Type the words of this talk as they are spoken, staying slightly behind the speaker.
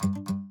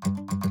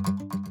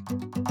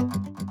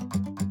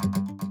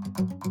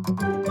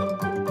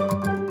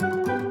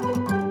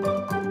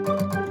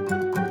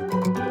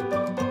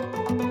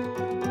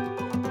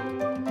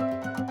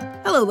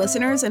Hello,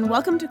 listeners, and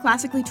welcome to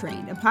Classically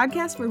Trained, a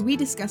podcast where we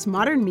discuss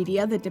modern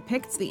media that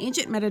depicts the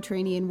ancient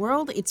Mediterranean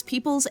world, its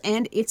peoples,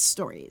 and its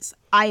stories.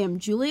 I am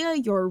Julia,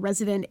 your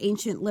resident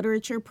ancient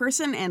literature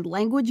person and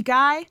language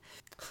guy.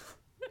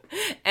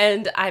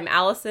 And I'm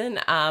Allison,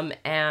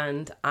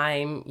 and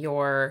I'm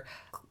your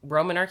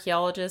Roman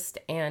archaeologist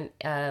and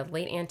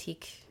late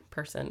antique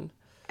person.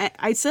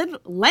 I said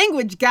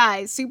language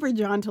guy super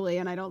jauntily,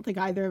 and I don't think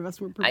either of us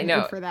were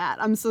prepared for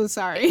that. I'm so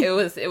sorry.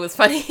 It was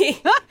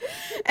funny.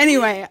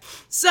 Anyway,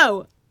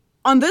 so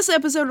on this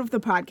episode of the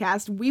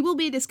podcast, we will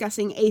be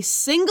discussing a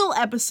single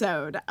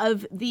episode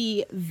of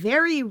the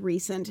very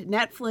recent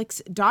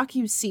Netflix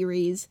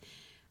docuseries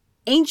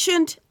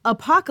Ancient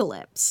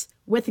Apocalypse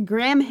with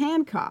Graham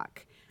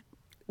Hancock.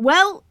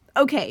 Well,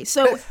 okay,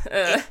 so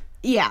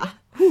yeah.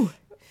 Whew.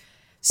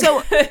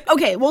 So I'll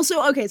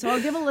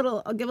give a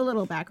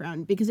little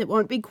background because it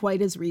won't be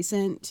quite as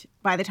recent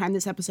by the time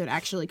this episode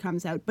actually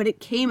comes out, but it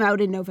came out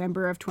in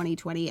November of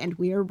 2020 and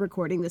we are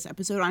recording this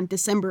episode on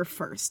December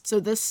 1st. So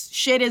this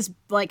shit is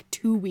like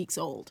 2 weeks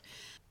old.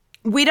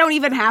 We don't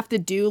even have to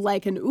do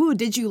like an, ooh,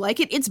 did you like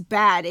it? It's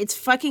bad. It's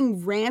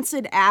fucking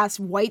rancid ass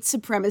white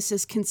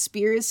supremacist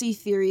conspiracy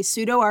theory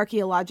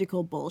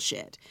pseudo-archaeological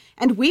bullshit.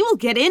 And we will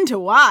get into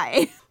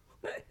why.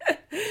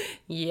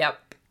 Yep.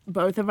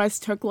 Both of us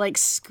took like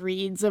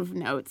screeds of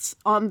notes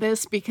on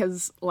this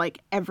because like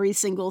every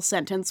single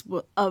sentence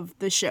of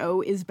the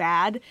show is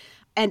bad.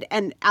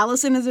 And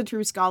Allison is a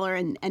true scholar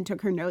and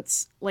took her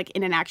notes like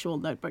in an actual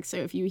notebook. So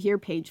if you hear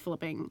page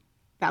flipping,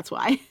 that's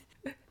why.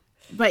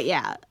 But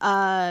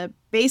yeah,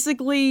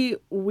 basically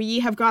we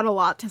have got a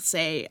lot to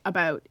say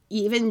about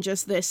even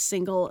just this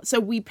single. So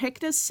we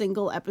picked a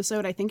single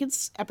episode. I think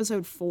it's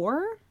episode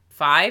 4.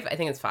 5? I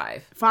think it's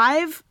 5.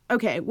 5?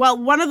 Okay. Well,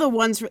 one of the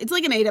ones, it's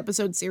like an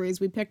 8-episode series.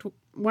 We picked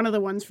one of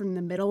the ones from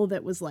the middle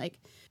that was like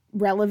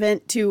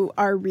relevant to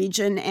our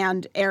region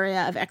and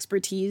area of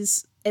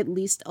expertise, at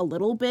least a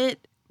little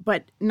bit.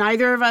 But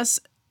neither of us,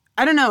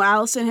 I don't know,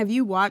 Allison, have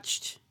you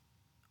watched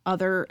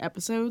other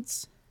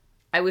episodes?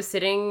 I was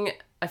sitting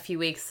a few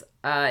weeks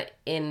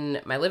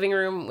in my living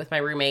room with my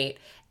roommate,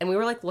 and we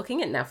were like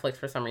looking at Netflix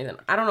for some reason.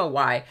 I don't know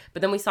why,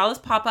 but then we saw this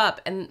pop up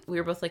and we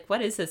were both like,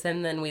 what is this?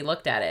 And then we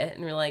looked at it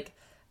and we were like,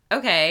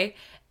 okay.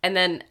 And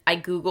then I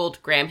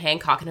Googled Graham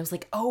Hancock and I was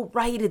like, oh,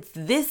 right, it's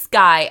this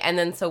guy. And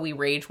then so we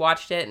rage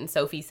watched it and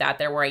Sophie sat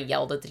there where I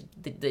yelled at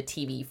the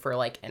TV for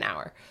like an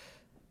hour.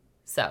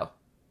 So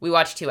we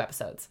watched 2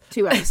 episodes.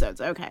 2 episodes,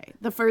 okay.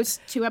 The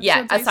first 2 episodes?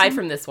 Yeah, aside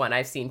from this one,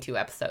 I've seen 2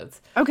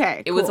 episodes.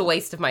 Okay, It was a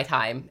waste of my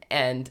time,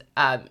 and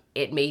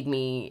it made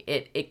me,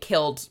 it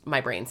killed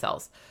my brain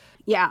cells.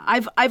 Yeah,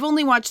 I've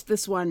only watched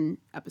this one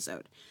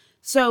episode.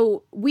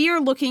 So we are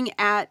looking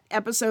at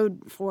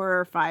episode 4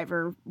 or 5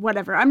 or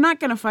whatever. I'm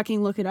not going to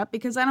fucking look it up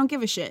because I don't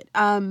give a shit.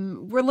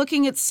 We're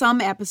looking at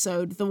some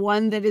episode, the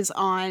one that is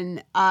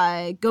on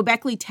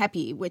Göbekli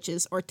Tepe, which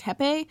is, or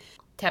Tepe?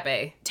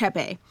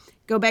 Tepe.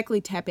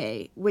 Göbekli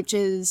Tepe, which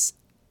is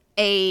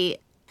a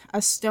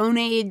Stone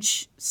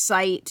Age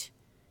site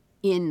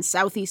in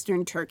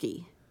southeastern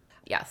Turkey.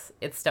 Yes,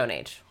 it's Stone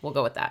Age. We'll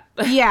go with that.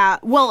 Yeah,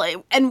 well,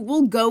 and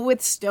we'll go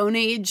with Stone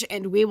Age,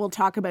 and we will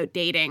talk about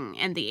dating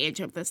and the age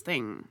of this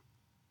thing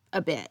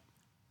a bit,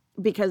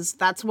 because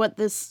that's what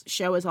this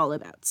show is all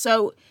about.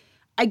 So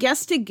I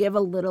guess to give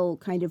a little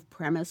kind of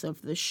premise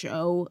of the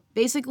show,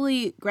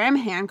 basically, Graham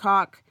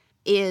Hancock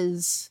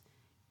is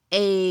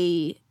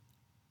a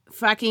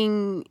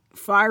fucking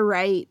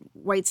far-right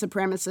white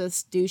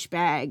supremacist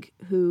douchebag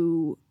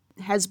who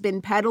has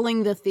been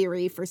peddling the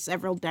theory for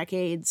several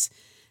decades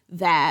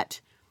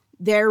that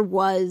there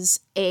was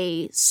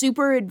a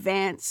super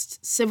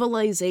advanced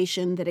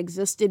civilization that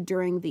existed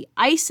during the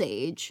Ice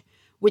Age,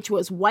 which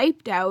was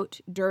wiped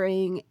out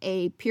during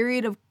a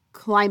period of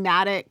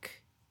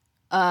climatic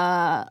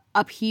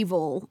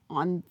upheaval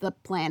on the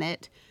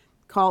planet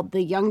called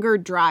the Younger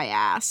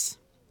Dryas.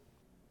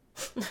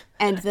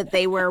 And that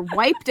they were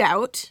wiped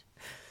out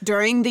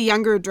during the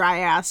Younger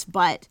Dryas,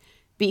 but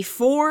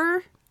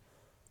before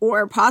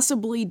or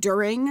possibly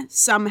during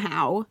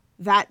somehow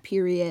that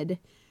period,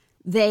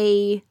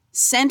 they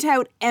sent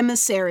out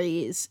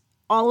emissaries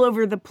all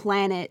over the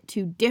planet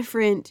to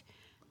different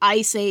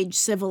Ice Age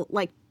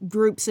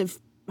groups of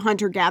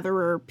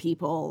hunter-gatherer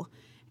people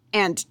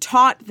and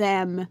taught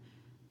them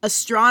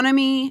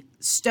astronomy,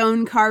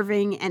 stone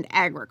carving, and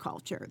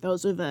agriculture.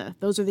 Those are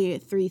the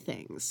 3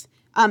 things.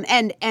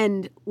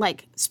 And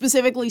like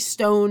specifically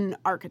stone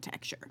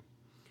architecture.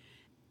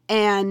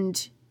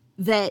 And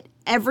that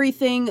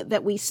everything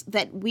that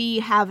we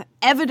have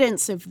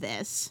evidence of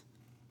this,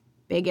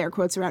 big air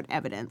quotes around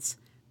evidence,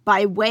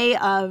 by way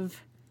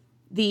of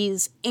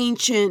these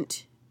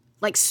ancient,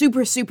 like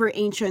super, super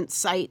ancient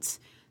sites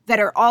that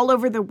are all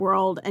over the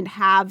world and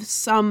have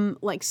some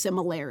like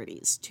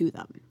similarities to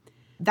them.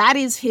 That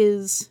is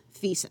his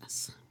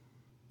thesis.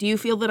 Do you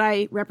feel that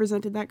I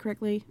represented that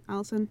correctly,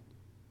 Allison?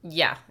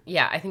 Yeah,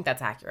 I think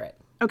that's accurate.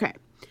 Okay.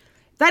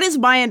 That is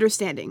my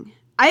understanding.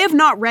 I have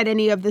not read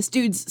any of this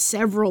dude's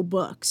several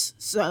books,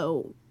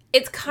 so...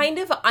 It's kind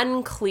of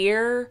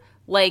unclear,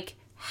 like,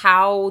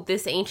 how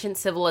this ancient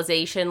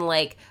civilization,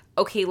 like,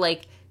 okay,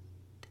 like,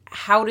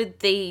 how did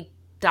they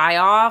die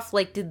off?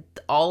 Like, did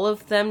all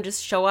of them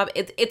just show up?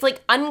 It's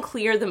like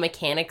unclear the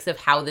mechanics of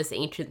how this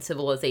ancient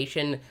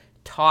civilization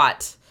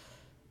taught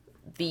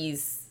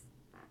these,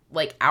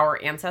 like, our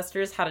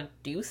ancestors how to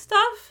do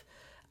stuff.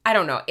 I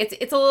don't know.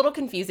 It's a little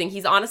confusing.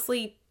 He's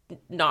honestly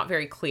not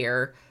very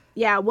clear.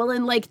 Yeah, well,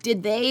 and, like,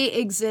 did they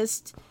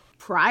exist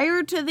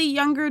prior to the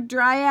Younger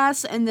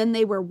Dryas and then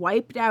they were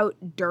wiped out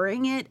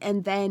during it,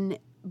 and then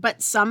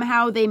but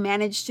somehow they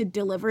managed to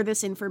deliver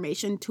this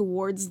information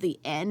towards the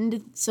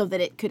end so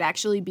that it could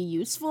actually be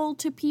useful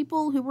to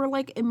people who were,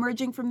 like,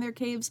 emerging from their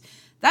caves?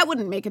 That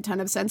wouldn't make a ton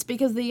of sense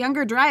because the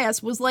Younger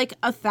Dryas was, like,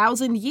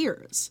 1,000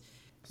 years.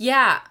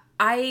 Yeah,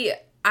 I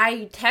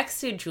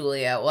texted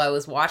Julia while I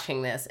was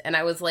watching this, and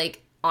I was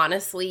like,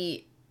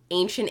 honestly,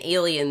 Ancient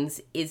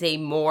Aliens is a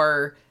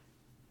more,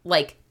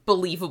 like,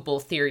 believable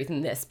theory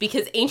than this,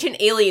 because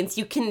Ancient Aliens,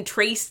 you can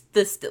trace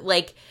this,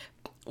 like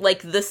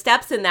the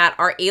steps in that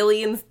are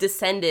aliens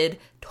descended,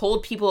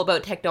 told people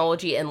about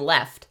technology, and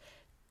left.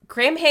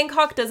 Graham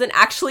Hancock doesn't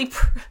actually,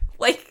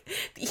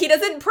 he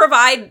doesn't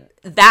provide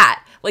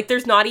that. Like,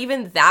 there's not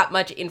even that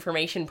much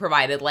information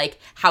provided, like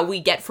how we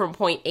get from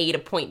point A to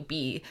point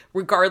B,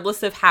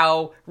 regardless of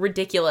how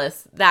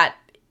ridiculous that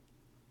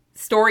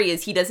story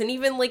is. He doesn't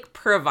even, like,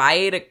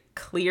 provide a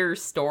clear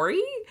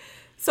story.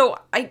 So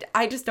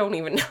I just don't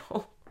even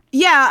know.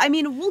 Yeah, I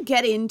mean, we'll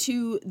get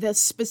into the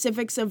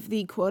specifics of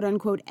the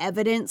quote-unquote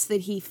evidence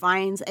that he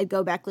finds at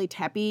Göbekli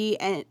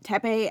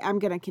Tepe. I'm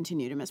going to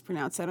continue to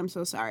mispronounce that. I'm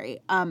so sorry.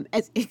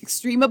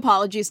 Extreme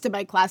apologies to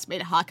my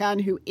classmate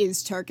Hakan, who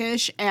is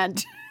Turkish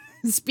and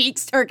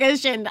speaks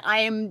Turkish, and I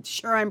am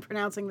sure I'm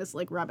pronouncing this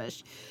like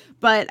rubbish.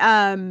 But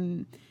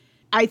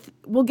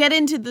we'll get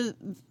into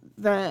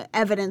the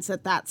evidence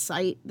at that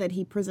site that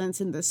he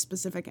presents in this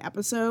specific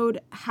episode.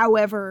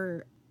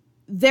 However,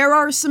 there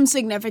are some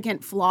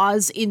significant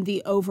flaws in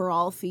the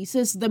overall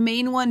thesis. The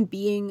main one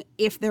being,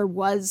 if there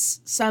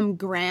was some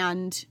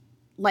grand,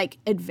 like,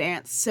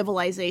 advanced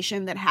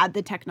civilization that had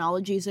the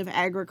technologies of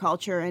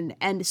agriculture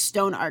and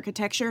stone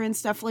architecture and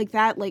stuff like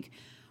that, like,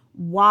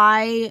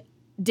 why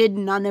did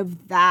none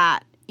of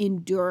that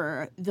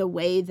endure the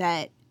way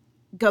that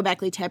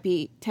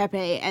Göbekli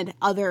Tepe and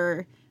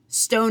other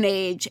Stone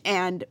Age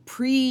and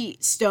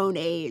pre-Stone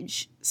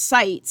Age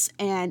sites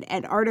and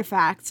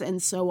artifacts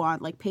and so on,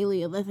 like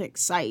Paleolithic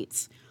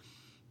sites,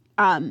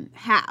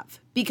 have?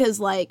 Because,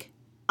 like,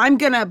 I'm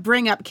gonna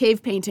bring up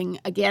cave painting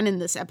again in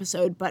this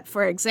episode, but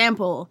for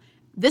example,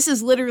 this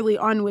is literally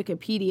on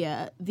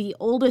Wikipedia. The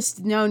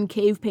oldest known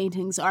cave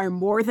paintings are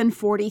more than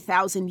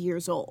 40,000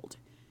 years old.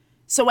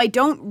 So I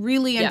don't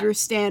really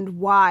understand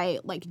why,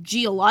 like,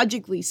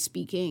 geologically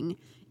speaking,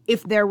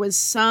 if there was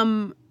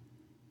some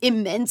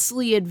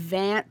immensely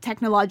advanced,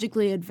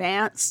 technologically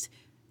advanced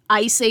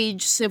Ice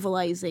Age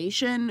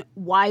civilization,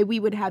 why we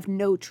would have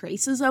no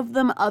traces of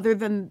them other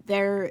than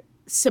their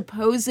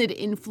supposed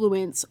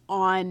influence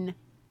on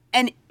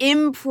an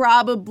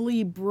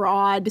improbably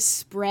broad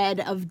spread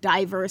of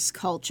diverse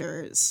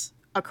cultures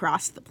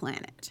across the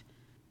planet.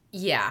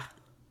 Yeah.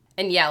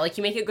 And yeah, like,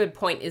 you make a good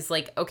point, is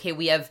like, okay,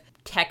 we have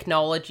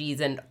technologies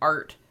and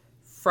art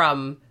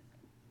from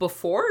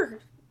before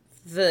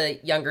the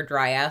Younger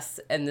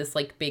Dryas and this,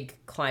 like, big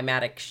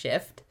climatic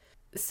shift.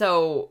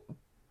 So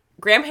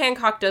Graham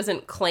Hancock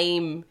doesn't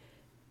claim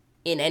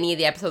in any of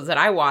the episodes that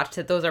I watched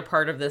that those are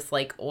part of this,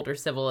 like, older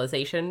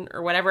civilization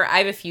or whatever. I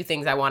have a few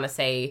things I want to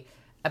say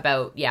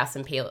about,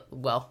 some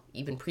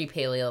even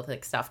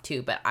pre-Paleolithic stuff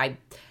too, but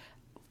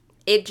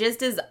it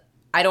just is,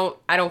 I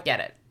don't get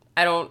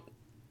it.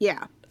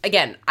 Yeah.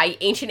 Again,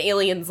 Ancient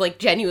Aliens, like,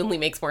 genuinely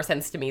makes more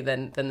sense to me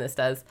than this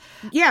does.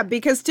 Yeah,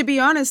 because to be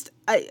honest,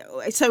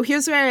 so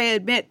here's where I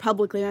admit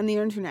publicly on the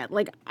internet,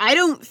 like, I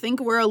don't think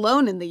we're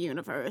alone in the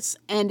universe.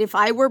 And if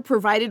I were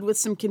provided with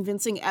some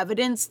convincing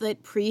evidence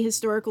that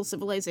prehistorical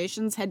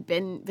civilizations had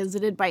been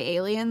visited by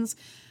aliens,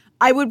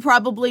 I would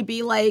probably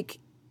be like,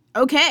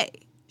 okay,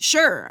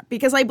 sure,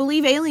 because I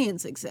believe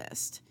aliens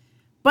exist.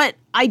 But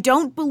I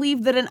don't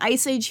believe that an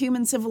Ice Age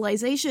human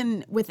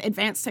civilization with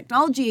advanced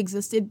technology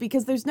existed,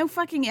 because there's no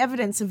fucking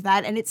evidence of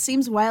that, and it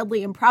seems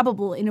wildly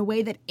improbable in a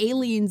way that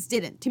aliens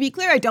didn't. To be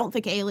clear, I don't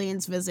think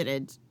aliens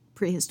visited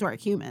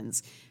prehistoric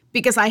humans,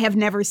 because I have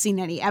never seen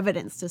any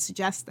evidence to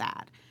suggest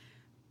that.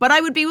 But I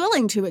would be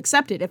willing to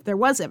accept it if there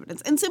was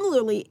evidence. And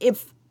similarly,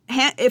 if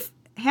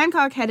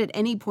Hancock had at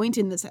any point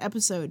in this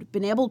episode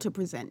been able to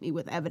present me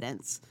with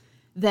evidence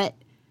that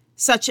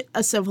such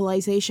a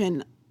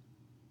civilization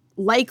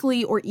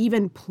likely or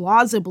even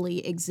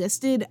plausibly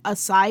existed,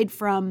 aside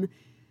from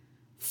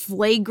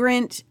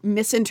flagrant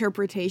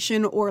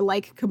misinterpretation or,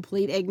 like,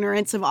 complete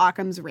ignorance of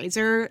Occam's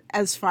razor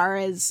as far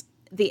as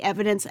the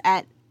evidence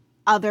at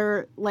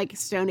other, like,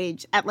 Stone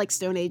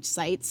Age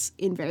sites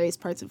in various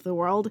parts of the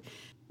world,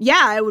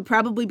 yeah, I would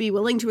probably be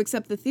willing to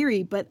accept the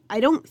theory, but I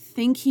don't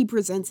think he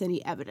presents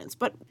any evidence.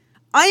 But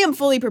I am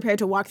fully prepared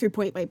to walk through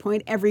point by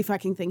point every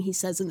fucking thing he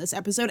says in this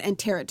episode and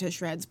tear it to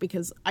shreds,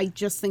 because I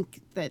just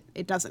think that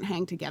it doesn't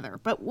hang together.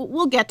 But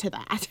we'll get to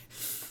that.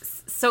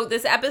 So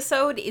this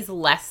episode is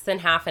less than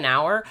half an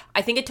hour.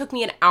 I think it took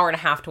me an hour and a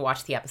half to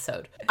watch the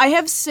episode. I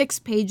have 6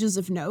 pages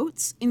of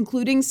notes,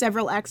 including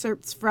several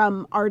excerpts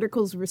from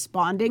articles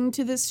responding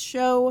to this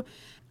show.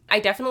 I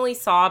definitely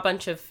saw a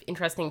bunch of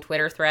interesting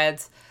Twitter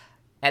threads,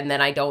 and then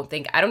I don't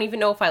even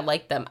know if I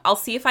like them. I'll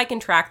see if I can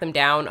track them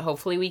down.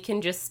 Hopefully we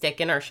can just stick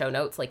in our show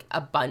notes like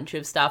a bunch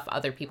of stuff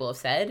other people have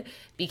said,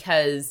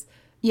 because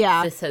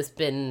this has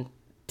been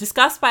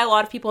discussed by a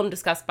lot of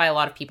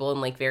people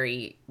in like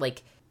very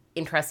like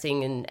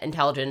interesting and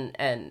intelligent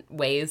and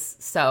ways.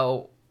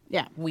 So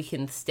we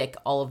can stick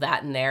all of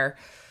that in there.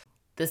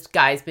 This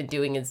guy's been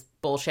doing his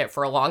bullshit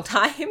for a long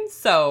time.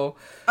 So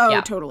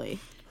totally.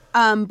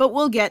 But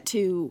we'll get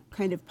to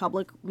kind of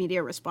public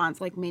media response,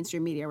 like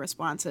mainstream media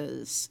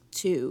responses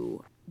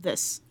to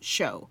this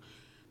show,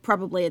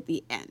 probably at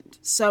the end.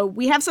 So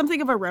we have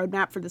something of a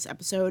roadmap for this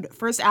episode.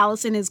 First,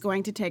 Allison is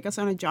going to take us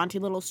on a jaunty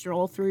little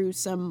stroll through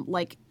some,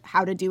 like,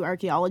 how to do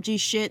archaeology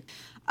shit.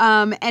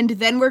 And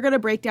then we're going to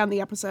break down the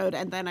episode,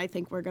 and then I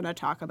think we're going to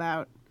talk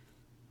about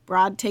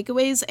broad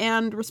takeaways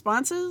and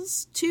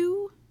responses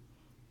too.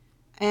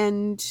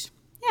 And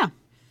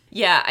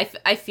yeah,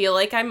 I feel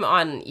like I'm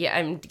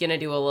going to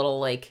do a little,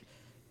 like,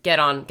 get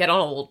on a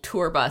little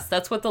tour bus.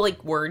 That's what the,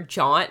 like, word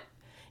jaunt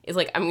is.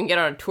 Like, I'm going to get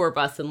on a tour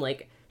bus and,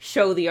 like,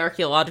 show the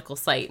archaeological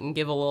site and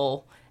give a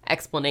little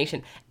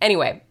explanation.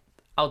 Anyway,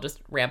 I'll just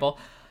ramble.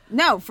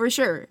 No, for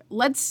sure.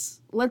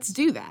 Let's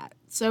do that.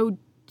 So,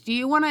 do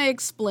you want to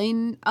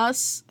explain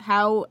us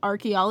how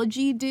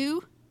archaeology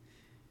do?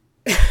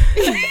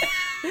 That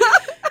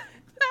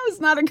was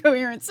not a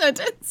coherent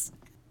sentence.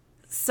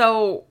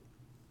 So,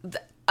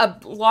 a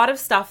lot of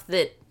stuff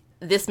that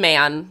this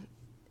man,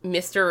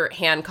 Mr.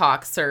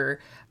 Hancock, sir,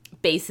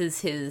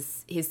 bases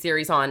his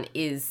theories on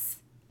is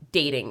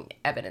dating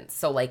evidence.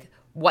 So, like,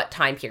 what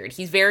time period?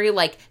 He's very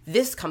like,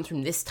 this comes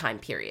from this time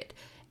period.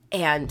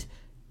 And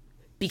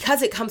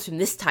because it comes from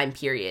this time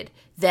period,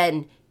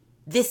 then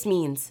this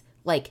means,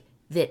 like,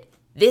 that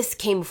this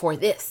came before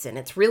this, and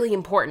it's really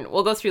important.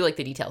 We'll go through, like,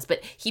 the details,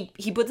 but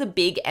he puts a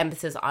big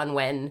emphasis on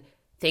when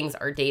things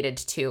are dated,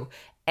 too.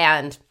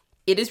 And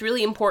it is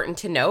really important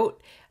to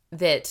note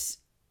that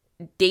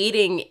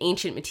dating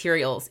ancient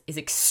materials is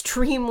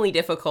extremely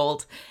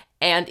difficult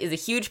and is a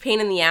huge pain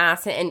in the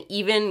ass, and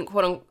even,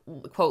 quote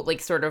unquote,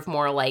 like, sort of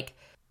more, like,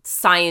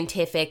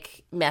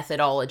 scientific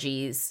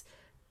methodologies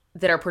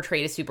that are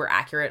portrayed as super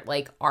accurate,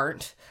 like,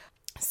 aren't.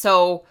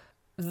 So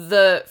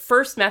the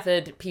first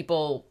method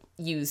people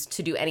used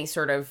to do any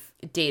sort of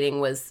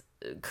dating was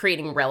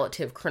creating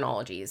relative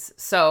chronologies.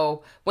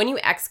 So when you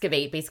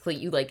excavate, basically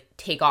you, like,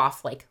 take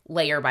off, like,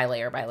 layer by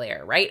layer by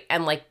layer, right?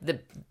 And, like, the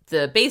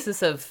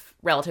basis of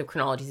relative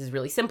chronologies is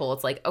really simple.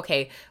 It's like,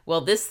 okay,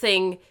 well, this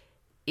thing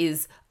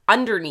is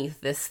underneath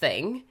this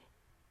thing,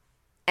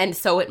 and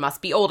so it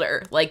must be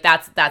older. Like,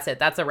 that's it.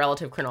 That's a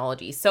relative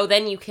chronology. So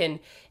then you can,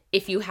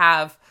 if you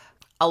have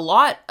a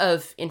lot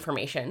of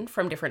information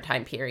from different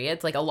time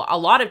periods, like a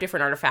lot of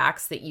different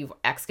artifacts that you've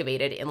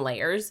excavated in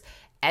layers,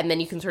 and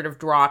then you can sort of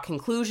draw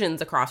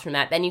conclusions across from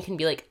that, then you can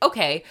be like,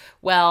 okay,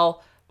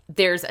 well,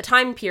 there's a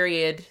time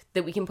period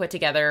that we can put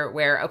together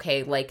where,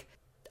 okay, like,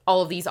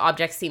 all of these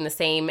objects seem the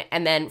same,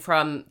 and then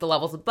from the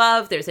levels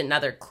above, there's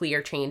another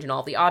clear change in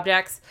all the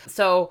objects.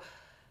 So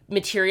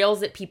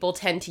materials that people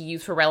tend to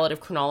use for relative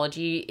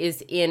chronology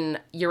is in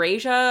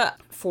Eurasia.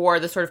 For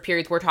the sort of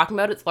periods we're talking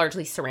about, it's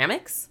largely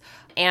ceramics.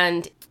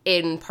 And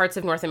in parts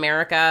of North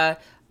America,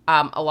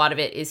 a lot of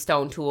it is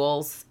stone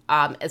tools,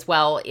 as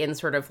well in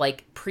sort of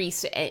like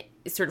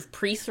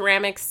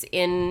pre-ceramics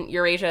in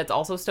Eurasia, it's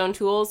also stone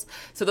tools.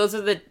 So those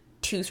are the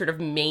two sort of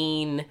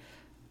main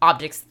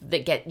objects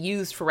that get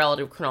used for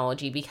relative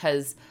chronology,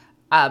 because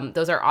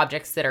those are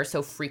objects that are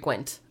so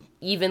frequent.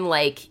 Even,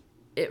 like,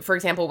 for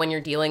example, when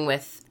you're dealing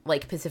with,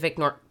 like, Pacific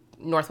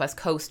Northwest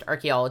Coast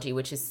archaeology,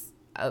 which is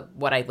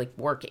what I, like,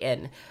 work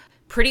in,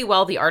 pretty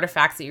well the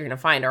artifacts that you're going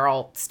to find are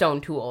all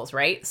stone tools,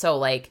 right? So,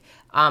 like,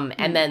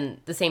 and then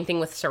the same thing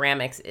with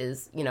ceramics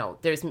is, you know,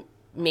 there's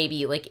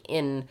maybe, like,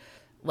 in,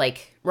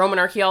 like, Roman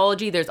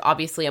archaeology, there's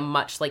obviously a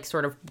much, like,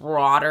 sort of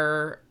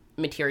broader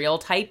material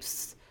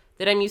types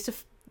that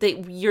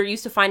that you're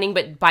used to finding,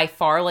 but by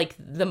far, like,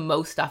 the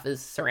most stuff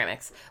is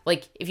ceramics.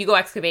 Like, if you go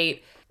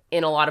excavate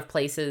in a lot of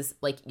places,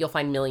 like, you'll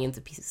find millions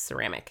of pieces of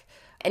ceramic.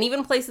 And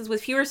even places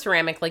with fewer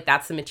ceramic, like,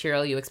 that's the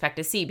material you expect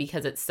to see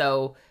because it's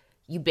so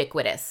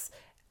ubiquitous.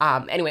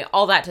 Anyway,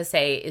 all that to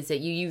say is that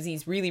you use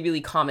these really,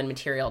 really common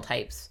material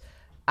types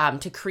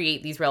to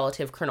create these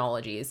relative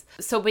chronologies.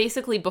 So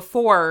basically,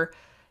 before,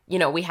 you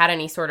know, we had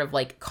any sort of,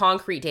 like,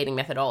 concrete dating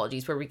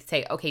methodologies where we could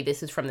say, okay,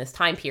 this is from this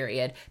time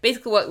period.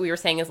 Basically, what we were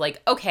saying is,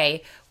 like,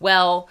 okay,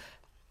 well,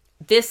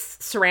 this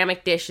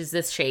ceramic dish is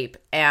this shape,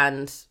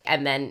 and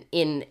then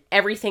in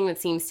everything that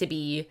seems to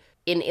be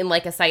in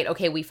like a site,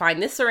 okay, we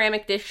find this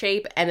ceramic dish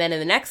shape, and then in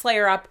the next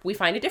layer up, we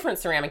find a different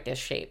ceramic dish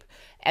shape.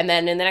 And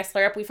then in the next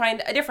layer up, we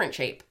find a different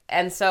shape.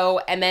 And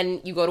then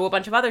you go to a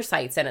bunch of other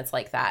sites and it's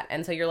like that.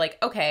 And so you're like,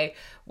 okay,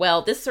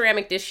 well, this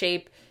ceramic dish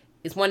shape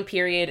is one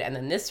period, and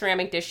then this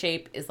ceramic dish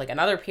shape is like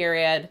another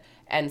period,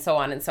 and so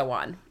on and so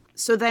on.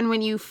 So then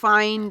when you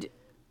find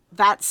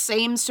that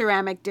same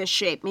ceramic dish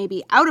shape,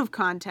 maybe out of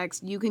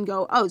context, you can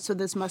go, oh, so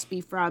this must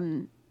be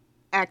from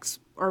X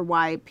or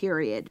Y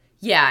period.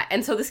 Yeah,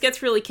 and so this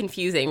gets really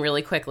confusing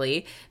really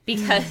quickly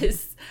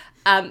because,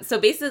 so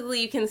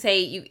basically you can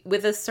say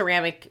with a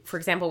ceramic, for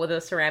example, with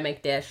a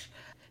ceramic dish,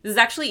 this is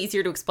actually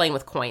easier to explain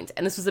with coins.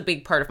 And this was a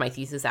big part of my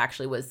thesis,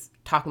 actually, was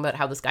talking about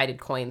how this guy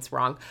did coins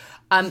wrong.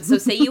 So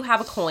say you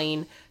have a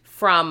coin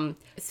from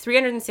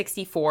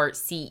 364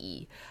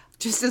 CE.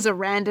 Just as a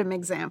random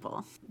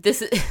example.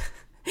 This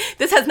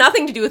has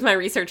nothing to do with my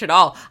research at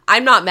all.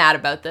 I'm not mad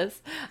about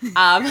this.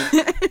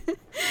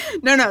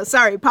 No,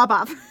 sorry, pop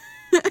off.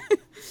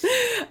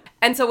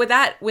 And so with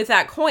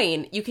that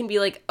coin, you can be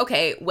like,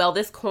 okay, well,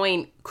 this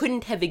coin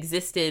couldn't have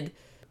existed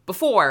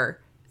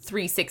before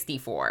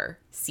 364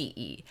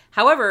 CE.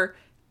 However,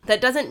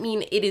 that doesn't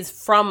mean it is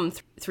from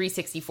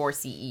 364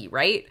 CE,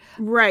 right?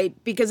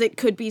 Right, because it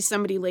could be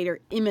somebody later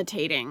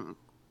imitating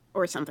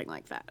or something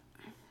like that.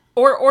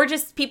 Or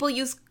just people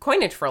use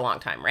coinage for a long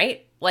time,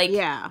 right? Like,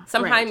 yeah,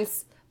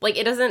 sometimes, like,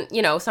 it doesn't,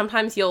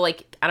 sometimes you'll,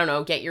 like, I don't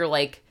know, get your,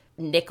 like,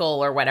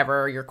 nickel or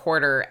whatever, your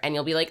quarter, and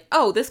you'll be like,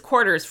 oh, this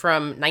quarter's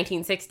from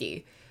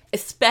 1960.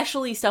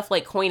 Especially stuff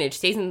like coinage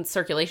stays in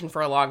circulation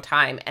for a long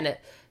time, and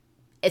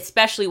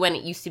especially when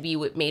it used to be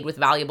made with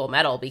valuable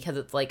metal, because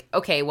it's like,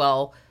 okay,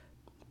 well,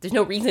 there's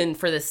no reason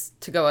for this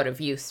to go out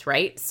of use,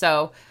 right?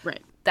 So right.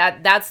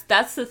 that's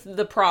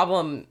the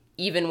problem,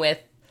 even with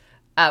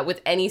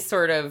any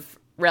sort of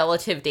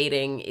relative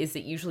dating, is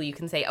that usually you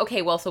can say,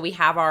 okay, well, so we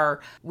have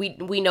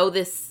we know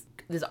this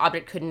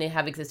object couldn't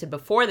have existed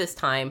before this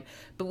time,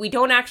 but we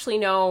don't actually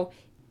know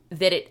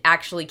that it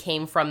actually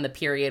came from the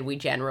period we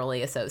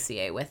generally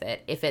associate with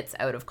it if it's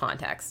out of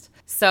context.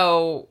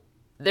 So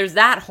there's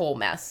that whole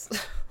mess.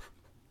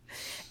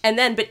 And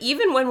then, but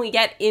even when we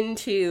get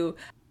into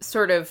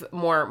sort of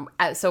more,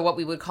 so what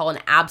we would call an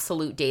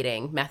absolute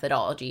dating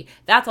methodology,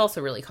 that's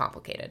also really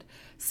complicated.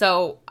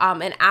 So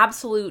an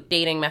absolute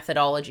dating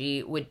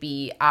methodology would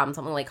be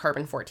something like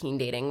carbon-14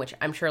 dating, which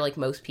I'm sure like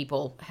most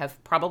people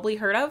have probably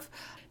heard of.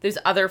 There's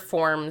other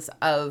forms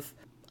of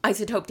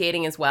isotope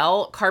dating as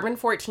well.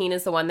 Carbon-14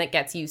 is the one that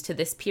gets used for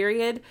this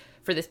period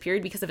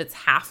because of its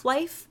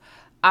half-life.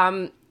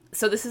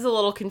 So this is a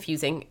little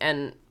confusing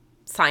and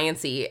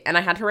sciencey, and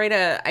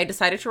I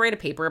decided to write a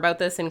paper about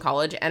this in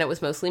college, and it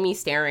was mostly me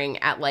staring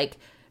at like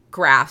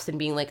graphs and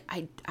being like,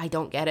 I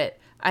don't get it.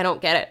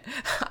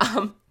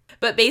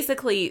 But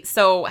basically,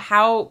 so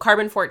how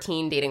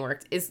carbon-14 dating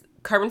works is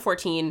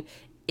carbon-14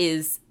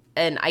 is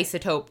an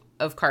isotope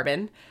of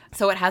carbon.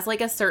 So it has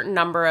like a certain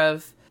number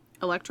of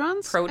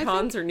electrons,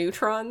 protons or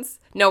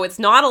neutrons. No, it's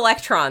not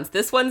electrons.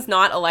 This one's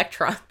not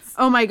electrons.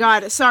 Oh my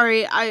God.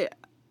 Sorry. I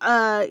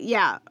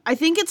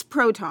think it's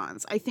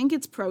protons.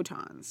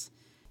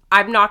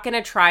 I'm not going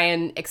to try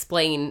and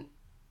explain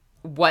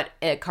what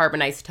a carbon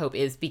isotope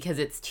is because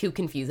it's too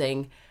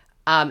confusing.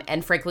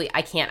 And frankly,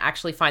 I can't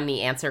actually find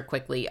the answer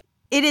quickly.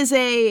 It is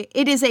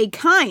a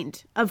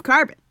kind of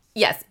carbon.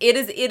 Yes, it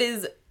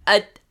is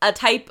a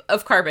type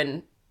of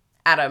carbon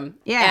atom.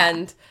 Yeah.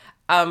 And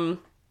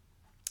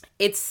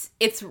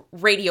it's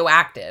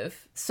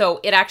radioactive.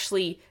 So it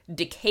actually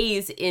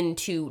decays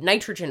into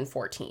nitrogen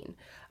 14.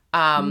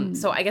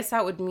 So I guess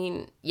that would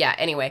mean, yeah,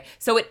 anyway.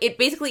 So it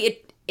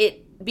basically,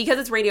 because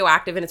it's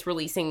radioactive and it's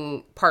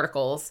releasing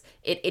particles,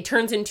 it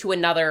turns into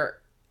another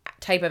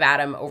type of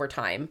atom over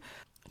time.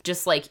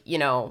 Just like,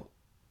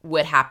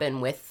 would happen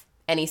with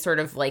any sort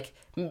of like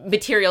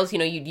materials,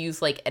 you'd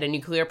use like at a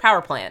nuclear power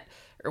plant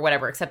or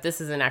whatever, except this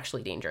isn't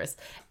actually dangerous.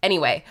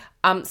 Anyway,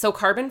 so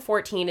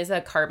carbon-14 is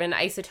a carbon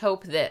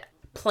isotope that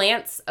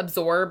plants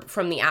absorb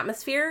from the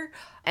atmosphere.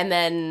 And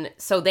then,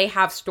 so they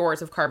have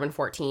stores of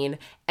carbon-14,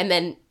 and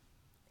then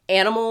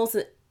animals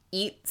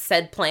eat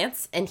said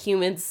plants, and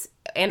humans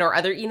and or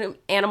other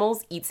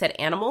animals eat said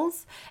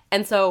animals.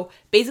 And so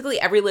basically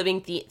every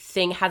living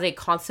thing has a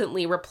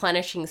constantly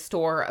replenishing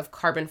store of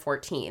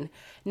carbon-14.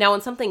 Now,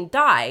 when something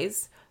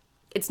dies,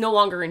 it's no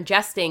longer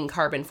ingesting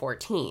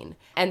carbon-14.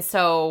 And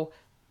so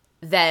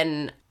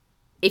then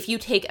if you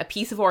take a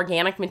piece of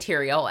organic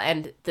material,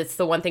 and that's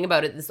the one thing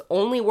about it, this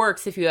only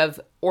works if you have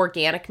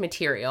organic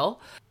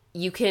material,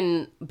 you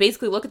can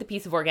basically look at the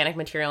piece of organic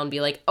material and be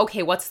like,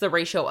 okay, what's the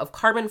ratio of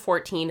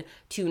carbon-14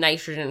 to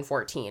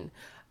nitrogen-14?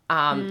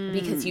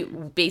 Because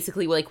you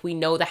basically, like, we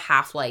know the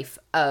half-life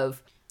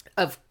of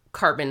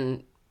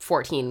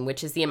carbon-14,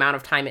 which is the amount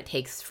of time it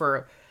takes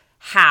for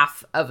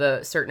half of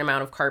a certain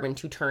amount of carbon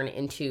to turn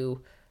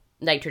into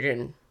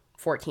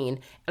nitrogen-14.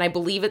 And I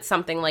believe it's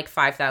something like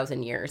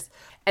 5,000 years.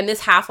 And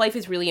this half-life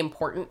is really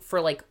important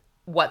for, like,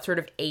 what sort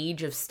of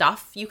age of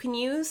stuff you can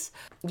use.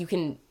 You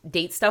can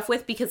date stuff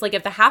with, because, like,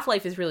 if the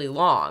half-life is really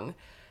long,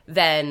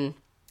 then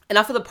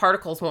enough of the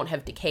particles won't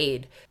have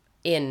decayed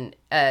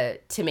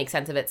to make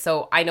sense of it.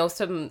 So I know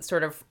some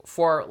sort of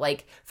for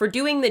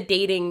doing the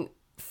dating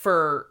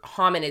for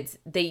hominids,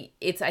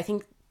 I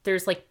think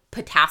there's like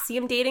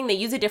potassium dating. They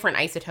use a different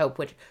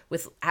isotope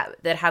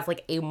that has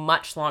like a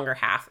much longer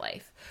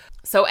half-life.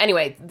 So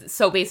anyway,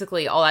 so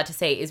basically all that to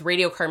say is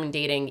radiocarbon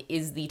dating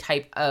is the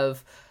type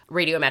of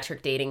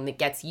radiometric dating that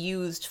gets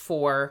used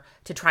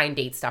to try and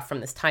date stuff from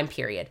this time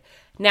period.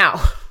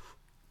 Now,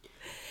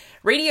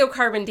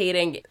 radiocarbon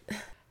dating,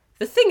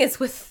 the thing is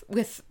with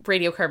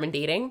radiocarbon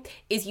dating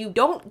is you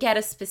don't get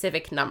a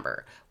specific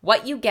number.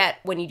 What you get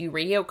when you do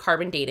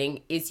radiocarbon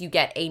dating is you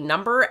get a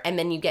number and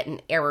then you get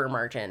an error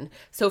margin.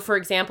 So for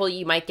example,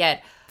 you might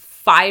get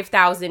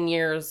 5,000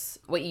 years,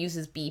 what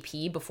uses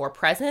BP before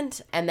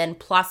present, and then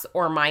plus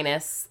or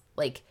minus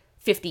like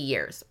 50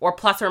 years or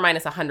plus or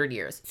minus 100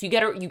 years. So you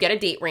get a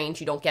date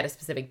range, you don't get a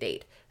specific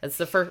date. That's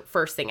the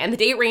first thing. And the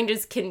date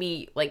ranges can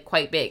be like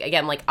quite big.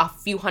 Again, like a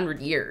few hundred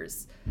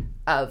years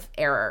of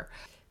error.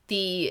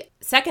 The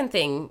second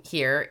thing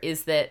here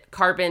is that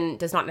carbon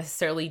does not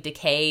necessarily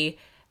decay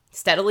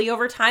steadily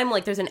over time.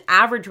 Like there's an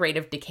average rate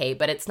of decay,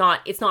 but it's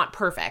not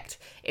perfect.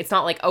 It's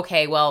not like,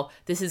 okay, well,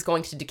 this is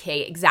going to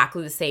decay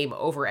exactly the same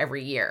over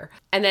every year.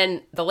 And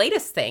then the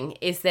latest thing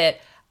is that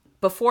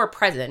before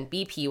present,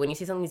 BP, when you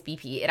see something's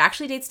BP, it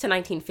actually dates to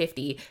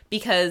 1950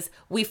 because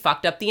we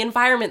fucked up the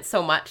environment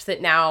so much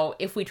that now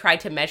if we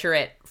tried to measure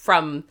it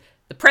from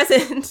the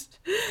present,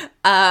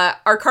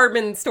 our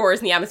carbon stores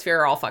in the atmosphere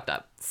are all fucked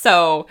up.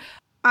 So,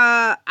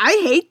 I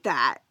hate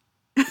that.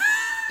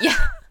 Yeah.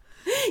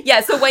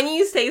 Yeah, so when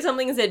you say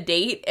something is a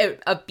date,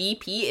 a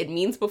BP, it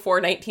means before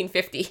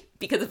 1950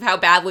 because of how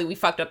badly we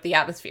fucked up the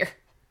atmosphere.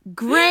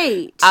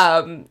 Great.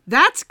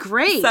 That's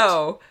great.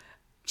 So,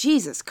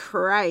 Jesus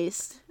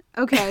Christ.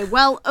 Okay,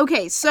 well,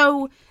 okay,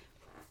 so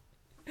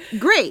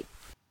great.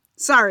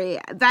 Sorry,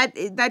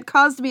 that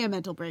caused me a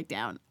mental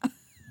breakdown.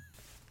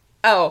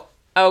 Oh,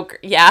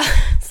 yeah.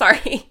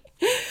 Sorry.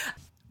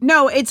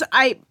 No,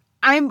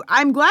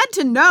 I'm glad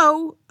to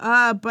know,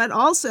 but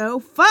also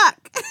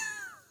fuck.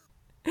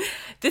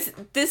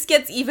 This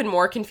gets even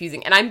more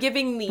confusing, and I'm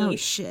giving the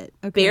shit.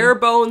 Okay. bare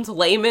bones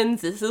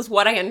layman's. This is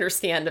what I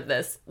understand of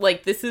this.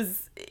 Like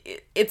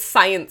it's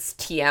science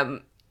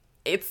TM.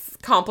 It's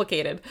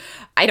complicated.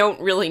 I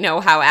don't really know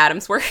how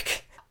atoms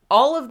work.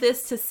 All of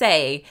this to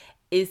say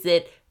is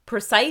that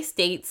precise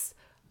dates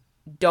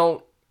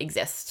don't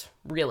exist,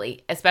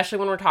 really, especially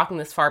when we're talking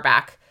this far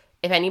back.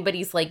 If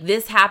anybody's like,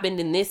 this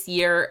happened in this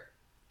year,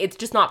 it's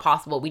just not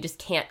possible. We just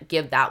can't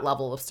give that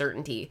level of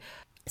certainty.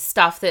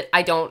 Stuff that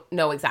I don't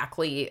know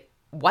exactly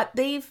what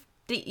they've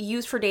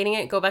used for dating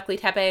at Göbekli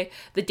Tepe.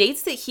 The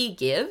dates that he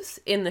gives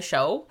in the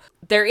show,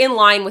 they're in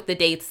line with the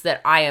dates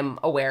that I am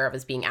aware of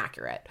as being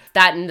accurate.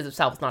 That in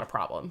itself is not a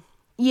problem.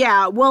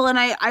 Yeah, well, and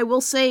I will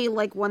say,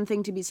 like, one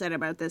thing to be said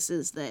about this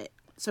is that,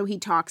 so he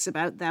talks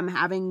about them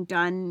having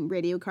done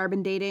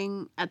radiocarbon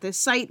dating at this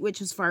site,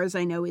 which as far as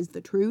I know is the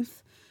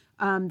truth,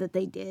 that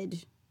they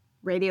did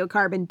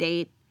radiocarbon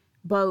date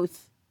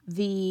both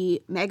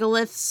the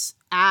megaliths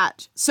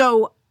at...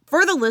 So,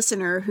 for the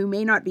listener who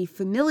may not be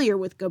familiar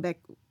with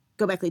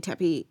Göbekli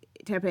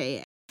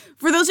Tepe,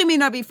 for those who may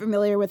not be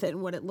familiar with it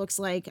and what it looks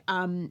like,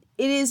 it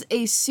is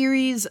a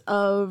series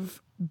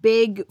of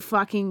big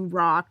fucking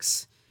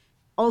rocks,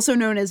 also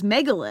known as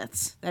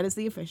megaliths. That is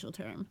the official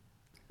term.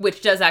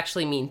 Which does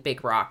actually mean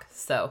big rock,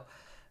 so...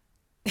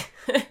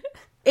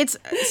 It's...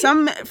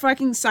 Some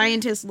fucking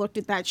scientist looked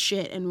at that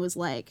shit and was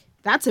like,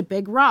 that's a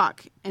big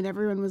rock. And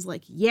everyone was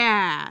like,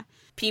 yeah.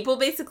 People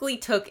basically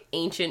took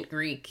ancient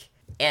Greek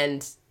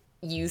and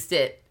used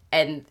it,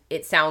 and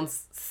it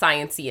sounds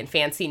sciencey and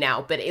fancy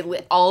now, but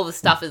all of the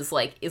stuff is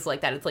like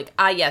that. It's like,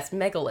 yes,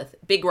 megalith,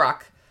 big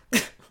rock.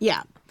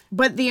 Yeah.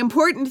 But the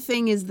important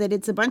thing is that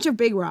it's a bunch of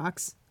big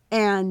rocks,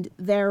 and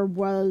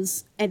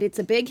it's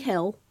a big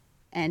hill,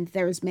 and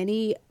there's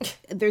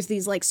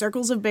these like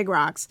circles of big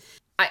rocks.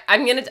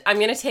 I'm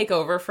gonna take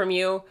over from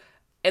you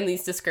in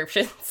these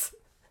descriptions.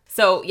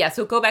 So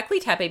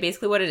Göbekli Tepe,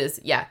 basically what it is,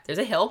 there's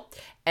a hill,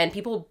 and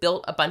people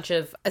built a bunch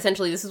of,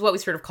 essentially this is what we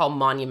sort of call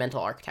monumental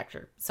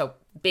architecture. So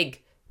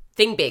big.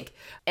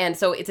 And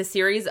so it's a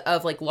series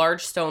of like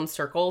large stone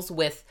circles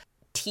with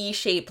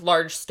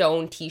large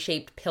stone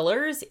T-shaped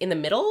pillars in the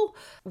middle.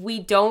 We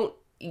don't,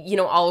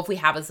 all we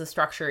have as the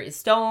structure is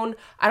stone.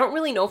 I don't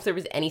really know if there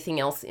was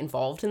anything else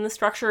involved in the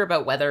structure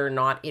about whether or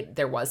not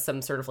there was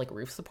some sort of like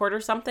roof support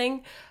or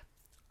something.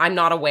 I'm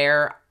not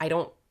aware. I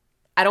don't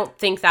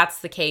think that's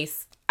the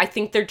case. I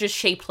think they're just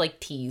shaped like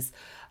T's.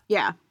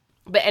 Yeah.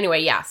 But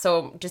anyway,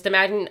 so just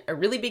imagine a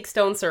really big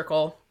stone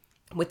circle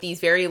with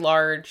these very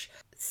large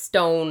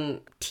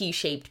stone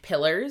T-shaped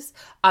pillars.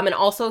 And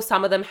also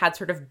some of them had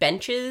sort of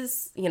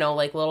benches,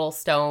 like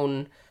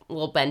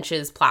little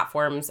benches,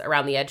 platforms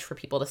around the edge for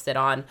people to sit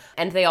on.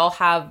 And they all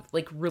have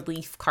like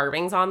relief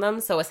carvings on them.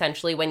 So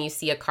essentially when you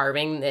see a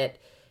carving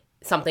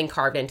something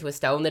carved into a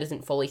stone that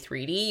isn't fully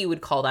 3D, you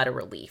would call that a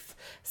relief.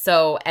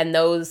 So, and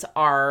those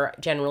are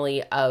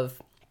generally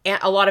of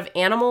a lot of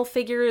animal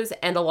figures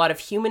and a lot of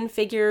human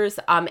figures,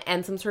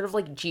 and some sort of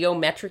like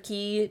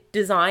geometric-y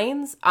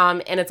designs.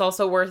 And it's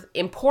also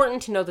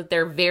important to know that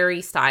they're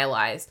very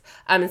stylized.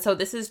 And so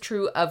this is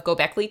true of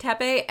Göbekli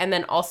Tepe, and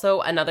then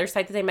also another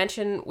site that they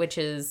mentioned, which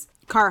is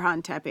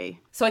Karhan Tepe.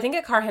 So I think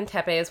at Karhan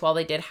Tepe as well,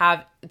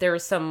 there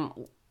was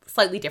some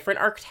slightly different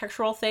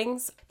architectural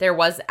things. There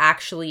was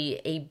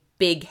actually a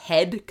big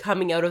head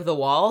coming out of the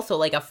wall, so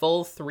like a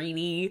full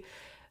 3D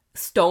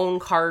stone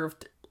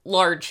carved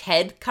large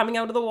head coming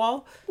out of the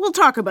wall. We'll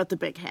talk about the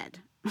big head.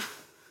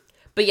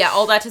 But yeah,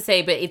 all that to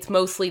say, but it's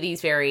mostly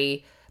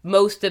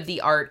most of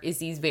the art is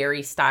these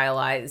very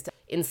stylized,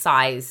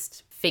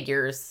 incised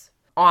figures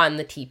on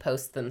the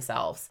T-posts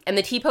themselves. And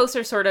the T-posts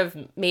are sort of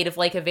made of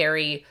like a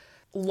very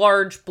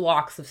large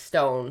blocks of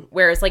stone,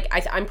 whereas like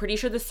I'm pretty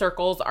sure the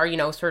circles are,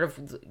 sort of,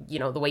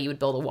 the way you would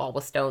build a wall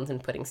with stones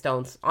and putting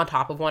stones on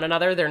top of one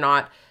another. They're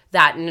not,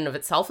 that in and of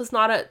itself is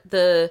not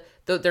they're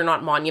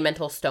not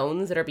monumental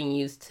stones that are being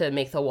used to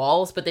make the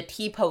walls, but the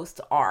T-posts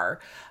are.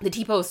 The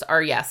T-posts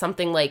are,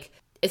 something like,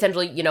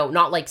 essentially,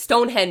 not like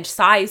Stonehenge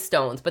size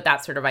stones, but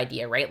that sort of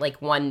idea, right?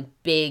 Like one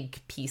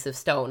big piece of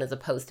stone as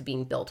opposed to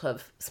being built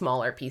of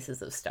smaller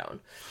pieces of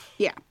stone.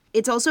 Yeah.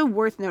 It's also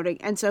worth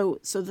noting, and so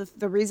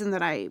the reason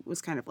that I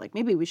was kind of like,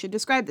 maybe we should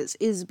describe this,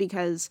 is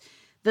because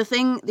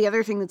the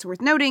other thing that's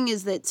worth noting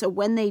is that, so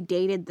when they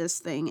dated this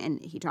thing,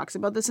 and he talks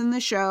about this in the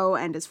show,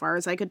 and as far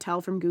as I could tell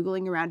from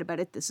Googling around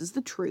about it, this is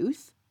the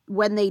truth.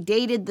 When they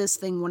dated this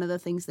thing, one of the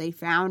things they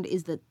found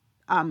is that,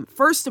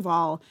 first of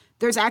all,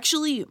 there's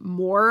actually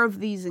more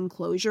of these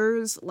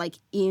enclosures, like,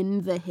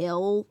 in the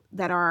hill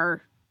that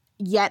are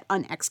yet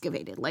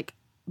unexcavated. Like,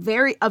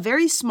 a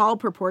very small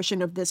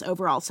proportion of this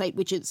overall site,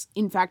 which is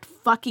in fact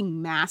fucking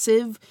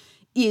massive,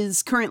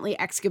 is currently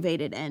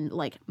excavated, and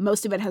like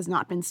most of it has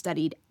not been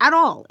studied at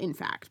all, in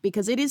fact,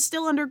 because it is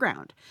still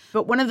underground.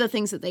 But one of the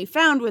things that they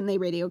found when they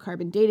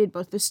radiocarbon dated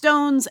both the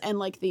stones and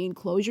like the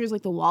enclosures,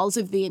 like the walls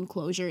of the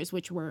enclosures,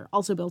 which were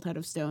also built out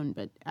of stone,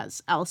 but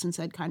as Allison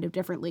said, kind of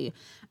differently,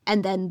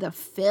 and then the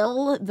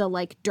fill, the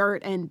like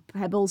dirt and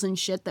pebbles and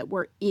shit that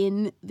were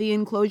in the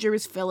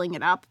enclosures filling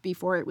it up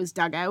before it was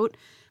dug out,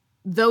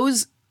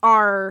 those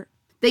are,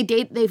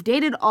 they've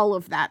dated all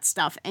of that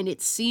stuff, and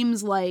it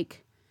seems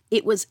like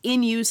it was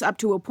in use up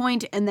to a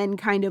point, and then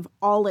kind of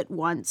all at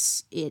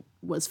once it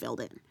was filled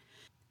in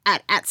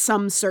at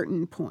some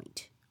certain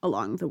point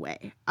along the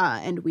way.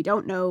 And we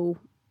don't know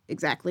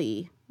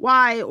exactly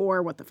why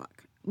or what the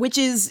fuck, which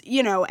is,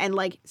 and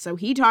like, so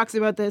he talks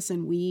about this,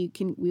 and we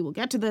will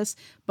get to this,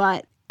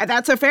 but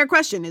that's a fair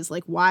question, is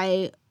like,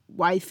 why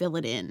fill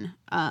it in?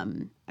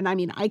 And I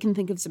mean, I can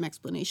think of some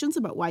explanations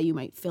about why you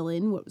might fill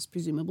in what was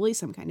presumably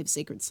some kind of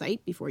sacred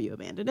site before you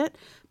abandoned it.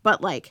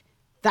 But like,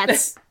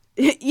 that's,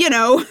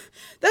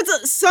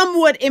 that's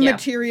somewhat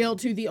immaterial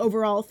to the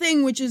overall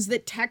thing, which is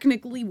that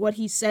technically what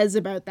he says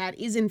about that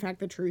is in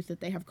fact the truth, that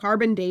they have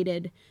carbon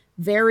dated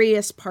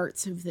various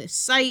parts of this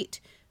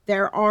site.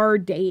 There are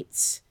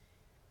dates,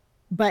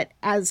 but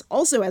as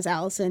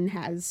Allison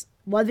has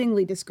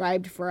lovingly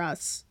described for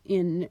us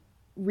in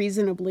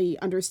reasonably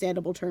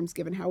understandable terms,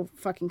 given how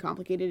fucking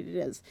complicated it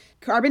is,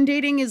 carbon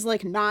dating is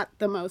like not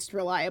the most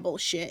reliable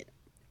shit.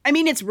 I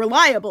mean, it's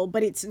reliable,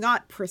 but it's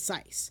not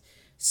precise.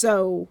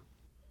 So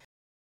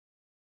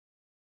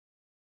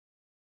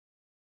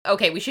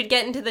okay, we should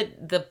get into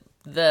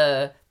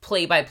the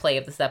play-by-play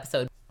of this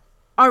episode.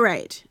 All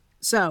right.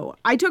 So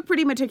I took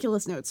pretty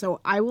meticulous notes, so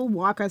I will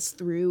walk us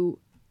through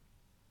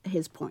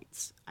his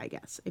points, I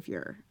guess, if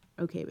you're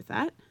okay with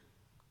that.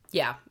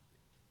 Yeah.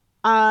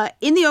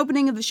 In the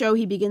opening of the show,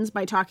 he begins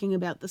by talking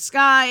about the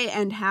sky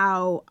and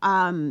how,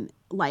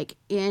 like,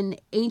 in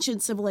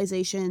ancient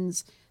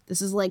civilizations,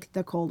 this is like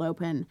the cold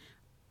open,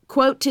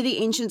 quote, "To the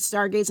ancient,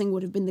 stargazing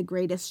would have been the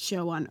greatest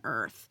show on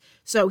Earth."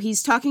 So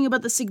he's talking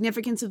about the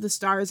significance of the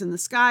stars in the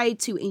sky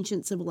to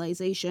ancient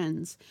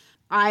civilizations.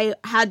 I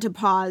had to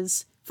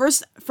pause.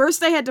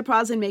 First I had to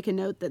pause and make a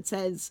note that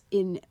says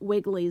in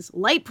Wiggly's,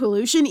 "Light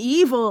pollution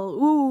evil,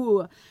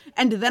 ooh."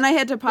 And then I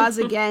had to pause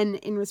again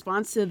in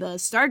response to the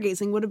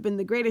stargazing would have been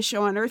the greatest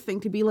show on Earth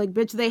thing, to be like,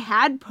 bitch, they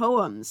had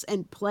poems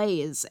and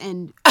plays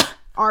and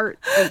art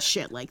and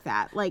shit like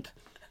that. Like,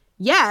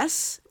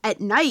 yes, at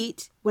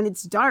night when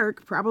it's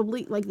dark,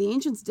 probably, like, the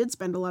ancients did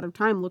spend a lot of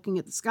time looking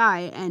at the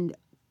sky, and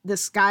the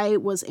sky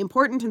was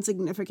important and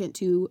significant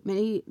to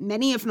many,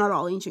 if not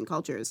all, ancient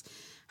cultures.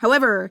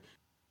 However,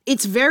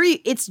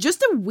 it's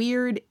just a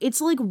weird, it's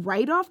like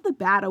right off the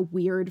bat a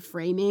weird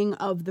framing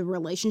of the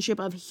relationship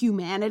of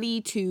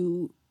humanity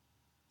to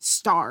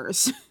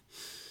stars.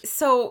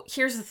 So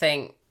here's the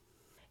thing,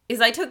 is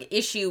I took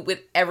issue with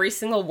every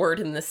single word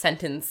in the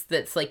sentence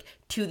that's like,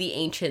 to the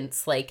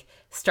ancients, like,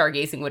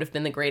 stargazing would have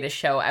been the greatest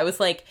show. I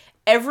was like,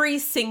 every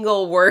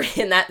single word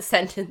in that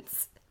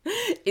sentence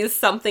is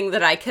something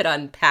that I could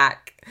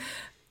unpack.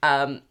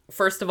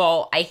 First of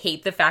all, I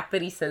hate the fact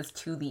that he says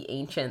to the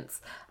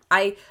ancients.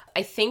 I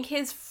think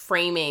his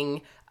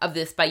framing of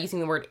this by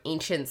using the word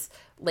ancients,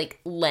 like,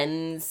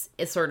 lends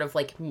a sort of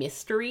like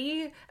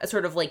mystery, a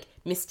sort of like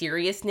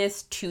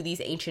mysteriousness to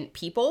these ancient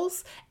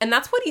peoples. And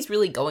that's what he's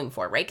really going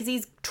for, right? Because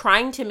he's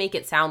trying to make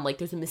it sound like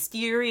there's a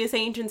mysterious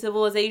ancient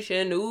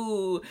civilization.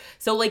 Ooh.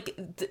 So like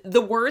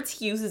the words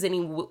he uses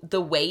and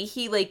the way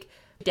he, like,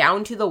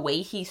 down to the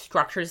way he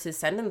structures his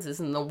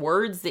sentences and the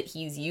words that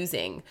he's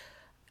using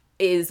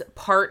is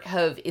part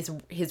of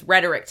his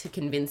rhetoric to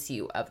convince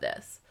you of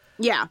this.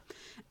 Yeah.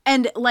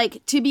 And,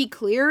 like, to be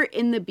clear,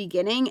 in the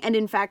beginning, and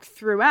in fact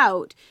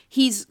throughout,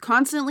 he's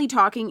constantly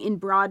talking in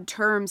broad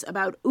terms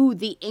about, ooh,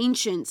 the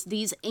ancients,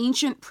 these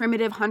ancient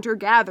primitive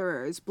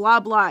hunter-gatherers,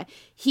 blah, blah.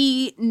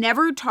 He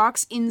never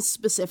talks in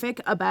specific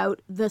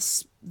about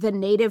the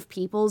native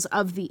peoples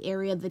of the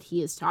area that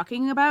he is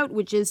talking about,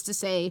 which is to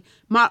say,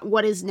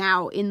 what is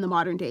now in the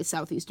modern-day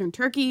southeastern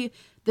Turkey.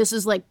 This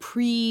is, like,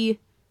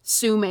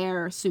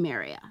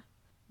 Sumeria,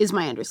 is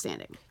my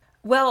understanding.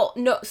 Well,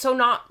 no, so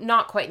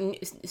not quite.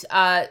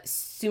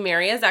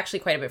 Sumeria is actually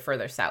quite a bit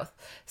further south.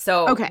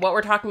 So what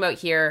we're talking about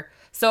here,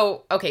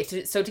 so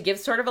to give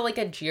sort of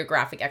a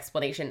geographic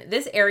explanation,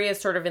 this area is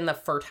sort of in the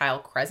Fertile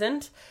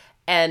Crescent,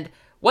 and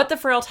what the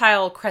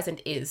Fertile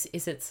Crescent is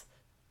it's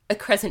a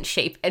crescent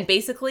shape, and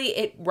basically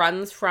it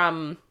runs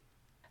from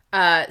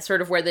sort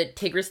of where the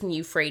Tigris and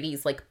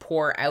Euphrates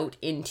pour out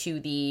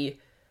into the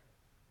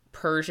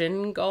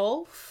Persian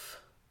Gulf.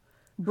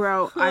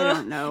 Bro, I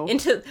don't know.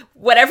 Into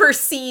whatever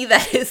sea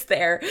that is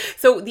there.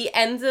 So the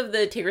ends of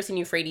the Tigris and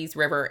Euphrates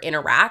River in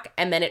Iraq,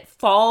 and then it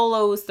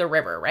follows the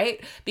river,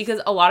 right? Because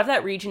a lot of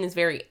that region is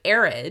very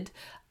arid,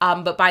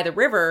 but by the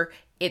river,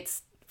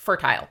 it's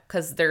fertile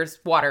because there's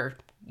water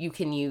you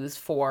can use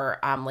for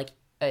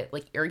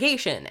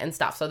irrigation and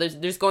stuff. So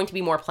there's going to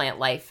be more plant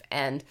life,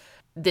 and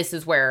this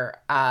is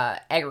where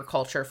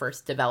agriculture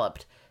first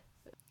developed.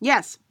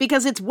 Yes,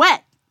 because it's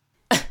wet.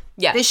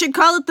 Yeah. They should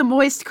call it the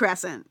Moist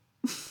Crescent.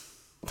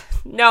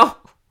 No.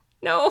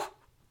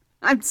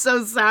 I'm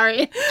so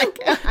sorry.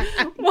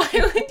 Why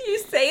would you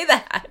say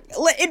that?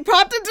 It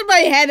popped into my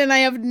head and I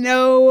have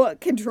no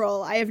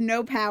control. I have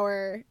no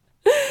power.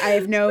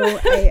 I'm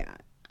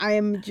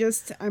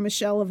a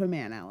shell of a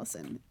man,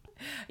 Allison.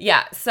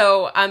 Yeah,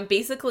 so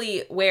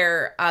basically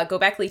where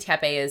Göbekli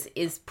Tepe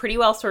is pretty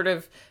well sort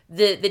of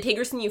the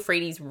Tigris and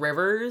Euphrates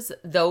rivers,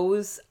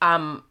 those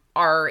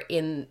are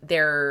in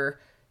their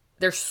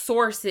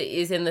source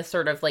is in the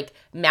sort of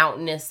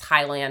mountainous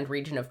highland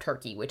region of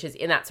Turkey, which is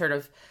in that sort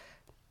of,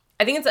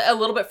 I think it's a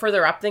little bit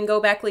further up than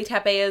Göbekli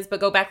Tepe is, but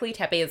Göbekli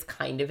Tepe is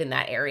kind of in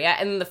that area.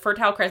 And the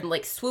Fertile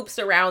Crescent swoops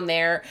around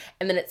there,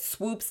 and then it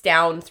swoops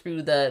down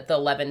through the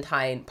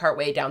Levantine,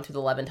 partway down to the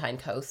Levantine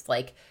coast,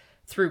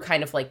 through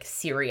kind of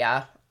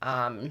Syria.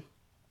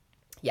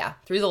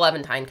 Through the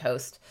Levantine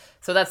coast.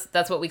 So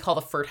that's what we call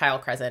the Fertile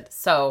Crescent.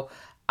 So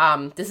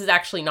this is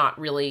actually not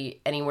really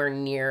anywhere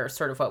near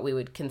sort of what we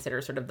would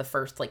consider sort of the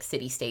first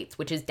city-states,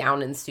 which is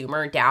down in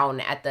Sumer,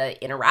 down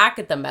in Iraq,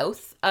 at the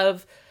mouth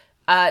of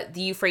the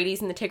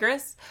Euphrates and the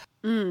Tigris.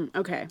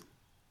 Okay.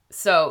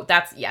 So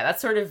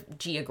that's sort of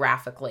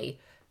geographically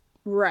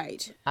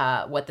right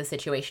what the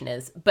situation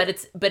is. But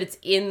it's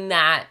in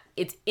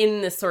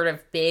this sort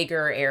of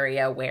bigger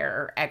area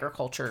where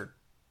agriculture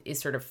is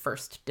sort of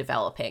first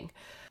developing.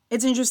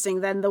 It's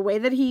interesting then the way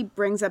that he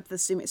brings up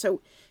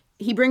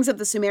he brings up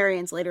the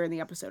Sumerians later in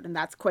the episode, and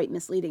that's quite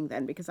misleading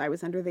then, because I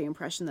was under the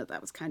impression that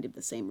was kind of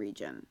the same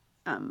region.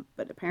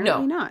 But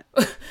apparently not.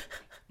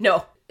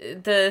 No.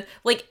 The,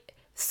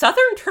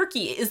 southern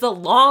Turkey is a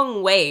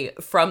long way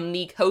from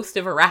the coast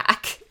of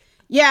Iraq.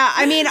 Yeah,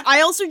 I mean,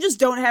 I also just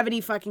don't have any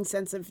fucking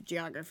sense of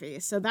geography,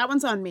 so that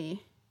one's on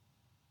me.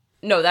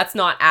 No, that's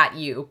not at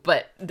you,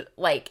 but,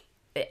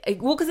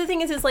 because the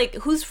thing is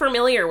who's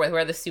familiar with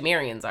where the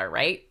Sumerians are,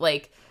 right?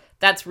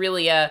 That's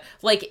really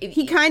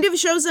he kind of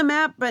shows a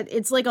map, but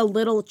it's a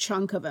little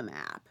chunk of a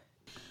map.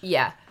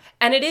 Yeah.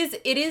 And it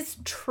is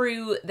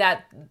true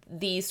that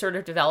these sort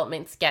of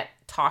developments get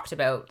talked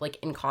about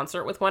in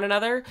concert with one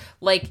another.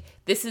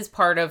 This is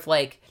part of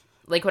when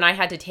I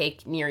had to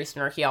take Near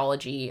Eastern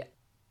archaeology,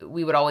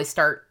 we would always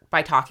start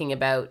by talking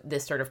about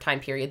this sort of time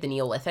period, the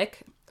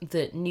Neolithic,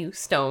 the New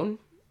Stone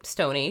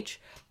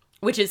Age,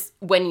 which is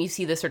when you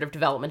see the sort of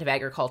development of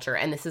agriculture,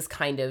 and this is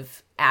kind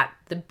of at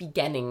the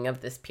beginning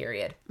of this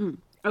period.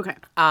 Okay.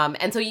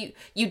 And so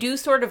you do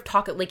sort of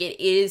talk, it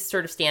is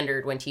sort of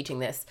standard when teaching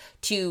this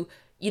to,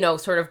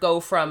 sort of go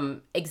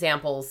from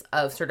examples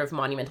of sort of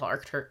monumental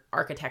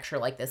architecture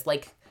like this,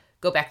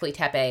 Göbekli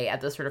Tepe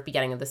at the sort of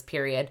beginning of this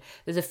period.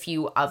 There's a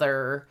few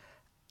other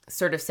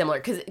sort of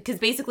similar, because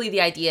basically the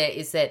idea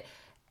is that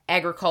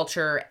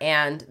agriculture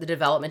and the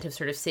development of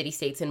sort of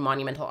city-states and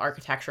monumental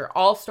architecture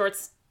all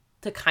sorts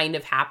to kind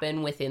of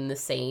happen within the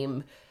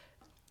same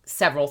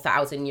several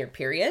thousand-year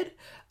period.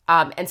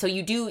 And so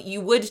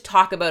you would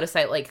talk about a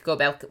site like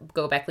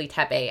Göbekli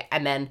Tepe,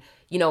 and then,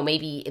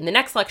 maybe in the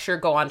next lecture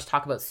go on to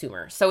talk about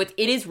Sumer. So it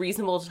is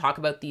reasonable to talk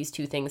about these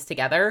two things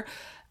together.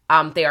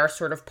 They are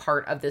sort of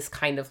part of this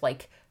kind of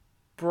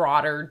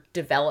broader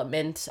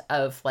development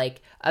of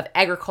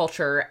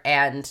agriculture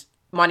and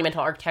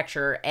monumental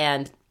architecture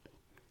and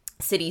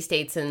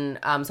city-states and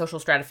social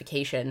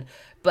stratification,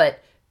 but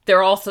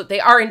they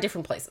are in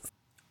different places.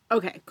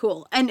 Okay,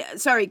 cool. And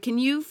sorry, can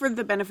you, for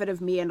the benefit of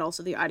me and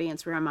also the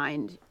audience,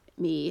 remind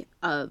me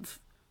of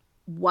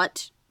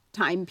what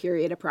time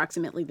period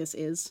approximately this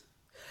is?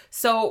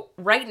 So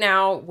right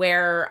now,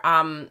 where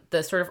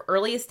the sort of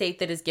earliest date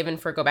that is given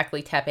for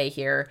Göbekli Tepe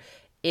here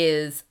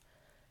is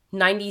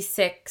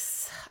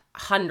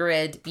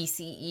 9600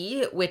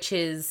 BCE, which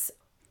is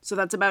So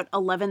that's about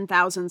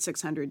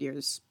 11,600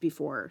 years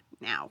before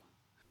now.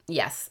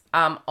 Yes.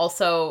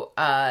 Also,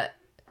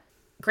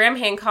 Graham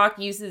Hancock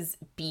uses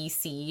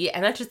BC,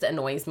 and that just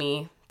annoys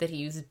me that he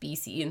uses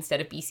BC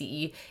instead of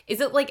BCE.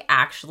 Is it, like,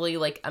 actually,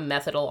 like, a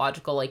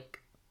methodological,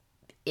 like,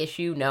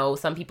 issue? No,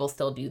 some people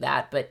still do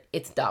that, but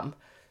it's dumb.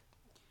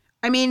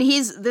 I mean,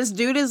 this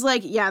dude is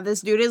like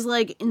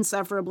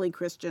insufferably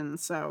Christian,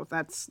 so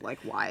that's like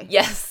why.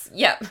 Yes,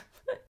 yep.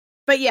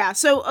 But yeah,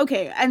 so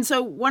okay, and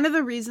so one of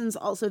the reasons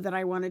also that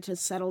I wanted to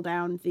settle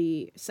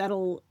the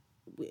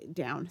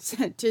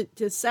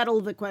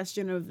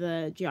question of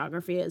the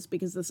geography is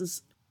because this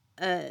is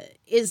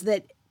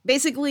that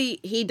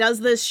basically he does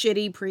this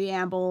shitty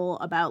preamble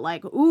about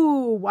like,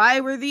 ooh, why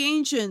were the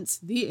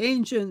ancients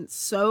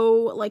so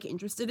like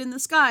interested in the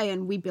sky,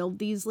 and we build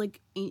these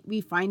like we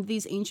find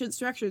these ancient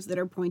structures that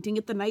are pointing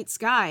at the night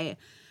sky.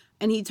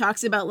 And he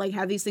talks about like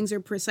how these things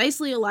are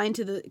precisely aligned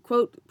to the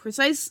quote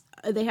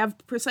they have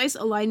precise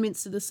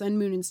alignments to the sun,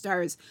 moon, and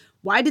stars.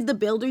 Why did the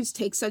builders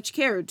take such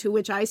care? To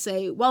which I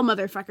say, well,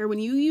 motherfucker, when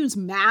you use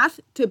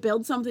math to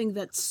build something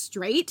that's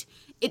straight,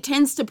 it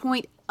tends to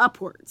point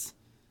upwards.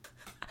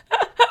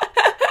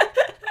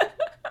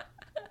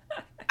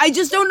 I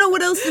just don't know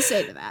what else to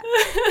say to that.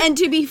 And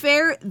to be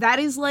fair, that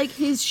is like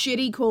his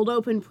shitty cold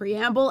open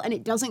preamble, and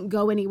it doesn't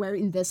go anywhere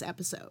in this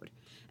episode.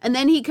 And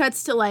then he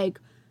cuts to like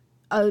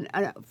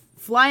a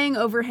flying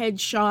overhead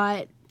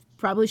shot,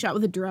 probably shot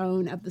with a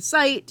drone, of the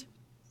site.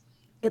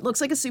 It looks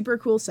like a super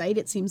cool site.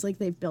 It seems like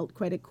they've built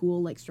quite a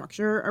cool like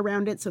structure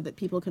around it so that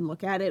people can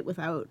look at it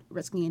without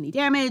risking any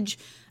damage.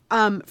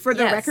 For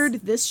the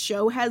record, this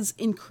show has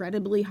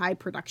incredibly high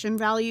production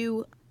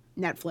value.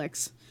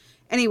 Netflix.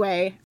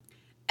 Anyway,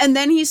 and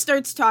then he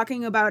starts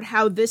talking about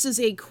how this is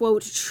a,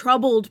 quote,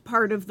 troubled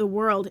part of the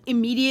world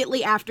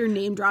immediately after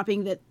name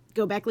dropping that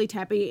Göbekli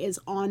Tepe is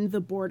on the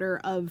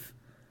border of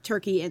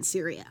Turkey and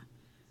Syria.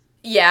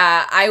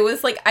 Yeah, I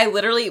was like, I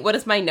literally, what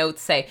does my note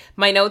say?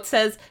 My note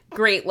says,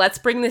 great, let's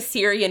bring the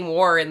Syrian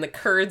war and the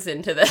Kurds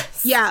into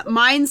this. Yeah,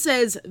 mine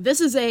says, this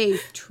is a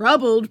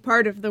troubled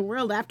part of the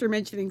world after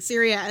mentioning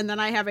Syria, and then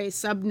I have a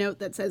sub-note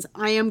that says,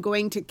 I am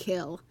going to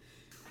kill.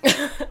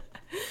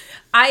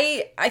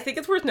 I think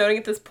it's worth noting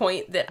at this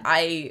point that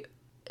I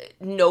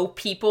know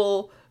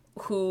people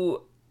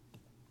who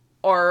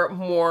are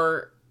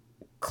more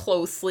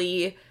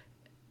closely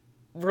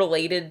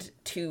related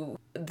to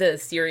the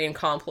Syrian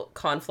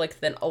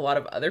conflict than a lot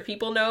of other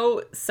people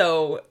know,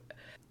 so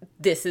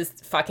this is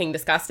fucking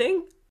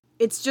disgusting.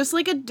 It's just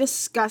like a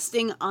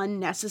disgusting,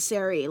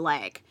 unnecessary,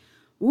 like,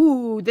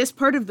 ooh, this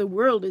part of the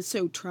world is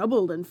so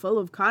troubled and full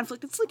of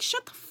conflict. It's like,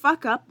 shut the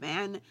fuck up,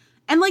 man.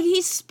 And, like,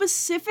 he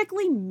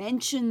specifically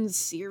mentions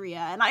Syria,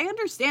 and I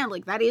understand,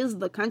 like, that is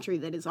the country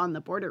that is on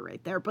the border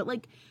right there, but,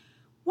 like,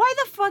 why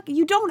the fuck?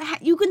 You don't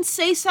you can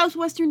say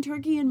southwestern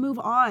Turkey and move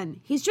on.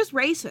 He's just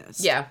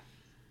racist. Yeah.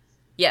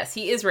 Yes,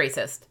 he is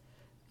racist.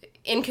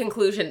 In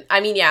conclusion,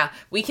 I mean, yeah,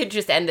 we could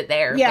just end it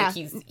there. Yeah. Like,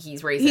 he's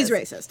racist. He's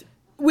racist.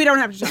 We don't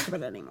have to talk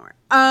about it anymore.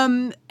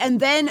 And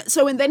then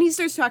he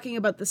starts talking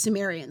about the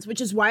Sumerians,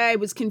 which is why I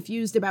was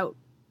confused about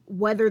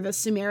whether the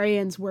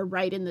Sumerians were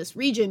right in this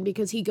region,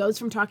 because he goes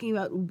from talking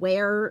about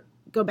where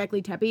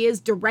Göbekli Tepe is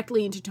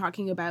directly into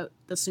talking about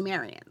the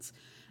Sumerians.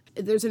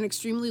 There's an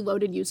extremely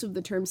loaded use of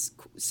the term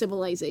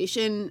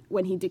civilization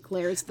when he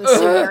declares the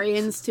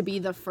Sumerians to be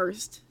the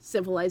first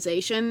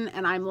civilization,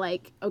 and I'm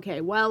like,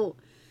 okay, well,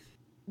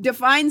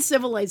 define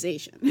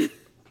civilization.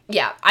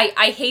 Yeah,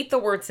 I hate the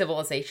word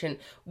civilization.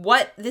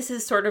 What this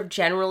is sort of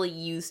generally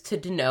used to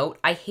denote,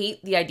 I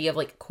hate the idea of,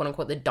 like,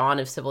 quote-unquote, the dawn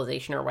of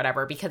civilization or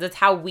whatever, because it's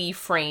how we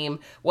frame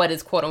what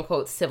is,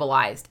 quote-unquote,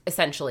 civilized,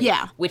 essentially.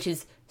 Yeah. Which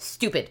is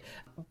stupid.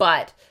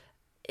 But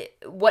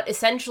what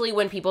essentially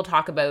when people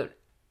talk about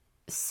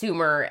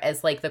Sumer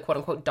as, like, the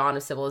quote-unquote dawn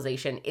of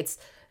civilization, it's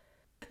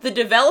the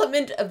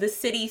development of the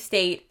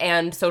city-state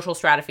and social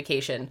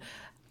stratification.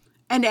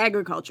 And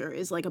agriculture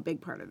is, like, a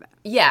big part of that.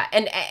 Yeah,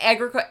 and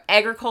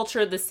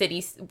agriculture, the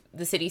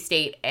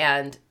city-state,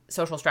 and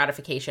social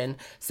stratification.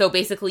 So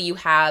basically you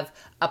have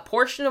a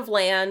portion of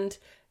land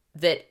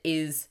that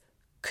is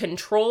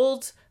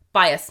controlled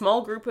by a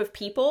small group of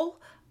people,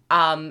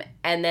 and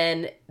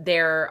then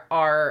there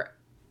are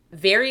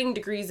varying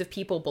degrees of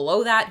people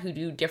below that who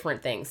do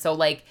different things. So,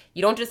 like,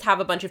 you don't just have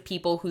a bunch of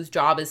people whose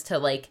job is to,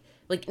 like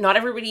not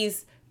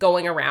everybody's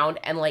going around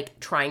and, like,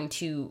 trying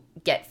to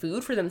get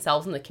food for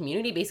themselves in the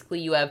community. Basically,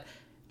 you have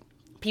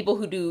people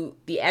who do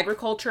the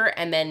agriculture,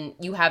 and then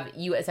you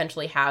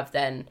essentially have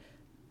then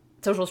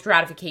social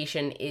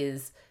stratification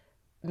is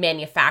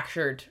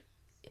manufactured.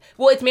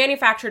 Well, it's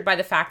manufactured by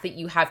the fact that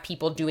you have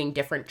people doing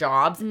different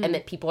jobs and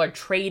that people are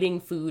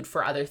trading food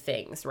for other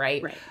things,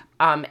 right?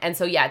 And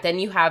so, yeah, then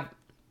you have,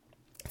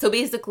 so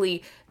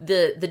basically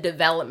the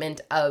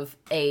development of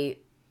a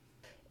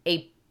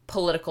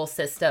political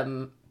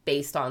system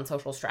based on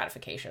social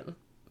stratification.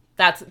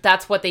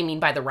 That's what they mean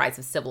by the rise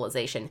of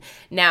civilization.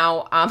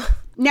 Now,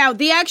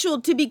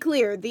 to be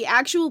clear, the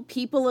actual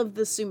people of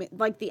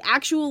the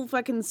actual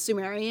fucking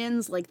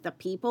Sumerians, like the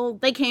people,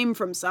 they came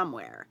from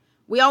somewhere.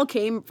 We all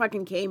came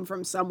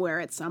from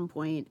somewhere at some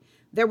point.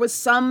 there was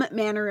some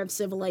manner of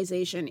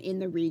civilization in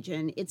the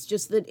region. It's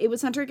just that it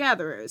was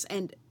hunter-gatherers,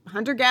 and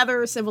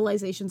hunter-gatherer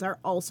civilizations are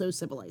also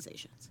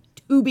civilizations,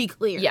 to be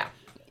clear.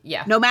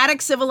 Yeah.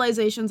 Nomadic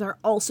civilizations are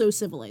also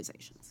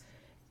civilizations.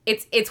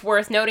 It's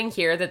worth noting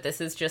here that this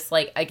is just,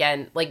 like,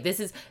 again, like, this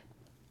is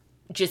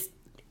just,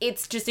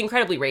 it's just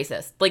incredibly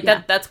racist. Like,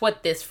 that's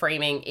what this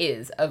framing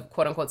is of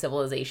quote-unquote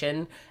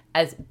civilization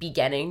as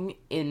beginning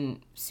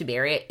in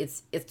Sumeria.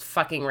 It's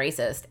fucking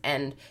racist,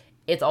 and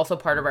it's also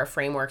part of our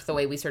framework, the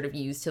way we sort of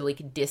use to,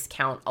 like,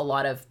 discount a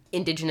lot of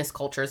indigenous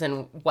cultures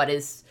and what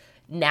is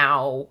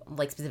now,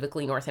 like,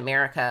 specifically North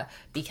America,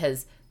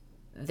 because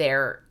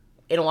there,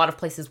 in a lot of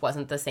places,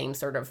 wasn't the same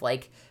sort of,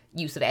 like,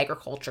 use of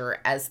agriculture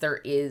as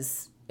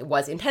it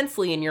was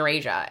intensely in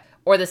Eurasia,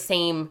 or the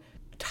same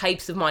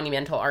types of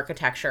monumental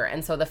architecture.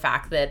 And so the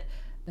fact that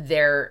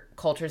their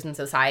cultures and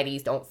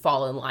societies don't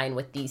fall in line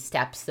with these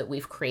steps that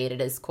we've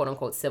created as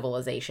quote-unquote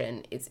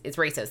civilization, it's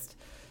racist.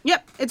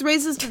 Yep, it's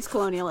racist, it's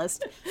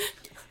colonialist.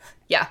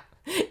 Yeah.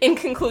 In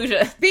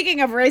conclusion.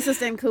 Speaking of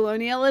racist and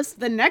colonialist,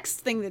 the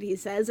next thing that he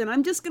says, and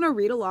I'm just going to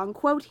read a long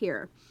quote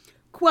here.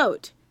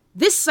 Quote,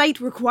 "This site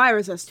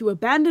requires us to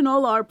abandon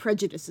all our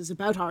prejudices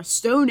about our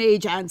Stone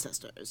Age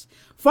ancestors.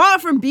 Far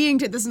from being,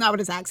 this is not what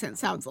his accent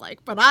sounds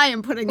like, but I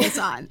am putting this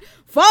on.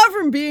 Far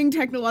from being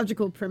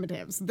technological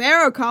primitives,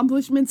 their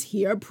accomplishments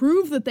here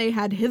prove that they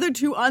had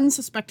hitherto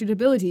unsuspected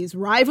abilities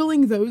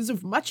rivaling those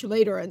of much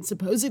later and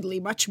supposedly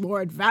much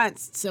more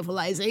advanced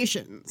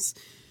civilizations."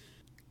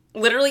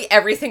 Literally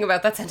everything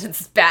about that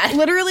sentence is bad.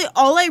 Literally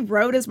all I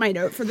wrote as my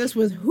note for this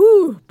was,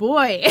 whoo,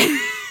 boy.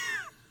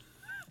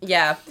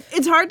 Yeah.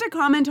 It's hard to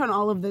comment on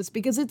all of this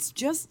because it's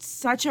just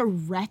such a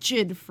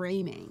wretched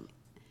framing.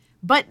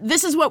 But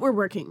this is what we're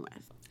working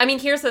with. I mean,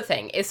 here's the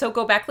thing. So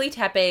Göbekli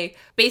Tepe,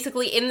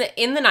 basically in the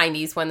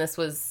 90s when this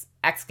was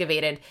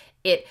excavated,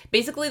 it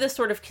basically the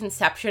sort of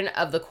conception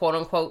of the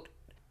quote-unquote,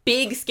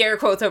 big scare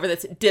quotes over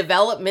this,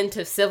 development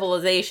of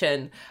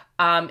civilization,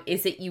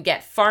 is that you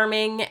get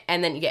farming,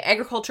 and then you get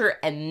agriculture,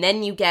 and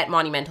then you get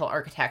monumental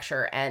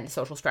architecture and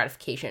social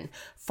stratification.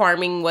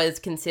 Farming was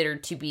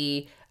considered to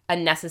be a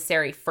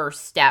necessary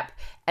first step.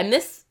 And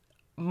this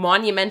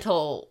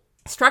monumental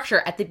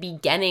structure at the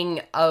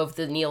beginning of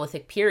the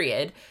Neolithic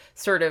period,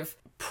 sort of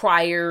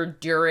prior,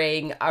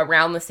 during,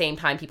 around the same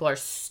time people are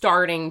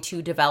starting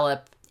to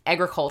develop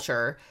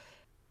agriculture,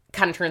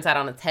 kind of turns that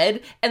on its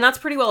head. And that's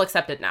pretty well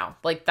accepted now.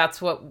 Like,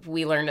 that's what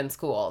we learned in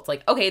school. It's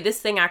like, okay, this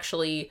thing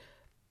actually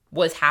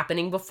was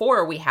happening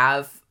before we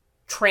have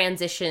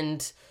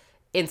transitioned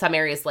in some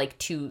areas, like,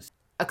 to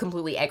a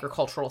completely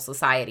agricultural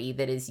society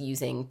that is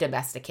using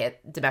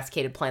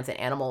domesticated plants and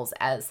animals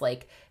as,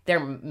 like, their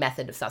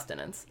method of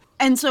sustenance.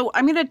 And so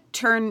I'm going to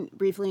turn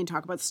briefly and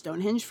talk about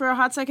Stonehenge for a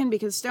hot second,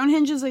 because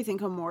Stonehenge is, I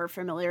think, a more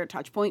familiar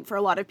touch point for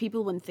a lot of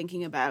people when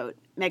thinking about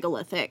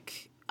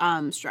megalithic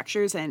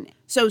structures. And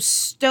so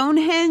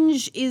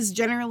Stonehenge is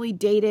generally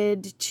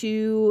dated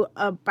to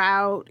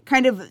about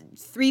kind of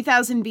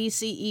 3000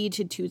 BCE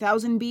to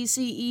 2000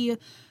 BCE.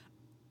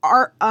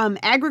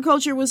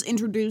 Agriculture was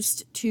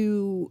introduced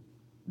to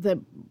the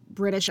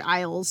British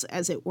Isles,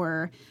 as it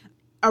were,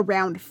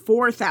 around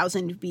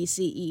 4000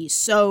 BCE.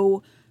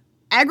 So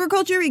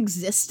agriculture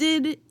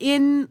existed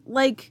in,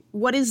 like,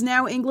 what is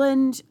now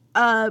England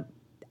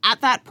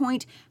at that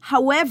point.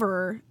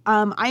 However,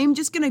 I am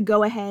just going to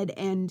go ahead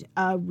and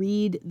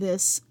read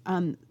this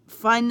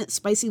fun,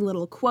 spicy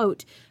little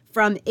quote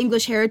from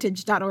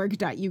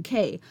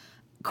EnglishHeritage.org.uk.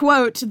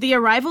 Quote, "The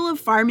arrival of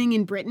farming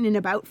in Britain in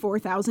about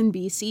 4000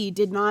 BC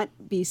did not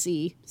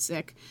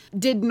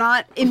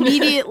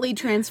immediately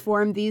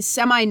transform these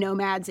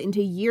semi-nomads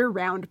into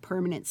year-round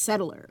permanent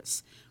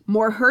settlers.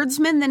 More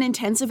herdsmen than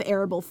intensive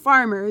arable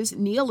farmers,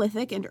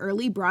 Neolithic and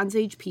early Bronze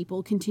Age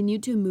people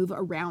continued to move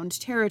around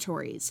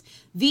territories.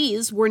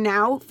 These were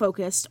now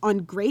focused on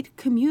great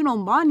communal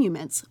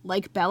monuments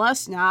like Bela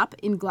Snap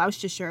in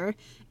Gloucestershire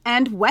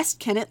and West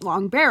Kennet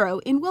Long Barrow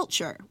in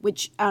Wiltshire,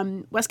 which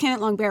West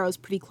Kennet Long Barrow is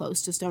pretty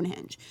close to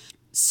Stonehenge.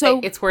 So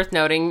it's worth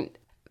noting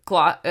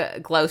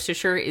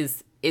Gloucestershire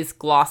is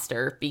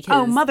Gloucester, because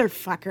oh,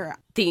 motherfucker.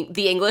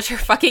 The English are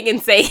fucking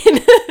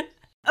insane.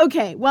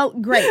 Okay, well,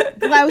 great.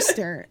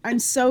 Gloucester. I'm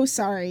so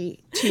sorry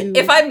to...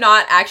 If I'm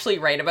not actually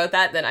right about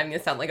that, then I'm going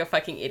to sound like a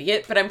fucking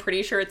idiot, but I'm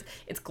pretty sure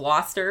it's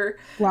Gloucester.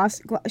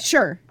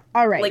 Sure.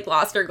 All right. Like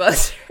Gloucester.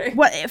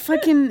 What?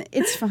 Fucking...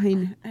 It's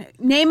fine.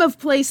 Name of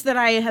place that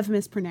I have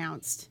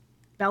mispronounced.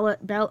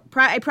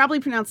 I probably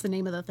pronounced the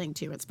name of the thing,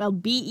 too. It's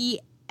spelled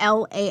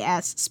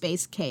Belas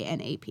space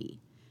Knap.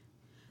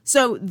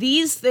 So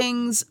these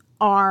things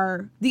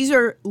are... These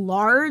are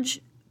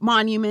large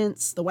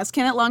monuments. The West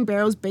Kennet Long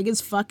Barrow is big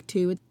as fuck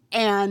too,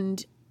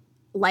 and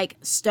like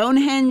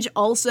Stonehenge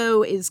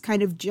also is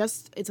kind of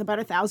just, it's about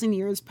 1,000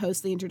 years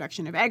post the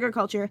introduction of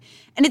agriculture,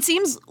 and it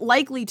seems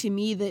likely to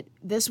me that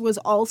this was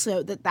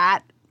also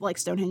that like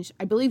Stonehenge,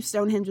 I believe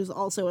Stonehenge was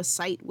also a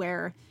site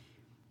where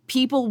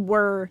people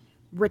were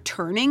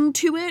returning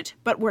to it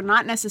but were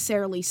not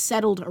necessarily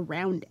settled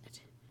around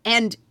it,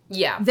 and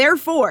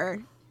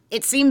therefore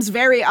it seems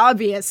very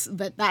obvious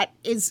that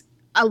is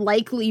a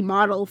likely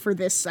model for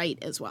this site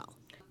as well.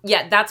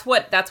 Yeah, that's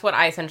what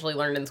I essentially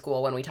learned in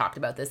school when we talked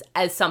about this,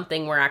 as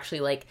something where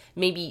actually, like,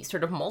 maybe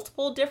sort of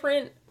multiple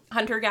different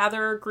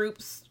hunter-gatherer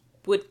groups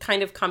would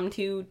kind of come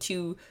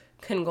to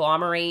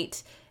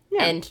conglomerate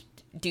and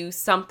do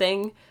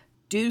something.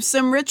 Do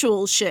some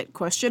ritual shit, ?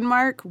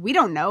 We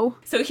don't know.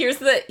 So here's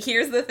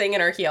the thing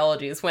in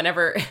archaeology is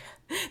whenever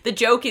the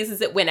joke is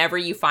that whenever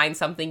you find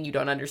something you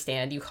don't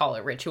understand, you call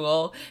it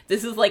ritual.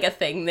 This is like a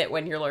thing that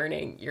when you're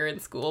in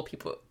school,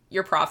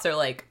 your profs are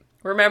like,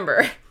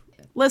 remember.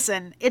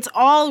 Listen, it's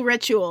all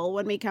ritual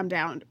when we come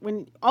down.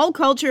 When all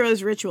culture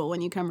is ritual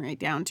when you come right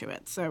down to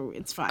it. So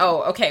it's fine.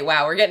 Oh, okay.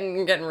 Wow, we're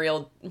getting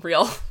real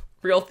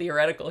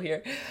theoretical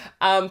here.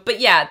 But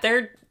yeah,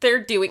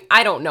 they're doing,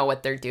 I don't know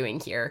what they're doing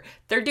here.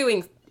 They're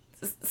doing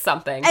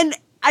something. And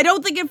I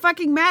don't think it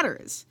fucking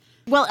matters.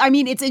 Well, I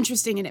mean, it's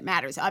interesting and it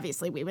matters.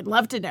 Obviously, we would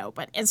love to know.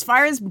 But as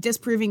far as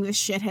disproving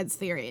this shithead's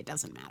theory, it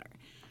doesn't matter.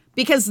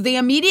 Because the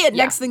immediate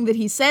next thing that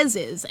he says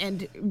is,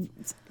 and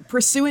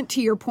pursuant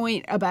to your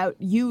point about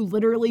you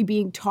literally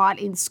being taught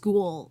in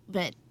school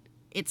that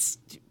it's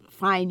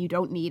fine, you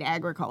don't need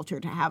agriculture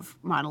to have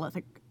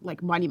monolithic,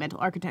 like, monumental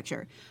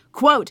architecture.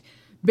 Quote,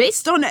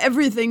 based on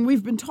everything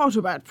we've been taught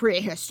about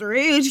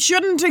prehistory, it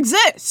shouldn't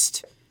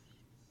exist.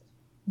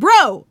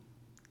 Bro,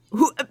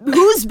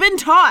 who's been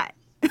taught?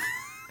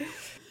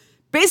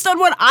 Based on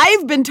what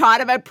I've been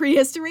taught about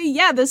prehistory,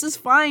 yeah, this is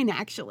fine,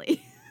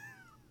 actually.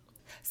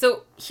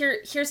 So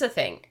here's the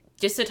thing.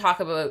 Just to talk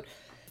about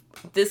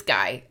this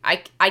guy,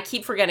 I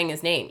keep forgetting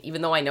his name,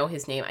 even though I know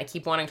his name. I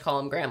keep wanting to call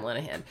him Graham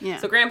Linehan. Yeah.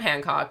 So Graham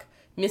Hancock,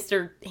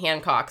 Mr.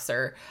 Hancock,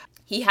 sir,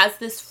 he has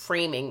this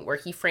framing where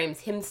he frames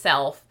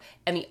himself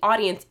and the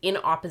audience in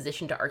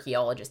opposition to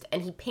archaeologists.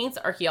 And he paints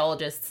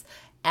archaeologists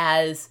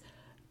as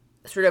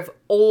sort of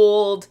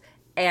old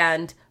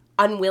and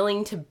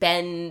unwilling to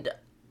bend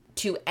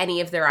to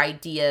any of their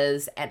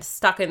ideas and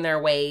stuck in their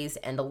ways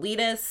and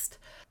elitist.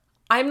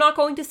 I'm not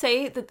going to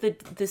say that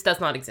this does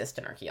not exist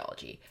in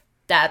archaeology.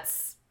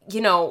 That's,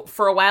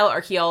 for a while,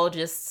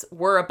 archaeologists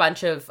were a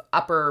bunch of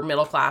upper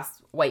middle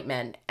class white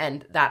men.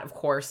 And that, of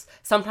course,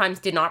 sometimes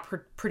did not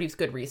produce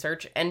good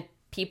research. And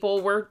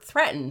people were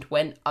threatened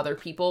when other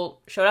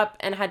people showed up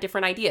and had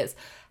different ideas.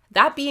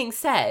 That being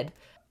said,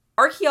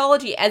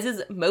 archaeology, as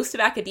is most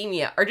of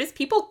academia, are just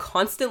people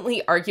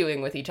constantly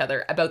arguing with each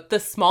other about the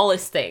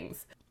smallest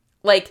things.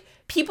 Like,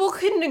 people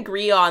couldn't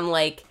agree on,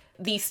 like,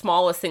 the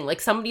smallest thing.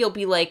 Like, somebody will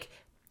be like,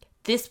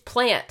 this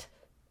plant,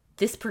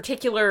 this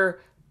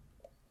particular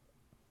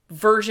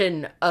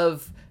version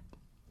of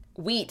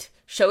wheat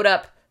showed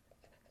up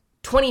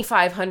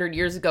 2,500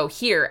 years ago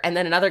here. And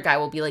then another guy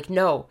will be like,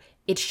 no,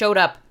 it showed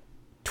up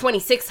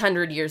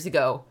 2,600 years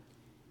ago,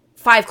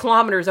 5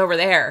 kilometers over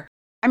there.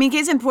 I mean,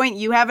 case in point,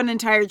 you have an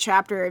entire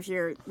chapter of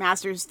your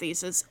master's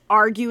thesis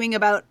arguing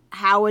about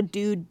how a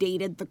dude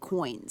dated the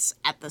coins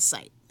at the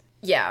site.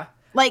 Yeah.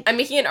 Like, I'm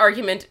making an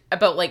argument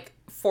about, like,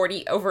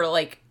 40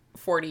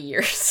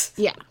 years.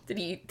 Yeah.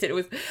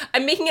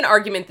 I'm making an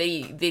argument that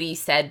he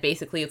said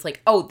basically it's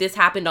like, oh, this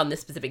happened on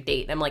this specific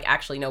date. And I'm like,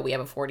 actually, no, we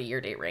have a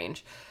 40-year date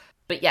range.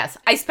 But yes,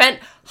 I spent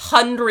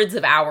hundreds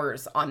of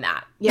hours on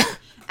that. Yeah.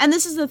 And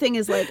this is the thing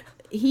is, like,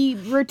 he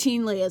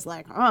routinely is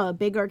like, oh,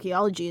 big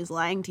archaeology is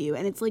lying to you.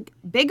 And it's like,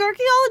 big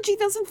archaeology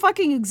doesn't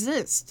fucking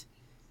exist.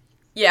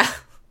 Yeah.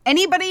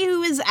 Anybody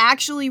who is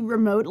actually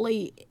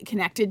remotely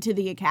connected to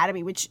the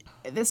academy, which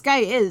this guy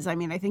is, I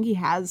mean, I think he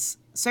has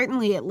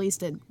certainly at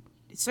least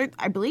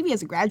I believe he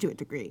has a graduate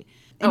degree.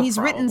 And he's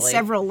written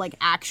several, like,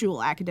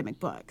 actual academic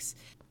books.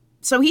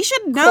 So he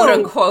should know. Quote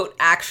unquote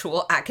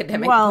actual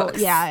academic books.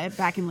 Well, yeah,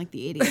 back in, like,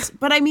 the 80s.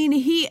 But I mean,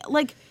 he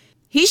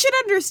should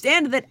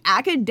understand that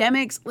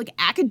academics, like,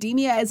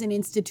 academia as an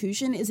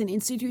institution is an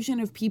institution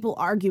of people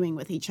arguing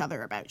with each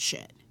other about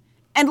shit.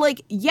 And,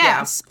 like,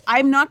 yes, yeah.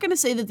 I'm not going to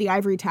say that the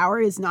ivory tower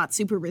is not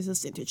super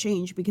resistant to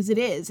change, because it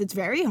is. It's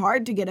very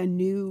hard to get a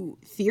new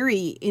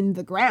theory in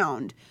the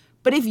ground.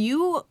 But if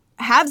you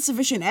have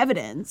sufficient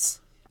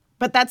evidence,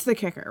 but that's the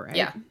kicker, right?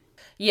 Yeah.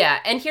 Yeah,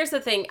 and here's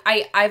the thing.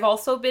 I've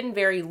also been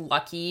very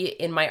lucky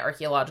in my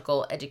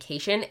archaeological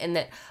education in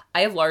that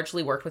I have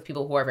largely worked with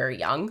people who are very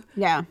young.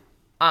 Yeah.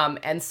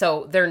 And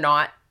so they're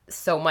not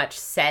so much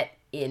set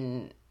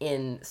in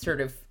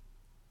sort of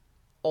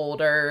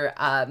older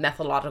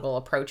methodological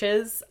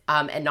approaches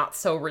and not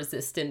so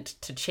resistant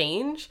to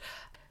change.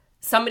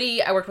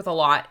 Somebody I worked with a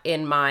lot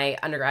in my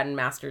undergrad and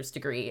master's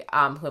degree who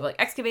have, like,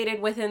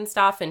 excavated within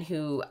stuff and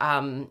who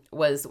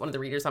was one of the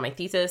readers on my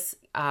thesis,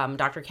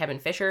 Dr. Kevin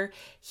Fisher.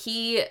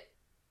 He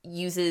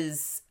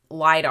uses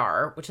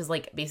LiDAR, which is,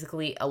 like,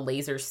 basically a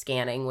laser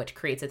scanning, which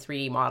creates a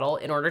 3D model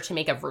in order to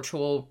make a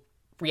virtual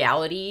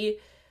reality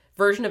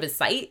version of his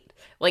site.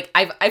 Like,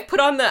 I put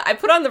on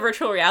the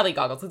virtual reality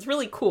goggles. It's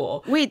really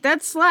cool. Wait,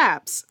 that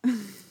slaps.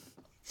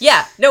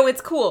 Yeah, no, it's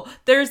cool.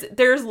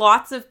 There's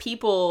lots of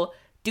people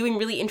doing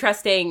really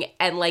interesting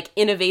and, like,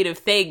 innovative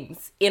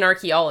things in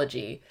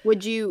archaeology.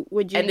 Would you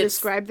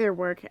describe their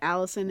work,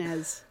 Allison,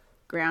 as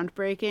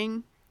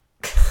groundbreaking?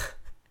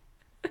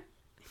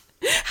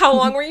 How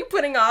long were you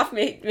putting off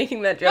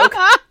making that joke?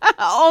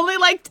 Only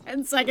like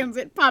 10 seconds.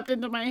 It popped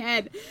into my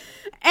head.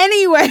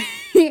 Anyway,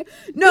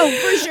 No,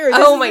 for sure.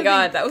 Oh my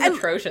God, that was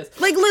atrocious.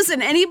 Like,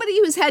 listen, anybody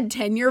who's had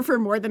tenure for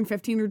more than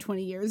 15 or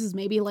 20 years is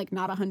maybe like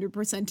not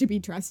 100% to be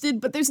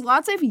trusted, but there's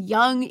lots of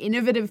young,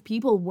 innovative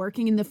people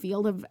working in the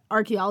field of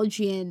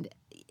archaeology, and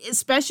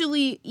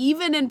especially,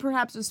 even and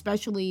perhaps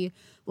especially,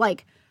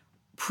 like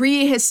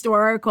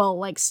prehistorical,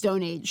 like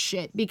Stone Age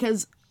shit,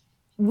 because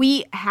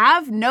we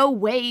have no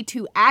way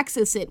to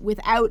access it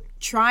without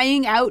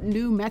trying out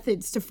new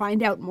methods to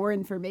find out more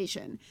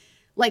information.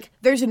 Like,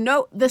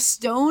 the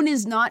stone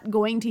is not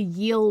going to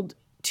yield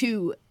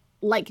to,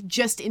 like,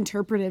 just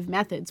interpretive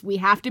methods. We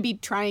have to be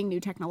trying new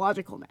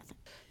technological methods.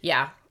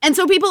 Yeah. And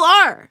so people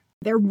are.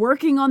 They're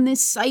working on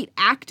this site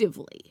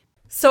actively.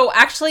 So,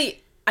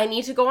 actually, I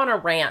need to go on a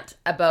rant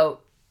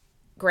about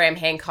Graham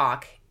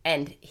Hancock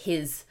and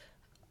his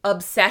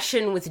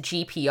obsession with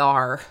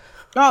GPR.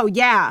 Oh,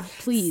 yeah.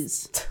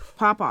 Please.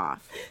 Pop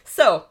off.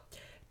 So,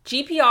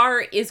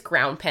 GPR is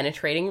ground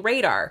penetrating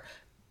radar.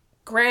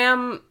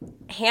 Graham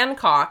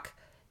Hancock,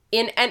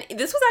 and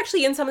this was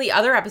actually in some of the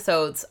other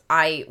episodes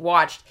I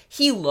watched,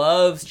 he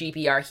loves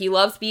GPR. He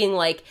loves being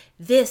like,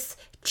 this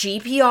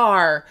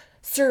GPR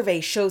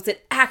survey shows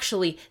that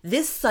actually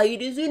this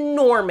site is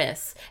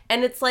enormous.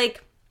 And it's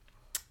like,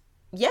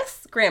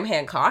 yes, Graham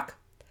Hancock,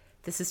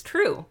 this is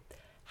true.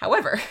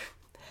 However,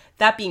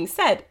 that being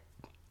said,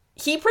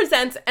 he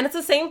presents, and it's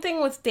the same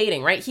thing with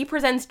dating, right? He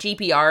presents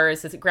GPR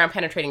as ground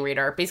penetrating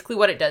radar. Basically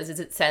what it does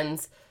is it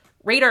sends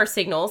radar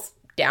signals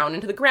down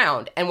into the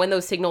ground. And when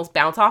those signals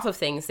bounce off of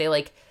things, they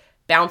like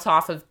bounce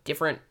off of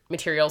different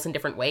materials in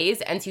different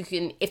ways. And so you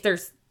can, if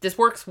this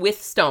works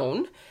with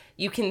stone,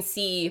 you can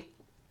see,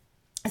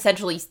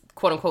 essentially,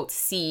 quote unquote,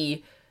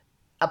 see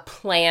a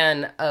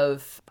plan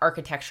of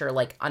architecture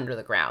like under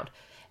the ground.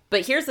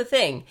 But here's the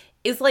thing,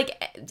 is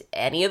like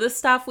any of the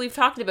stuff we've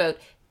talked about,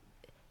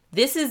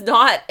 this is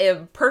not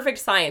a perfect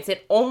science.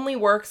 It only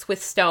works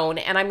with stone,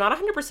 and I'm not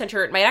 100%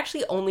 sure. It might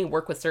actually only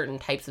work with certain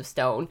types of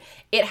stone.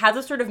 It has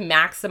a sort of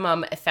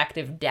maximum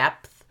effective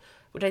depth,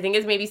 which I think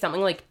is maybe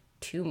something like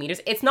 2 meters.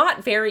 It's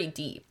not very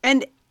deep.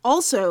 And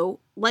also,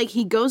 like,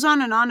 he goes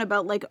on and on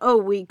about, like, oh,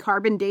 we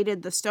carbon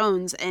dated the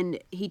stones, and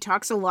he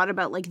talks a lot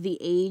about, like, the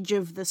age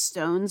of the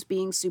stones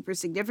being super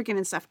significant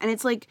and stuff. And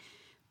it's like,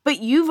 but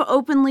you've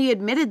openly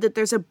admitted that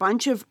there's a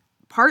bunch of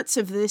parts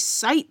of this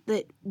site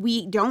that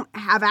we don't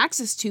have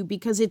access to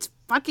because it's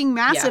fucking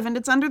massive and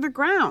it's under the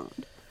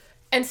ground.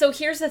 And so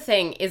here's the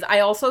thing, is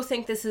I also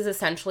think this is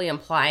essentially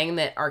implying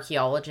that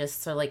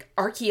archaeologists are like,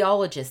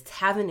 archaeologists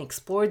haven't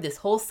explored this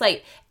whole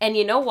site. And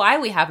you know why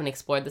we haven't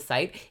explored the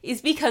site?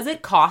 Is because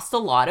it costs a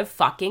lot of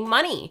fucking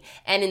money.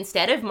 And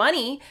instead of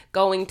money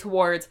going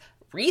towards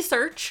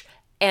research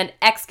and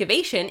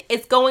excavation,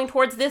 it's going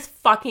towards this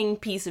fucking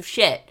piece of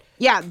shit.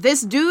 Yeah,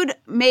 this dude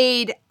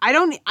made, I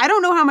don't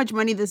know how much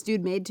money this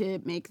dude made to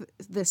make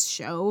this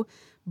show,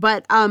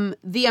 but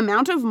the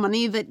amount of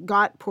money that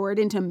got poured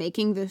into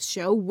making this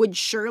show would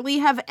surely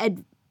have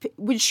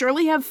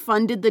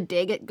funded the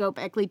dig at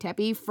Göbekli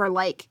Tepe for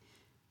like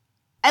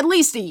at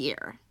least a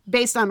year,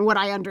 based on what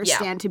I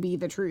understand to be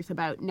the truth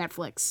about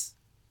Netflix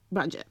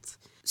budgets.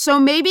 So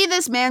maybe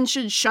this man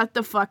should shut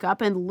the fuck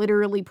up and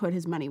literally put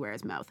his money where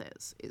his mouth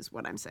is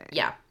what I'm saying.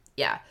 Yeah.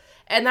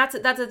 And that's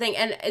the thing.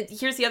 And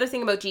here's the other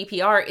thing about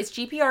GPR is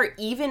GPR,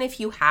 even if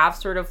you have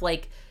sort of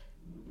like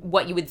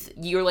what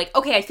you're like,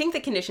 okay, I think the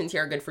conditions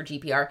here are good for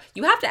GPR,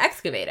 you have to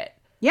excavate it.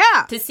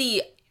 Yeah. To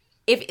see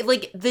if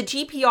like the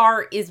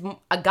GPR is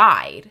a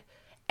guide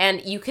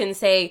and you can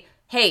say,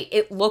 hey,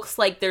 it looks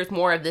like there's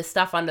more of this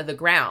stuff under the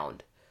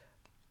ground.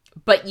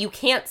 But you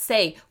can't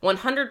say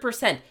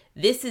 100%,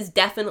 this is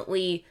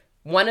definitely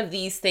one of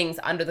these things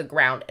under the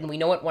ground. And we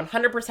know it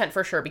 100%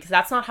 for sure because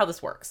that's not how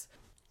this works.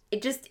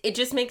 It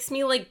just makes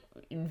me like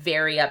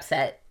very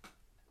upset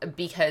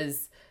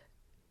because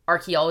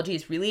archaeology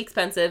is really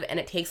expensive and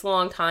it takes a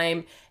long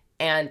time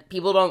and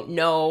people don't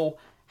know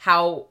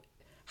how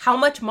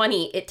much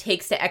money it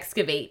takes to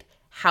excavate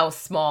how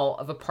small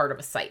of a part of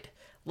a site.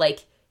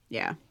 Like,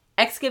 yeah,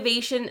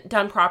 excavation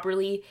done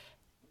properly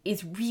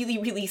is really,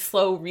 really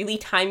slow, really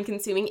time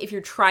consuming. If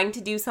you're trying to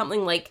do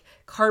something like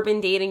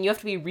carbon dating, you have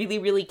to be really,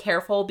 really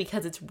careful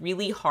because it's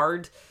really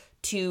hard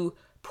to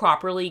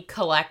properly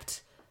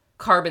collect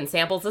carbon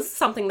samples. This is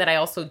something that I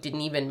also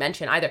didn't even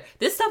mention either.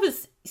 This stuff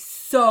is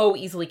so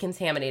easily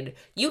contaminated.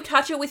 You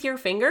touch it with your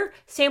finger,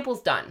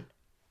 sample's done.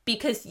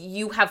 Because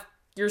you have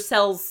your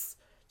cells,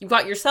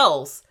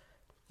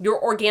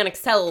 your organic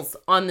cells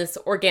on this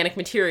organic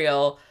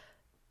material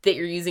that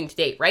you're using to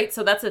date, right?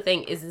 So that's the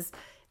thing is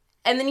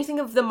and then you think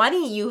of the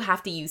money you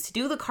have to use to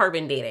do the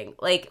carbon dating.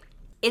 Like,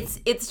 it's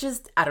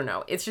just, I don't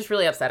know. It's just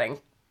really upsetting.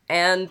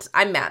 And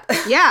I'm mad.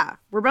 Yeah,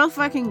 we're both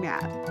fucking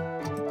mad.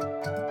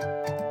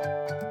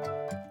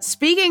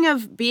 Speaking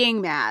of being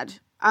mad,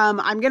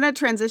 I'm going to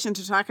transition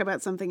to talk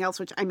about something else,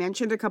 which I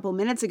mentioned a couple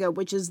minutes ago,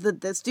 which is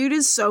that this dude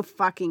is so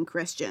fucking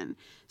Christian.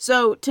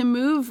 So to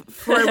move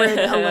forward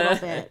a little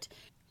bit,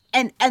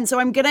 And so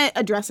I'm going to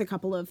address a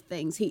couple of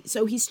things.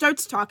 He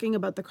starts talking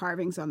about the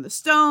carvings on the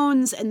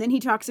stones, and then he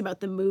talks about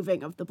the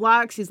moving of the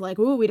blocks. He's like,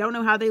 "Ooh, we don't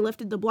know how they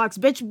lifted the blocks."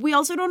 Bitch, we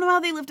also don't know how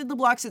they lifted the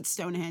blocks at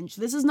Stonehenge.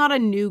 This is not a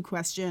new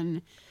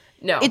question.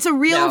 No. It's a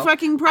real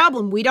fucking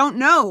problem. We don't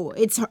know.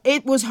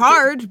 It was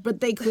hard, but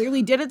they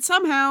clearly did it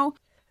somehow.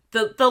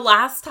 The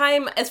last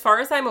time, as far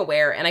as I'm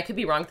aware, and I could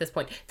be wrong at this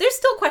point, there's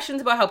still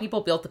questions about how people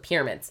built the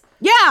pyramids.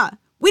 Yeah,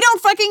 we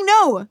don't fucking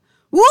know.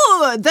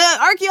 Whoa, the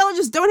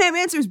archaeologists don't have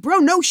answers, bro.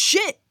 No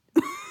shit.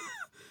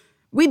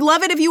 We'd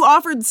love it if you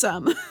offered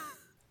some.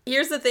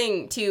 Here's the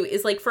thing, too,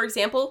 is like, for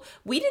example,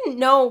 we didn't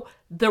know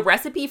the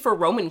recipe for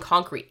Roman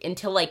concrete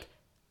until like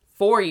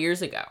 4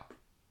 years ago.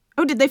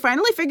 Oh, did they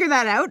finally figure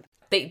that out?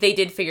 They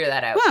did figure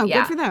that out. Wow,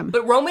 yeah. good for them.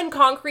 But Roman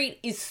concrete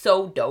is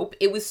so dope.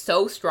 It was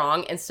so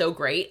strong and so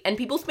great. And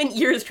people spent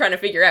years trying to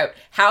figure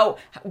out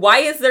why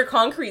is their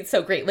concrete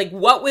so great? Like,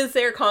 what was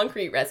their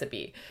concrete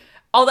recipe?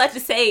 All that to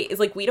say is,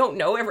 like, we don't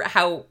know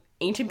how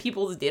ancient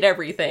peoples did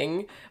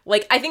everything.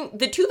 Like, I think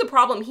the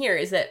problem here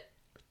is that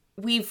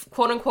we've,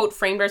 quote unquote,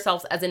 framed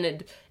ourselves as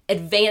an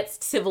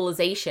advanced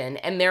civilization,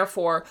 and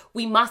therefore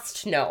we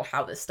must know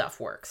how this stuff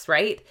works,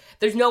 right?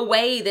 There's no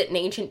way that an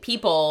ancient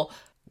people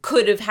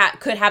could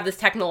have this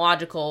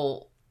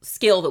technological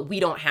skill that we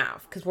don't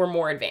have because we're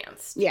more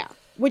advanced. Yeah,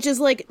 which is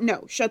like,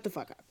 no, shut the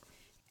fuck up.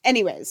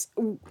 Anyways,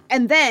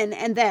 and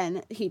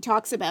then he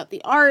talks about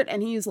the art,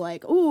 and he's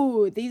like,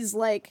 ooh, these,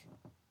 like,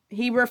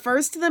 he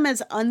refers to them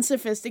as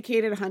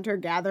unsophisticated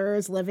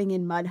hunter-gatherers living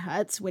in mud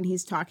huts when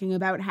he's talking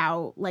about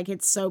how, like,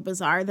 it's so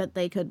bizarre that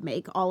they could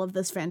make all of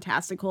this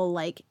fantastical,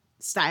 like,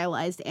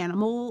 stylized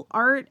animal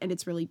art, and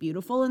it's really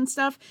beautiful and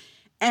stuff.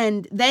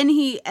 And then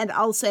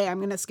I'll say, I'm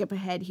going to skip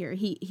ahead here.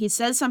 He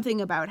says something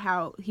about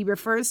how he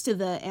refers to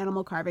the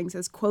animal carvings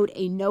as, quote,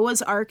 a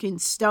Noah's Ark in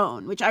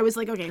stone, which I was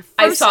like, okay, first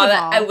I saw of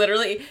that. all, I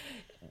literally...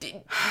 Do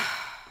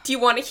you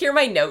want to hear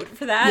my note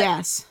for that?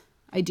 Yes,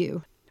 I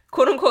do.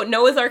 Quote unquote,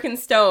 Noah's Ark in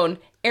stone.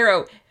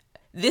 Arrow,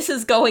 this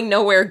is going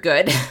nowhere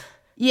good.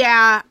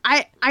 Yeah,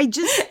 I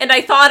just... And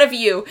I thought of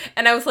you,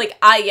 and I was like,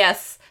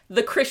 yes,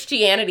 the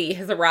Christianity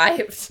has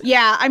arrived.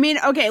 Yeah, I mean,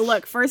 okay,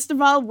 look, first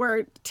of all,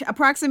 we're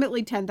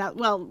approximately 10,000...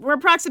 Well, we're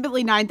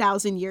approximately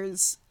 9,000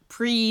 years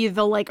pre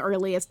the, like,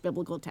 earliest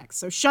biblical text,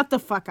 so shut the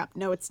fuck up.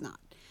 No, it's not.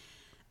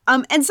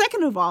 And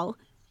second of all,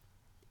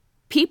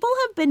 people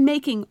have been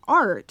making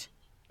art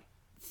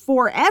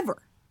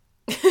forever.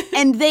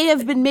 And they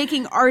have been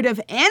making art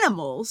of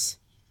animals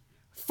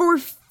for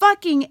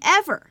fucking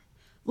ever.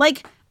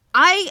 Like,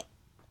 I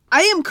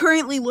am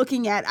currently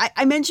looking at,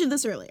 I mentioned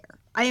this earlier,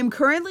 I am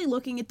currently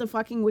looking at the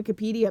fucking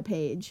Wikipedia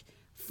page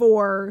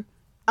for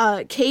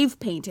cave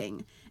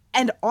painting.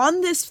 And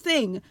on this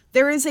thing,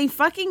 there is a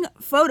fucking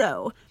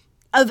photo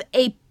of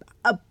a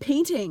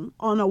painting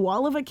on a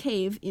wall of a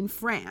cave in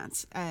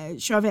France,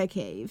 Chauvet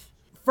Cave,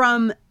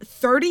 from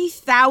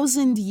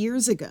 30,000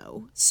 years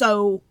ago.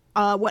 So,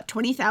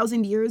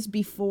 20,000 years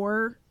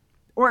before,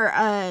 or,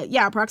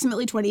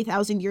 approximately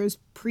 20,000 years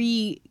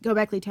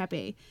pre-Göbekli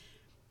Tepe.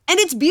 And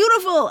it's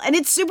beautiful, and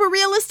it's super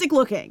realistic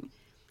looking.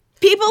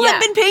 People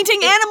have been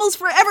painting animals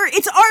forever.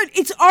 It's art.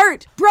 It's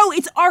art. Bro,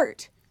 it's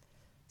art.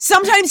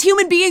 Sometimes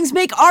human beings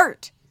make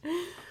art.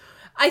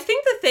 I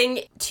think the thing,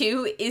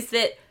 too, is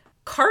that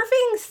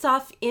carving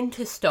stuff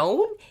into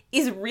stone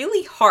is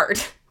really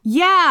hard.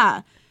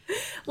 Yeah.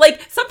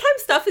 Like,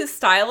 sometimes stuff is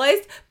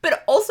stylized,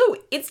 but also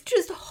it's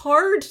just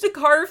hard to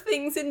carve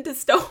things into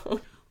stone.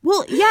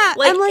 Well, yeah.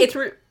 Like,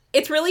 and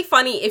it's really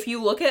funny if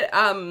you look at,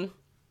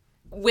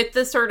 with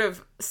the sort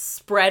of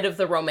spread of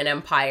the Roman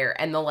Empire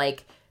and the,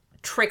 like,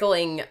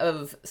 trickling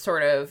of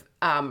sort of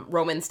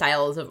Roman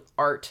styles of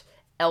art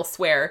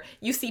elsewhere,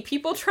 you see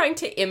people trying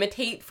to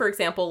imitate, for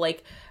example,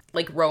 like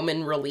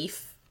Roman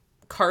relief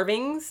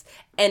carvings,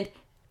 and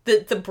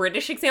the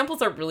British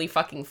examples are really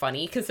fucking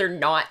funny because they're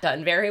not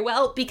done very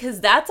well, because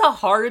that's a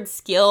hard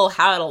skill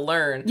how to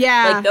learn.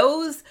 Yeah. Like,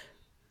 those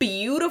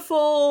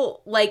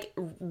beautiful, like,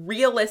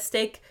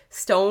 realistic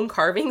stone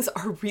carvings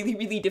are really,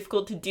 really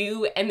difficult to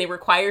do, and they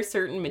require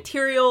certain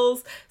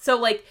materials. So,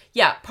 like,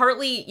 yeah,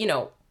 partly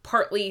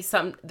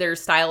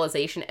there's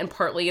stylization, and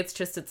partly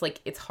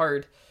it's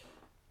hard.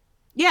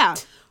 Yeah.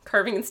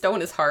 Carving in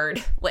stone is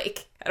hard.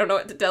 Like, I don't know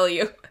what to tell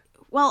you.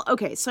 Well,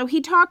 okay, so he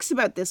talks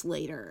about this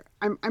later.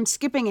 I'm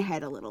skipping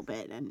ahead a little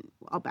bit, and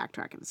I'll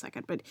backtrack in a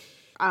second. But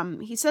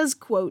he says,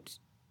 quote,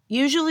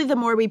 usually the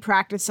more we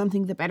practice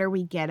something, the better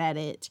we get at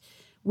it.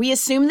 We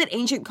assume that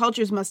ancient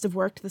cultures must have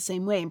worked the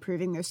same way,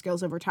 improving their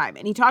skills over time.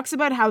 And he talks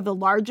about how the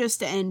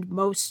largest and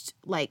most,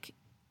 like,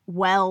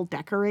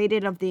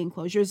 well-decorated of the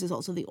enclosures is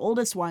also the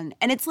oldest one.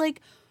 And it's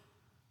like,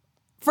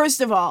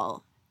 first of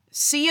all,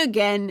 see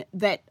again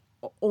that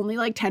only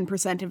like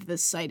 10% of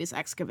this site is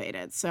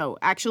excavated. So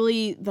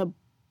actually the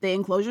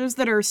enclosures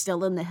that are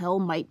still in the hill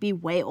might be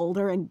way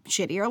older and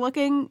shittier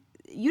looking.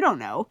 You don't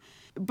know.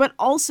 But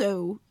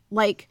also,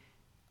 like,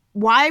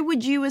 why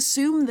would you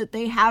assume that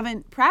they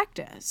haven't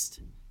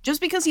practiced?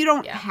 Just because you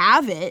don't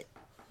have it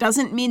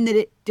doesn't mean that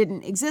it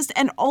didn't exist.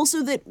 And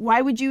also that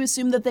why would you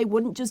assume that they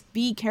wouldn't just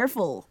be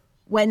careful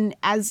when,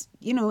 as,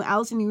 you know,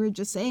 Allison, you were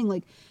just saying,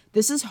 like,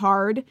 this is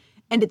hard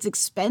and it's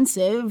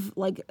expensive.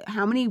 Like,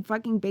 how many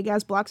fucking big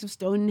ass blocks of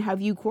stone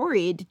have you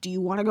quarried? Do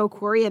you want to go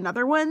quarry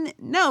another one?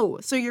 No.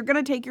 So you're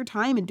going to take your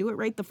time and do it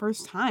right the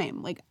first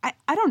time. Like,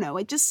 I don't know.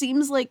 It just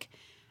seems like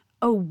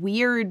a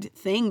weird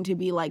thing to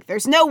be like,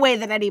 there's no way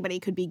that anybody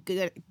could be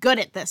good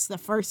at this the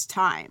first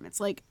time. It's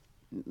like,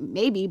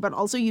 maybe, but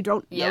also you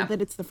don't know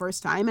that it's the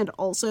first time, and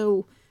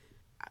also,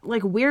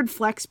 like, weird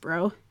flex,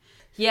 bro.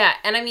 Yeah,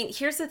 and I mean,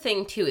 here's the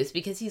thing, too, is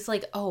because he's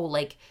like, oh,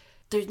 like,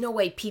 there's no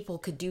way people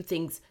could do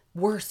things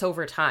worse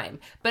over time.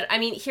 But, I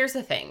mean, here's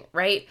the thing,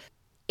 right?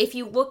 If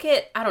you look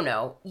at, I don't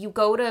know, you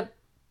go to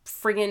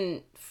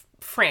friggin'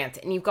 France,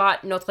 and you've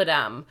got Notre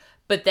Dame,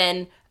 but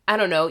then, I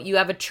don't know, you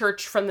have a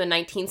church from the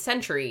 19th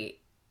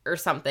century or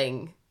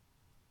something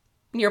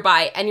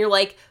nearby, and you're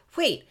like,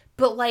 wait,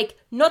 but, like,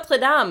 Notre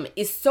Dame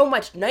is so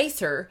much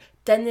nicer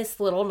than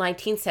this little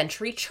 19th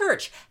century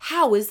church.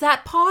 How is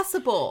that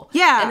possible?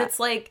 Yeah. And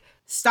it's like,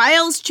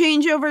 styles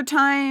change over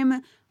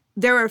time.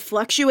 There are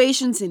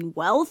fluctuations in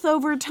wealth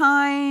over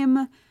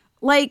time.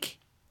 Like,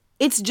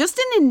 it's just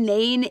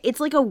it's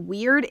like a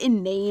weird,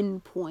 inane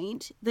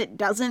point that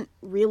doesn't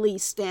really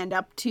stand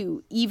up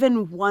to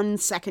even 1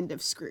 second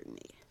of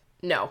scrutiny.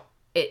 No,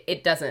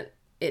 it doesn't.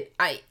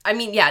 I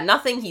mean, yeah,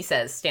 nothing he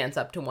says stands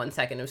up to 1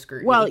 second of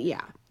scrutiny. Well,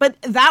 yeah.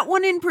 But that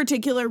one in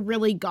particular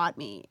really got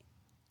me.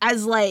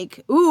 As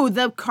like, ooh,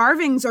 the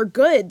carvings are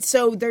good,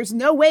 so there's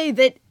no way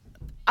that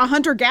a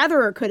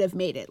hunter-gatherer could have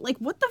made it. Like,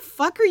 what the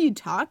fuck are you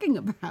talking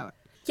about?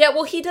 Yeah,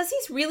 well, he does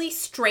these really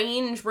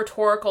strange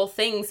rhetorical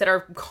things that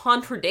are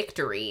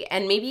contradictory,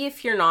 and maybe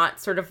if you're not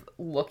sort of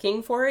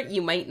looking for it,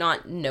 you might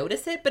not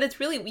notice it, but it's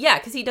really, yeah,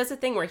 because he does a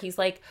thing where he's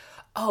like,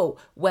 oh,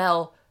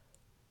 well,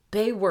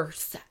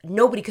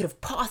 nobody could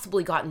have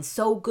possibly gotten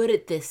so good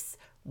at this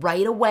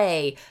right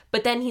away.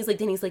 But then he's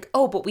like,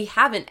 oh, but we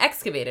haven't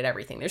excavated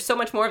everything. There's so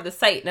much more of the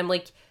site. And I'm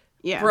like,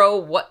 yeah, bro,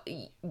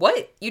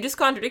 what? You just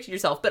contradicted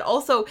yourself. But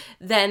also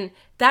then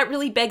that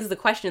really begs the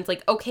question. It's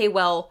like, okay,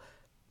 well,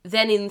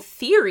 then in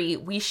theory,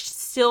 we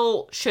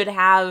still should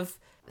have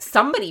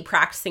somebody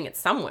practicing it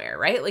somewhere,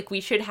 right? Like,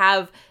 we should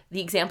have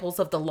the examples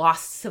of the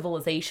lost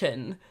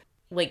civilization,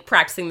 like,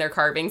 practicing their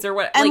carvings or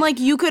what. And, like,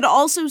 you could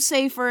also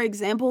say, for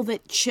example,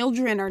 that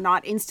children are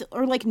not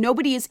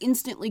nobody is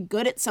instantly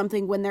good at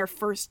something when they're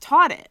first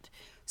taught it.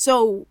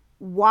 So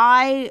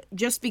why,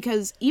 just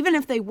because, even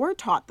if they were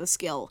taught the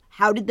skill,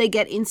 how did they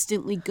get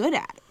instantly good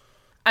at it?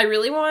 I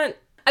really want,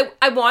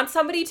 I want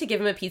somebody to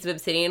give him a piece of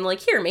obsidian,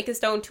 like, here, make a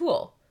stone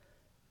tool.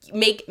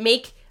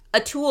 Make a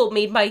tool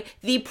made by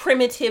the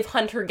primitive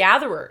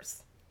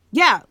hunter-gatherers.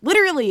 Yeah,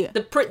 literally.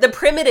 The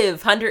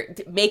primitive hunter,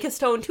 make a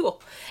stone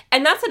tool.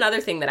 And that's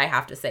another thing that I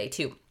have to say,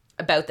 too,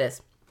 about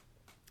this.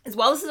 As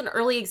well, this is an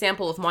early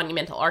example of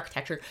monumental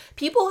architecture.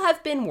 People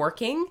have been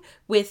working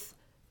with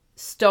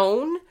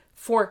stone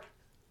for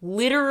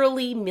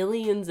literally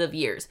millions of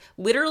years.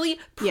 Literally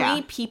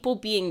pre-people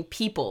being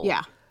people.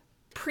 Yeah.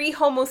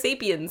 Pre-Homo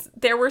sapiens,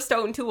 there were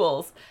stone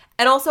tools.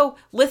 And also,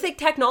 lithic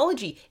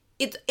technology.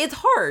 It's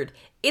hard.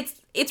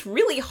 It's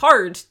really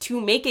hard to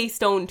make a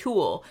stone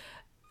tool.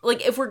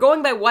 Like, if we're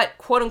going by what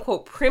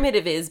quote-unquote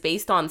primitive is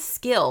based on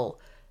skill,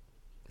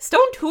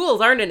 stone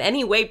tools aren't in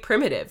any way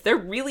primitive. They're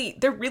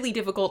really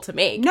difficult to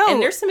make. No.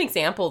 And there's some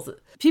examples.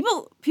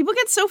 People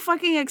get so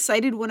fucking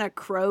excited when a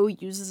crow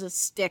uses a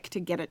stick to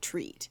get a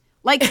treat.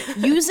 Like,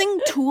 using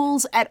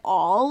tools at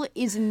all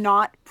is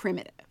not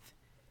primitive.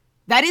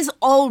 That is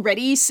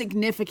already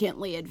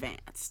significantly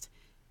advanced.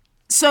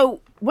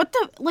 So,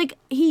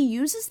 he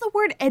uses the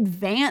word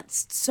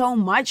advanced so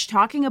much,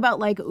 talking about,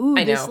 like, ooh,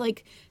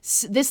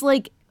 this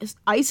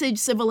Ice Age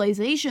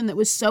civilization that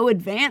was so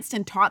advanced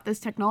and taught this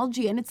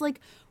technology. And it's like,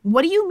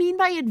 what do you mean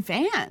by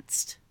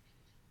advanced?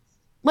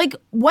 Like,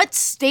 what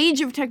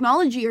stage of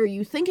technology are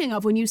you thinking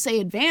of when you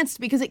say advanced?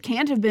 Because it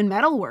can't have been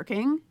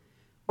metalworking,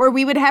 or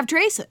we would have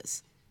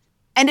traces.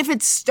 And if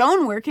it's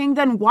stoneworking,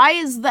 then why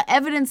is the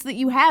evidence that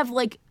you have,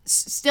 like,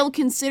 still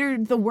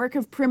considered the work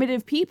of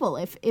primitive people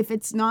if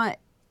it's not?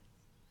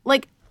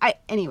 Like,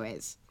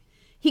 anyways.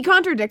 He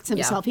contradicts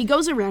himself. Yeah. He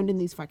goes around in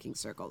these fucking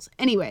circles.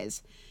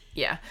 Anyways.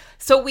 Yeah.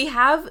 So we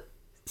have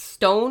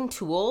stone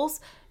tools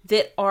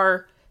that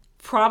are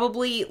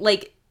probably,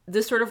 like,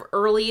 the sort of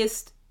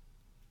earliest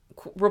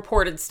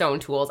reported stone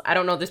tools. I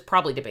don't know. There's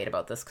probably debate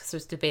about this because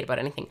there's debate about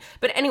anything.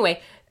 But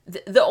anyway,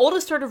 the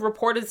oldest sort of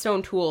reported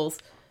stone tools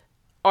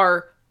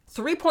are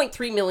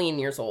 3.3 million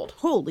years old.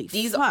 Holy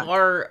These fuck.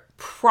 are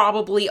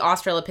probably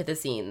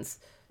Australopithecines,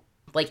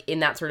 like, in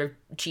that sort of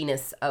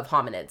genus of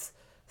hominids.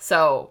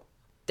 So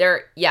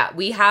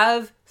we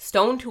have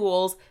stone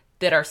tools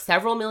that are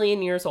several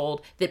million years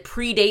old that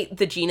predate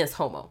the genus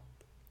Homo.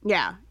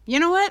 Yeah. You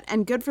know what?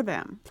 And good for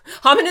them.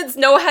 Hominids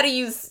know how to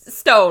use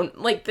stone.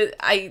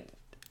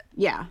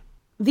 Yeah.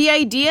 The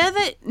idea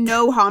that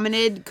no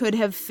hominid could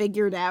have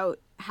figured out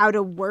how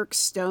to work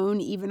stone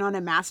even on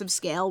a massive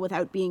scale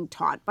without being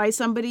taught by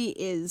somebody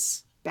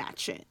is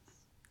batshit.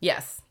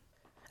 Yes.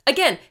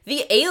 Again,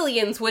 the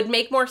aliens would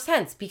make more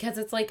sense because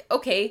it's like,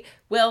 okay,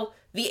 well,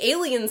 the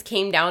aliens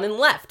came down and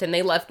left, and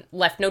they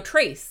left no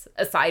trace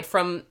aside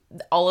from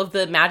all of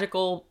the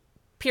magical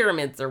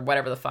pyramids or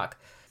whatever the fuck.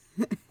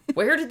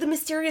 Where did the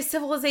mysterious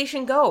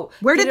civilization go?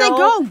 Where did they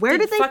go? Where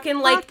did they fucking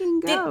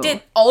go?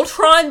 Did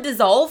Ultron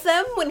dissolve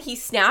them when he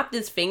snapped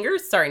his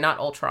fingers? Sorry, not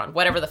Ultron.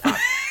 Whatever the fuck.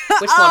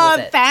 Which one was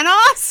it?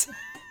 Thanos?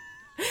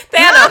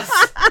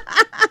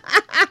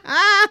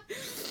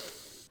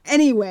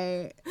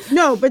 Anyway,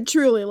 no, but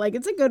truly, like,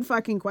 it's a good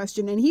fucking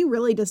question, and he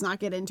really does not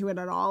get into it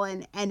at all,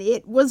 and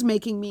it was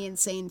making me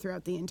insane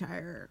throughout the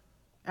entire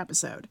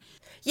episode.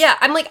 Yeah,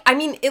 I'm like, I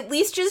mean, at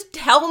least just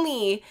tell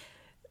me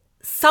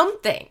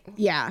something.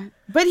 Yeah,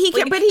 but he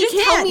can't. But he just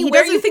can't. Tell me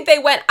where you think they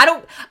went. I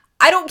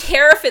don't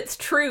care if it's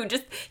true.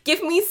 Just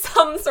give me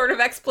some sort of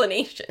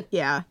explanation.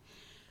 Yeah.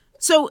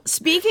 So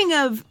speaking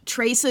of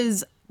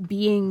traces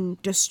being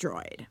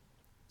destroyed,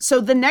 so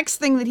the next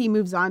thing that he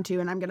moves on to,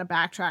 and I'm going to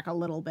backtrack a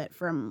little bit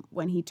from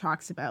when he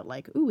talks about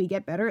like, ooh, we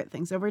get better at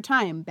things over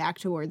time, back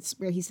towards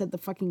where he said the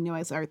fucking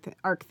Noah's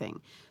Ark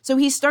thing. So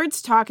he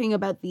starts talking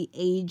about the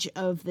age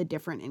of the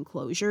different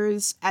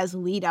enclosures as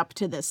lead up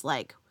to this,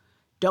 like,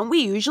 don't we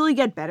usually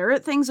get better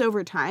at things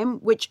over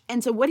time?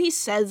 And so what he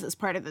says as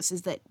part of this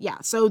is that, yeah,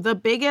 so the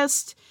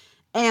biggest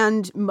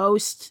and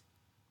most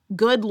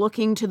good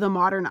looking to the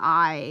modern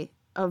eye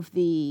of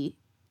the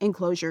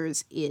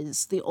enclosures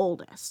is the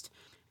oldest.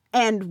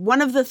 And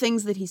one of the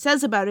things that he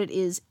says about it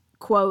is,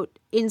 quote,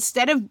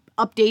 instead of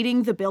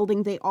updating the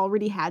building they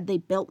already had, they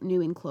built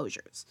new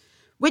enclosures,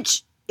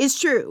 which is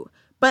true.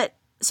 But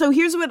so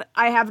here's what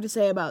I have to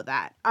say about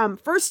that.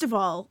 First of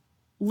all,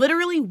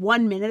 literally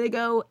 1 minute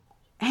ago,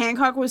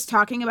 Hancock was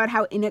talking about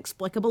how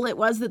inexplicable it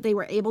was that they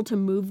were able to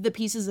move the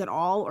pieces at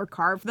all or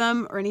carve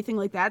them or anything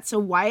like that. So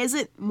why is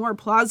it more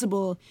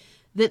plausible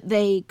that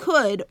they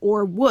could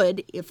or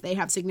would, if they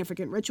have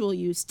significant ritual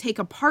use, take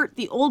apart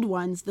the old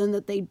ones than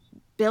that they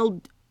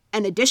build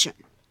an addition?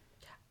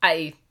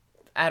 I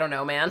don't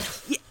know, man.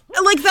 Yeah,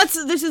 like this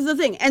is the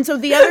thing. And so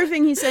the other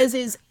thing he says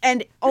is,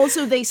 and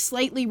also they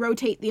slightly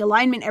rotate the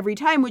alignment every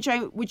time,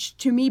 which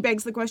to me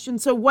begs the question,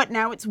 so what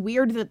now? It's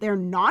weird that they're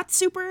not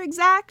super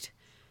exact?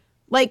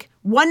 Like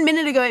 1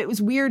 minute ago, it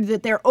was weird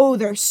that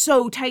they're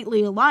so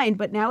tightly aligned,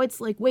 but now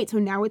it's like, wait, so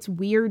now it's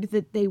weird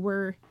that they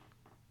were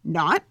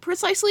not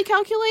precisely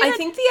calculated? I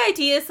think the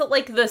idea is that,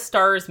 like, the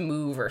stars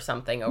move or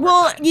something over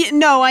time.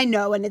 No, I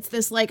know, and it's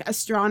this, like,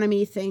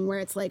 astronomy thing where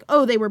it's like,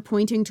 oh, they were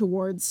pointing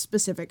towards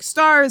specific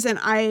stars, and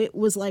I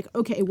was like,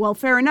 okay, well,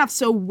 fair enough,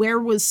 so where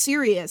was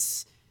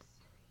Sirius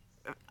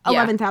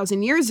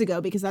 11,000 years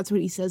ago? Because that's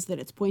what he says that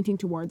it's pointing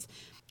towards.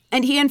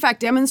 And he, in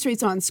fact,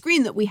 demonstrates on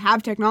screen that we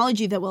have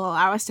technology that will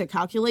allow us to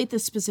calculate the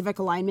specific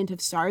alignment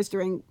of stars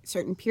during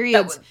certain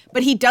periods.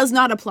 But he does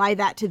not apply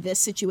that to this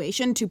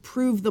situation to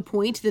prove the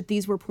point that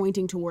these were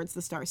pointing towards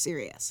the star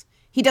Sirius.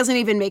 He doesn't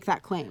even make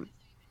that claim.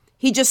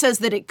 He just says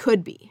that it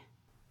could be.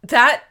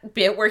 That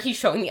bit where he's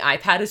showing the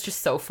iPad is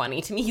just so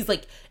funny to me. He's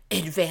like,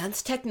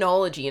 advanced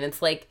technology. And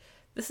it's like,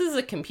 this is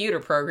a computer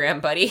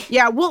program, buddy.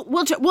 Yeah, we'll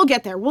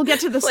get there. We'll get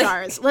to the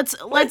stars.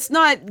 Let's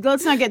not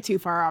get too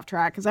far off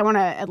track because I want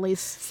to at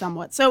least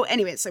somewhat. So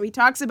anyway, so he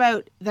talks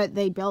about that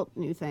they built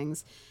new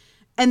things,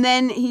 and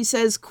then he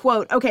says,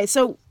 quote, okay,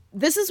 so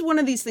this is one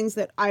of these things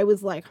that I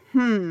was like,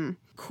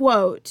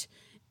 quote,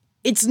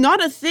 it's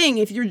not a thing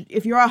if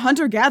you're a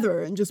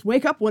hunter-gatherer and just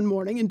wake up one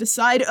morning and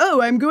decide,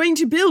 oh, I'm going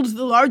to build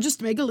the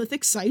largest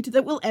megalithic site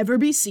that will ever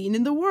be seen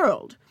in the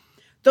world.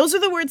 Those are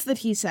the words that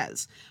he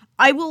says.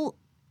 I will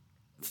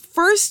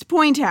first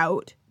point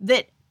out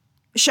that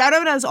shout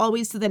out as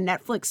always to the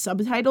Netflix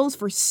subtitles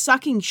for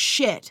sucking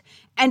shit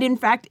and in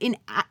fact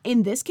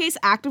in this case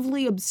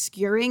actively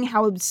obscuring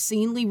how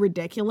obscenely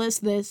ridiculous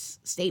this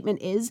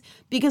statement is,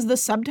 because the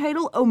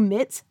subtitle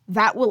omits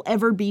 "that will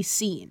ever be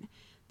seen."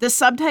 The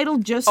subtitle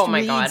just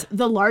reads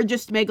 "the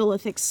largest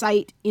megalithic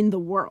site in the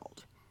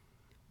world,"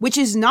 which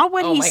is not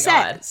what he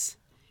says.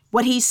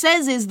 What he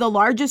says is the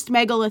largest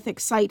megalithic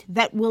site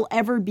that will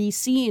ever be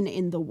seen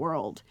in the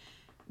world,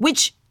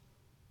 which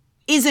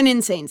is an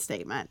insane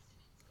statement.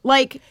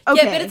 Like,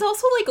 okay. Yeah, but it's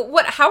also like,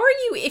 what? How are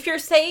you, if you're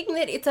saying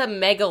that it's a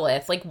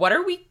megalith, like, what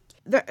are we?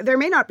 There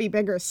may not be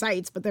bigger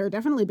sites, but there are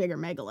definitely bigger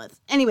megaliths.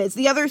 Anyways,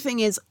 the other thing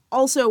is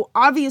also,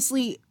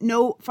 obviously,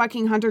 no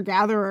fucking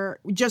hunter-gatherer,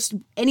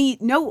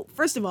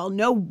 first of all,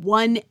 no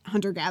one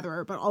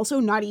hunter-gatherer, but also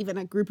not even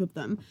a group of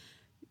them,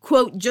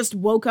 quote, just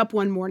woke up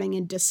one morning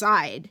and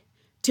decide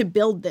to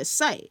build this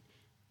site.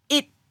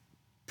 It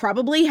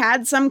surely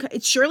had some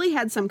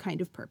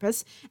kind of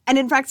purpose. And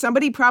in fact,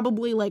 somebody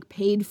probably like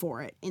paid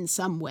for it in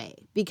some way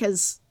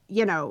because,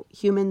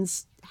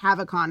 humans have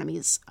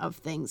economies of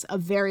things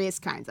of various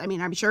kinds. I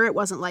mean, I'm sure it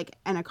wasn't like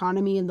an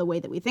economy in the way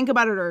that we think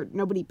about it, or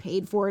nobody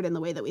paid for it in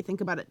the way that we think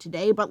about it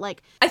today. But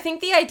like, I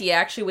think the idea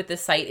actually with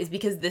this site is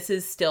because this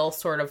is still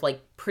sort of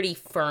like pretty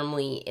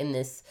firmly in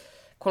this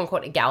quote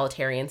unquote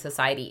egalitarian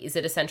society. Is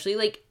it essentially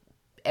like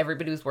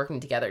everybody was working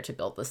together to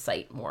build the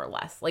site, more or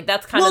less? Like,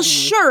 that's kind of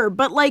sure,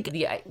 but like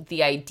the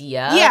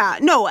idea. Yeah,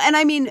 no, and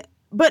I mean,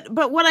 but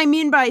what I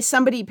mean by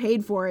somebody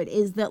paid for it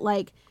is that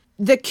like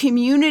the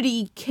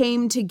community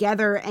came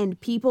together and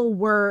people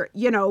were,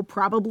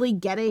 probably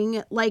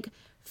getting like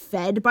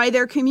fed by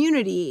their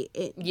community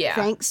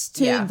thanks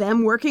to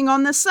them working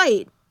on the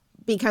site.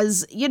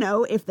 because, you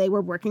know, if they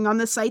were working on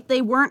the site,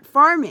 they weren't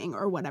farming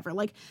or whatever.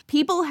 Like,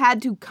 people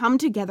had to come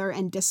together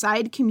and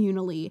decide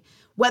communally,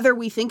 whether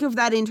we think of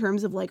that in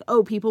terms of like,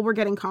 oh, people were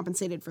getting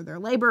compensated for their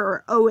labor,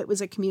 or, oh, it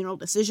was a communal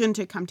decision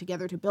to come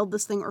together to build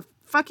this thing, or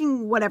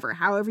fucking whatever,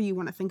 however you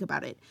want to think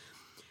about it.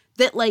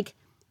 That, like,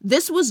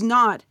 this was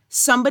not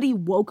somebody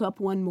woke up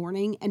one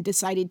morning and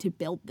decided to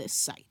build this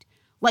site.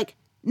 Like,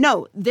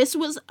 no, this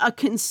was a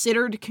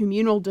considered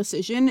communal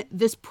decision.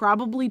 This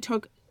probably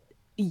took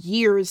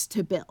years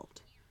to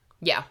build.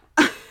 Yeah.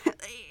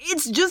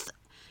 It's just,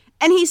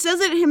 and he says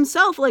it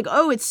himself, like,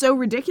 oh, it's so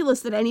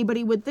ridiculous that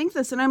anybody would think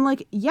this. And I'm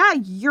like, yeah,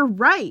 you're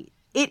right.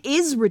 It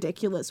is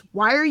ridiculous.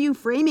 Why are you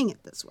framing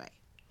it this way?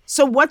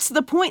 So what's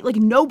the point? Like,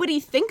 nobody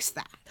thinks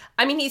that.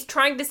 I mean, he's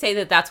trying to say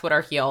that that's what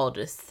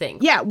archaeologists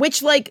think. Yeah,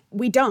 which, like,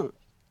 we don't.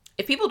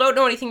 If people don't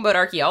know anything about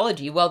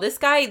archaeology, well, this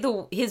guy,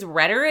 his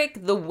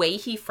rhetoric, the way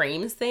he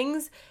frames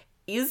things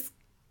is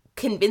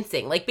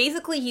convincing. Like,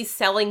 basically, he's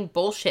selling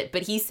bullshit,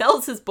 but he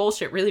sells his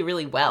bullshit really,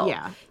 really well.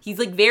 Yeah. He's,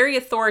 like, very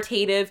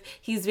authoritative.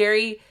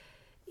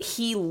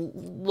 He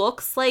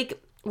looks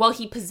like, while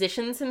he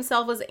positions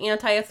himself as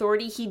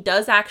anti-authority, he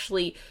does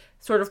actually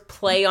sort of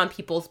play on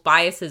people's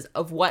biases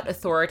of what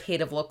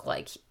authoritative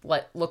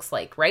looks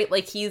like, right?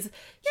 Like, he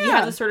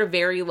has a sort of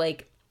very,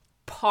 like,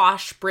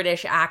 posh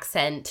British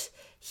accent.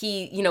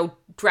 He, you know,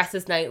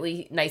 dresses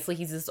nicely.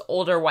 He's this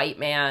older white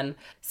man.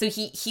 So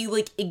he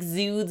like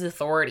exudes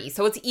authority.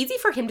 So it's easy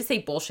for him to say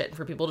bullshit and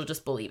for people to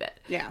just believe it.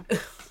 Yeah.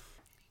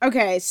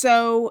 Okay,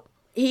 so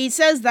he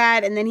says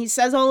that, and then he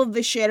says all of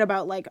this shit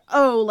about like,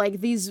 oh,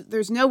 like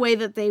there's no way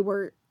that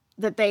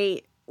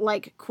they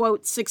like,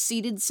 quote,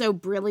 succeeded so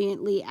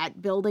brilliantly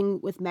at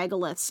building with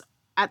megaliths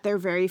at their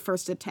very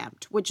first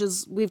attempt, which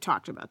is, we've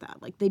talked about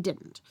that. Like, they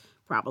didn't,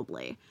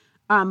 probably.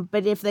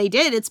 But if they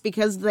did, it's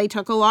because they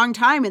took a long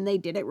time and they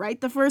did it right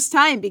the first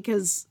time,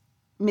 because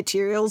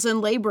materials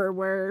and labor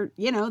were,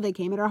 you know, they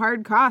came at a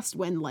hard cost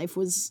when life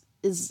is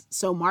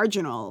so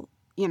marginal,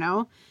 you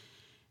know?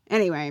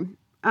 Anyway,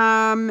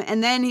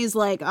 and then he's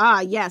like,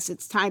 yes,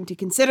 it's time to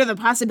consider the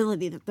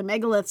possibility that the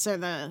megaliths are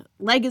the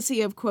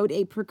legacy of, quote,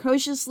 a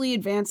precociously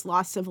advanced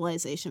lost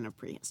civilization of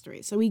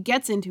prehistory. So he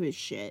gets into his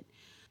shit.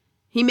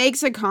 He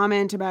makes a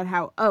comment about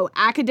how,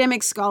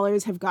 academic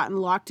scholars have gotten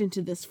locked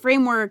into this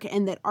framework,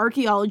 and that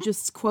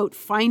archaeologists, quote,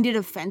 find it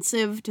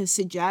offensive to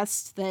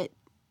suggest that,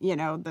 you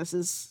know, this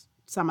is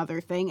some other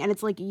thing. And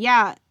it's like,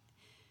 yeah,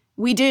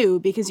 we do,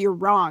 because you're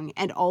wrong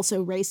and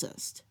also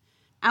racist.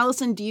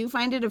 Allison, do you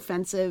find it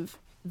offensive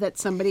that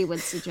somebody would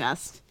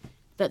suggest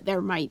that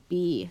there might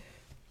be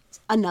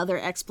another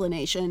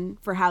explanation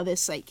for how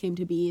this site came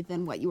to be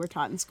than what you were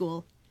taught in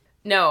school?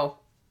 No,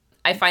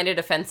 I find it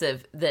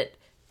offensive that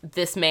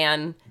this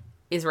man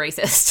is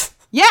racist.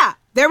 Yeah,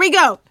 there we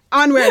go.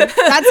 Onward.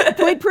 That's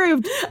point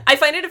proved. I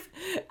find it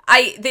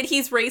that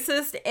he's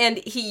racist, and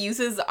he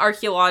uses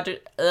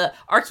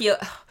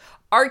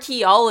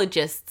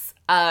archaeologists'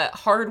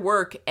 hard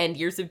work and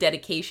years of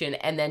dedication,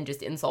 and then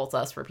just insults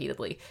us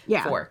repeatedly.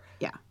 Yeah.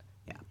 Yeah.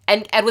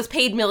 And was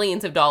paid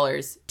millions of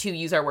dollars to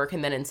use our work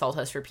and then insult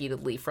us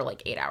repeatedly for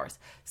like 8 hours.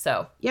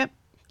 So, yep.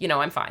 You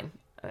know, I'm fine.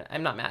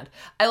 I'm not mad.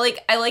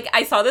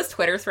 I saw this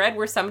Twitter thread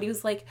where somebody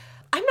was like,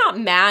 I'm not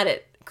mad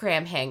at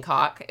Graham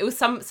Hancock. It was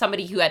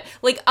somebody who had,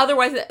 like,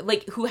 otherwise,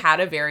 like, who had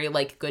a very,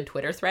 like, good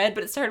Twitter thread,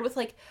 but it started with,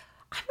 like,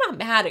 I'm not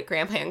mad at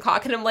Graham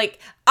Hancock. And I'm like,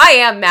 I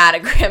am mad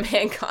at Graham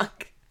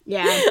Hancock.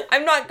 Yeah.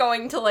 I'm not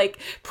going to, like,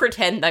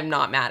 pretend I'm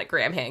not mad at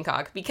Graham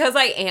Hancock, because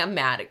I am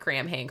mad at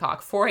Graham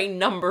Hancock for a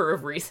number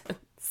of reasons.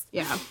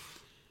 Yeah.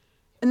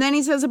 And then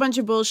he says a bunch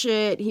of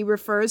bullshit. He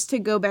refers to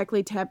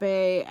Göbekli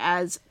Tepe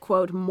as,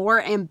 quote, more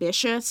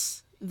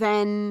ambitious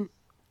than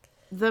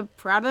the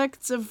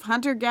products of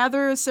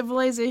hunter-gatherer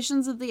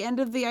civilizations at the end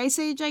of the Ice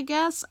Age, I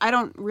guess. I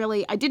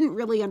didn't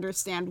really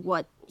understand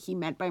what he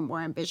meant by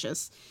more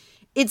ambitious.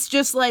 It's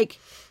just like,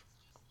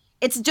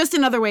 it's just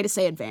another way to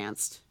say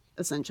advanced,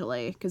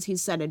 essentially, because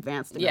he's said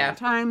advanced a million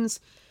times.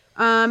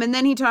 And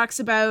then he talks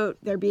about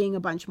there being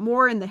a bunch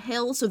more in the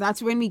hill, so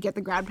that's when we get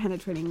the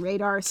ground-penetrating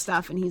radar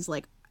stuff, and he's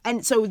like,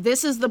 and so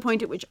this is the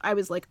point at which I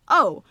was like,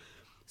 oh,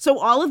 so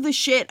all of the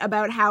shit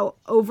about how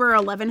over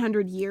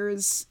 1,100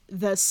 years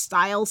the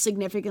style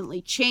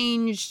significantly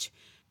changed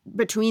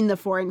between the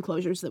four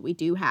enclosures that we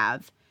do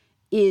have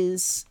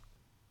is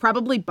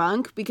probably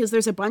bunk, because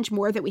there's a bunch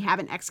more that we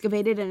haven't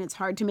excavated, and it's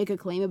hard to make a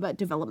claim about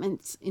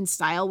developments in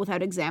style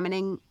without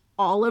examining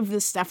all of the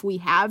stuff we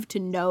have to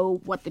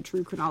know what the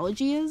true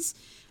chronology is.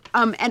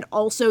 And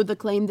also the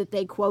claim that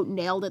they, quote,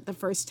 nailed it the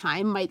first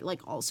time might,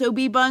 like, also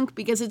be bunk,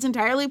 because it's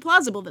entirely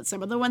plausible that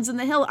some of the ones in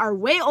the hill are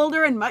way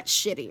older and much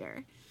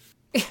shittier.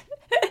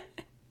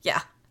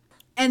 Yeah.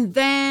 And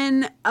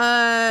then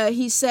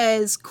he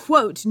says,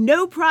 quote,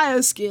 no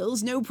prior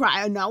skills, no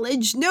prior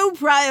knowledge, no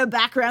prior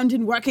background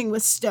in working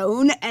with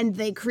stone, and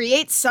they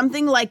create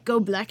something like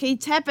Göbekli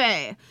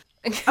Tepe.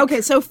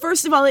 Okay, so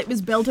first of all, it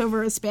was built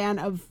over a span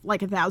of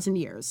like 1,000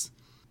 years.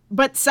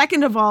 But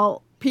second of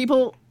all,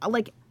 people,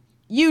 like,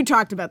 you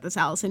talked about this,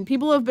 Allison,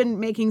 people have been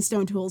making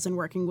stone tools and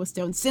working with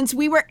stone since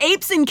we were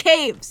apes in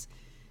caves.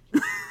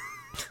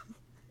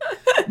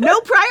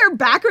 No prior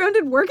background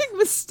in working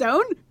with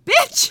stone?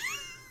 Bitch!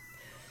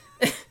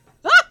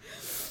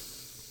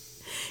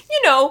 You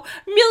know,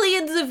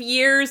 millions of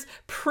years,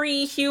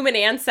 pre-human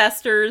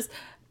ancestors,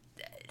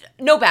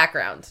 no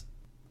background.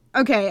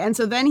 Okay, and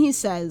so then he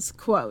says,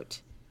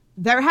 quote,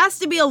 "There has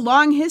to be a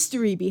long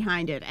history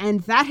behind it,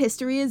 and that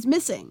history is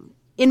missing.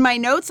 In my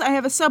notes, I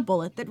have a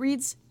sub-bullet that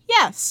reads,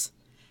 yes.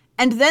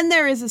 And then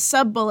there is a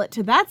sub-bullet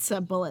to that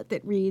sub-bullet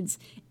that reads,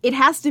 it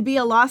has to be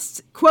a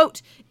lost,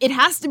 quote, it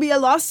has to be a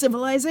lost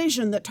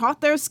civilization that taught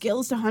their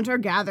skills to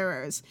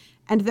hunter-gatherers.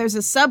 And there's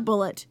a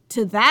sub-bullet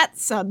to that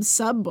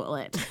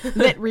sub-bullet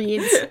that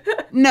reads,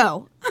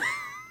 no."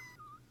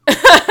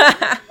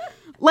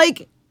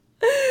 Like,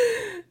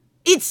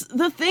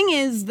 the thing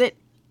is that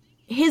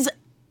his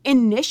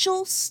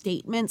initial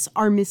statements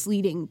are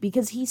misleading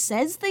because he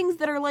says things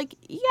that are like,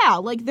 yeah,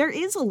 like there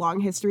is a long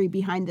history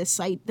behind this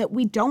site that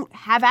we don't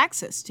have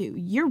access to.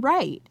 You're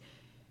right.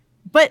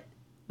 But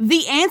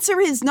the answer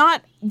is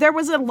not, there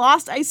was a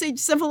lost Ice Age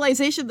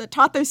civilization that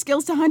taught their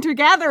skills to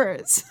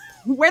hunter-gatherers.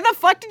 Where the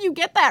fuck did you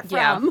get that from?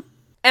 Yeah.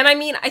 And I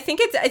mean, I think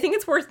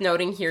it's worth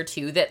noting here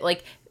too that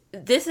like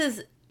this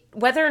is,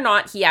 whether or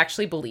not he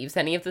actually believes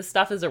any of this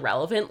stuff is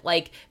irrelevant,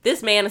 like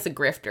this man is a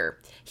grifter.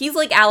 He's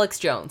like Alex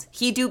Jones.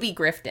 He do be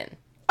grifting.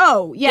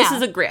 Oh, yeah. This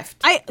is a grift.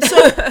 I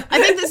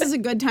think this is a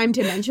good time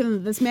to mention that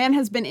this man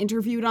has been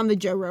interviewed on the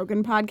Joe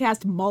Rogan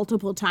podcast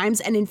multiple times,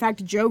 and in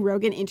fact, Joe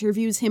Rogan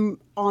interviews him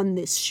on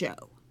this show.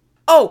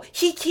 Oh,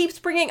 he keeps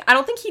bringing, I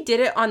don't think he did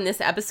it on this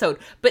episode,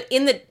 but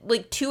in the,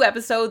 like, 2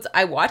 episodes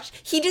I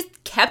watched, he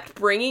just kept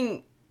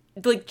bringing,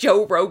 like,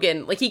 Joe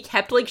Rogan. Like, he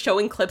kept, like,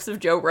 showing clips of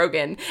Joe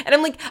Rogan. And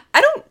I'm like,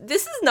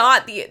 this is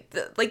not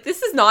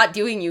this is not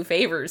doing you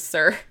favors,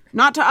 sir.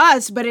 Not to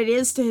us, but it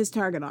is to his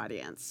target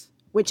audience,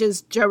 which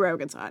is Joe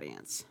Rogan's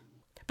audience.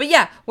 But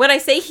yeah, when I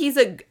say he's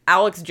a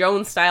Alex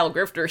Jones-style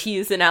grifter, he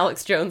is an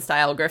Alex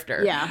Jones-style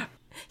grifter. Yeah.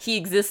 He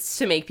exists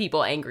to make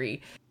people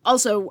angry.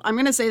 Also, I'm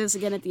going to say this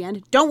again at the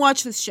end. Don't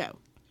watch this show.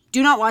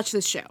 Do not watch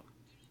this show.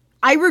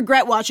 I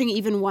regret watching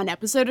even one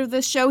episode of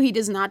this show. He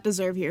does not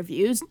deserve your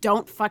views.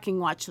 Don't fucking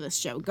watch this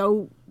show.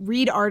 Go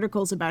read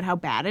articles about how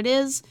bad it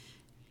is.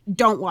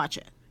 Don't watch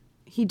it.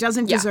 He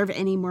doesn't deserve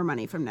any more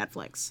money from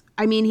Netflix.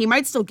 I mean, he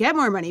might still get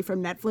more money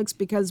from Netflix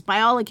because by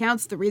all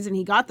accounts, the reason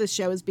he got this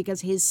show is because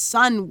his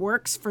son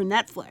works for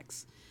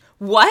Netflix.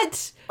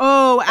 What?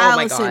 Oh,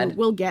 Allison,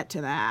 we'll get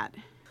to that.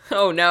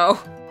 Oh, no.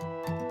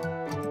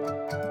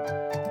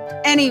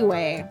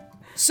 Anyway,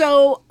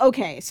 so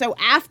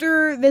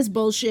after this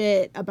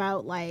bullshit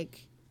about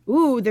like,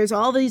 ooh, there's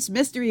all this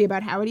mystery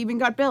about how it even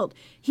got built,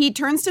 he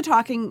turns to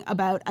talking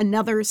about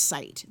another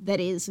site that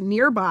is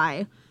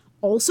nearby,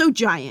 also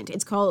giant.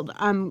 It's called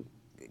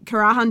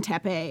Karahan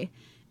Tepe,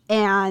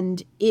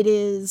 and it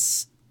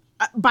is,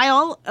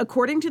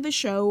 according to the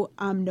show,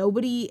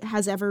 nobody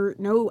has ever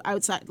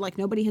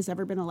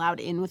been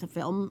allowed in with a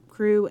film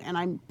crew, and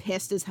I'm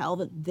pissed as hell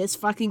that this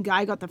fucking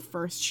guy got the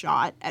first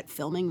shot at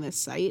filming this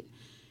site.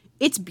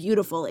 It's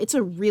beautiful. It's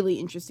a really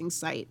interesting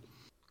site.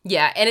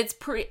 Yeah, and it's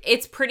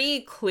pretty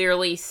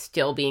clearly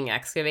still being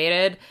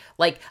excavated.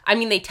 Like, I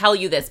mean, they tell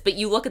you this, but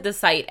you look at the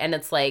site and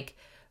it's like,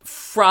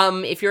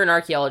 if you're an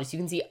archaeologist, you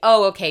can see,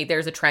 oh, okay,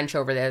 there's a trench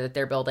over there that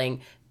they're building,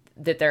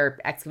 that they're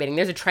excavating.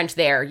 There's a trench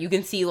there. You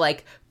can see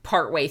like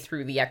partway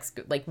through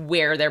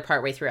where they're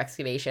partway through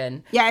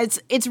excavation. Yeah,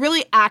 it's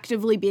really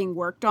actively being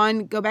worked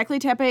on. Göbekli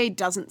Tepe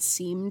doesn't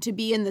seem to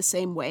be in the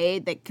same way,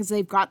 because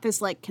they've got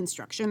this like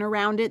construction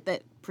around it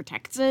that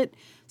protects it.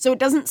 So it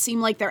doesn't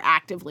seem like they're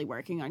actively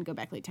working on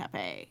Göbekli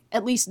Tepe,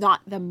 at least not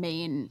the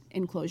main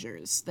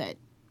enclosures that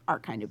are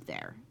kind of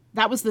there.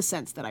 That was the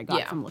sense that I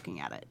got from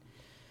looking at it.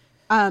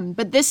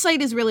 But this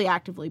site is really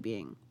actively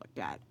being looked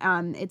at.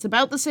 It's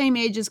about the same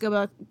age as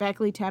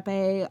Göbekli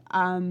Tepe,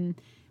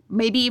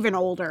 maybe even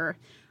older,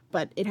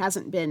 but it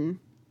hasn't been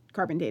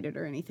carbon dated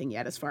or anything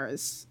yet, as far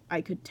as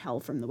I could tell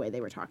from the way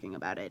they were talking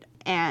about it.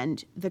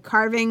 And the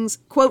carvings,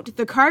 quote,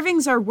 "the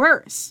carvings are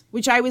worse,"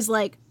 which I was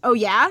like, oh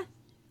yeah?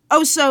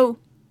 Oh, so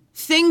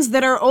things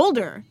that are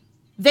older,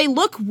 they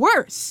look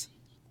worse.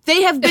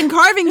 They have been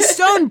carving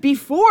stone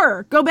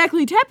before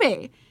Göbekli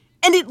Tepe,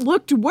 and it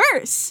looked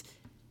worse.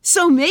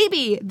 So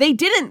maybe they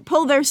didn't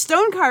pull their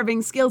stone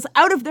carving skills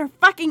out of their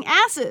fucking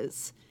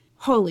asses.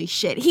 Holy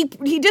shit.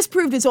 He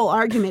disproved his whole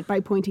argument by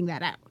pointing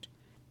that out.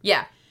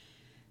 Yeah.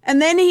 And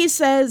then he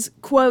says,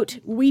 quote,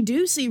 "we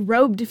do see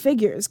robed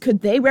figures. Could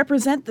they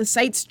represent the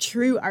site's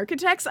true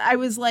architects?" I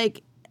was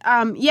like,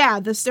 yeah,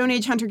 the Stone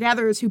Age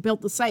hunter-gatherers who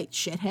built the site,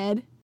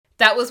 shithead.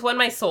 That was when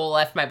my soul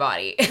left my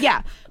body.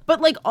 Yeah,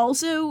 but like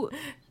also,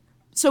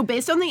 so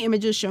based on the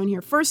images shown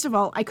here, first of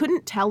all, I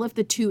couldn't tell if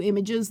the 2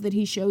 images that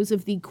he shows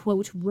of the,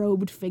 quote,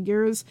 robed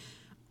figures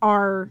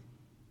are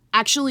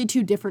actually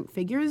 2 different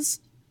figures.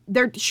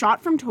 They're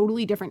shot from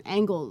totally different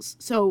angles,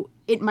 so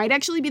it might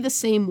actually be the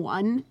same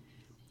one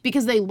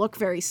because they look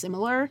very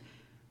similar.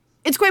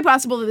 It's quite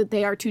possible that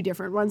they are 2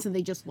 different ones and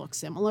they just look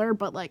similar,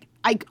 but like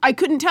I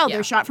couldn't tell. Yeah.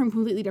 They're shot from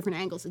completely different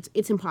angles.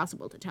 It's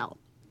impossible to tell.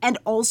 And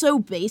also,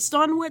 based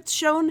on what's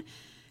shown,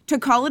 to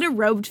call it a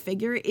robed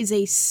figure is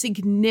a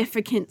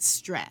significant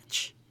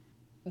stretch.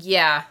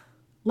 Yeah.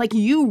 Like,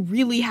 you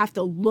really have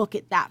to look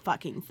at that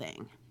fucking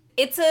thing.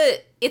 It's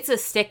a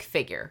stick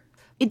figure.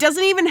 It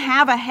doesn't even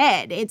have a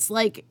head. It's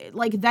like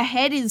the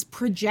head is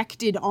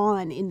projected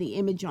on in the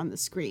image on the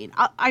screen.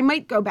 I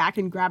might go back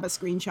and grab a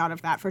screenshot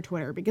of that for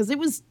Twitter because it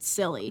was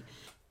silly.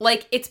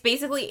 Like,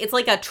 it's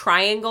like a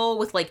triangle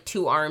with, like,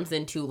 2 arms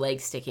and 2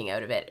 legs sticking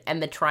out of it.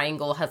 And the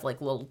triangle has, like,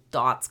 little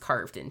dots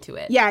carved into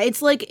it. Yeah,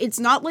 it's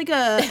not like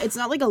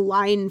a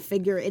line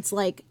figure. It's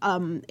like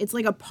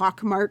a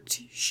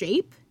pockmarked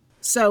shape.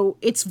 So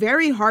it's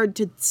very hard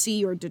to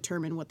see or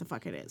determine what the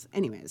fuck it is.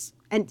 Anyways.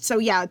 And so,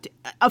 yeah,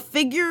 a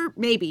figure,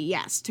 maybe,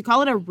 yes. To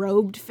call it a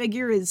robed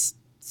figure is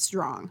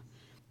strong.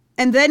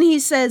 And then he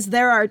says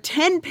there are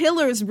 10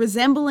 pillars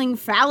resembling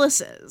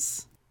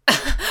phalluses.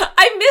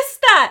 I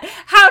missed that.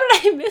 How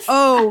did I miss that?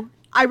 Oh,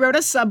 I wrote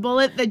a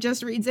sub-bullet that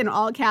just reads in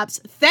all caps,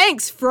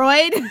 "Thanks,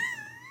 Freud."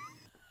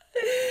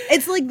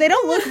 It's like they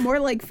don't look more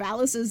like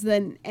phalluses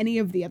than any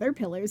of the other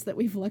pillars that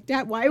we've looked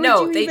at. Why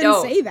would you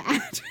even say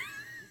that?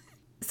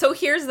 So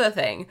here's the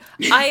thing.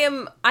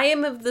 I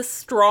am of the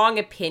strong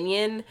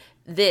opinion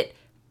that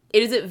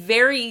it is at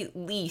very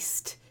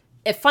least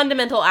a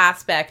fundamental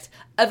aspect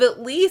of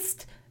at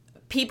least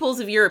peoples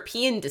of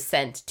European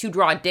descent to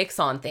draw dicks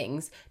on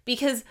things,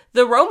 because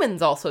the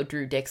Romans also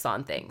drew dicks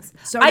on things.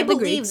 So I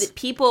believe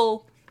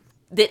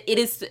that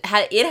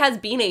it has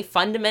been a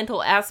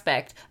fundamental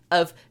aspect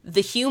of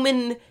the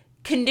human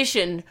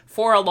condition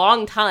for a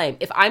long time.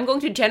 If I'm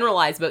going to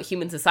generalize about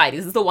human society,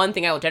 this is the one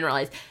thing I will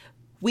generalize.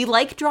 We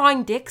like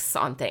drawing dicks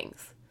on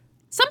things.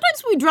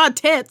 Sometimes we draw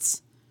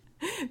tits.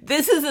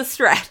 This is a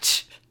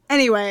stretch.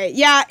 Anyway,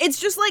 yeah,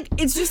 it's just like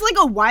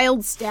a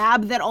wild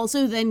stab that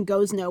also then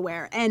goes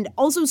nowhere. And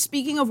also,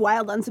 speaking of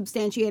wild,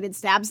 unsubstantiated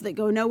stabs that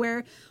go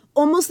nowhere,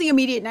 almost the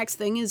immediate next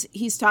thing is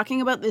he's talking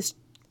about this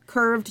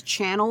curved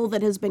channel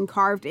that has been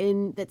carved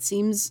in that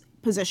seems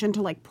positioned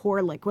to, like,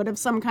 pour liquid of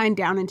some kind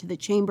down into the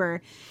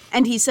chamber.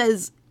 And he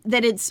says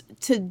that it's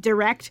to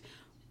direct,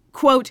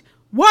 quote,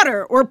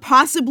 water or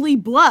possibly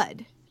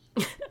blood.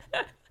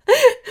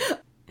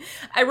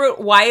 I wrote,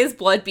 why is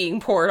blood being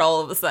poured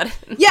all of a sudden?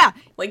 Yeah.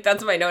 Like,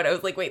 that's my note. I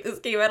was like, wait, this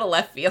came out of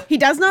left field. He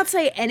does not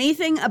say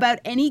anything about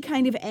any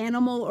kind of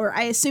animal, or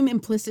I assume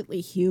implicitly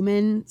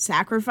human,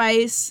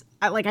 sacrifice.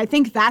 I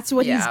think that's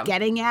what he's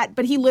getting at.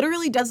 But he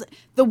literally doesn't.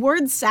 The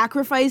word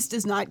sacrifice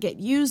does not get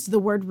used. The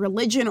word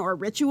religion or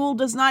ritual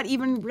does not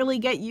even really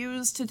get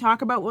used to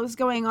talk about what was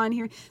going on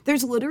here.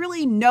 There's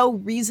literally no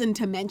reason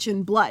to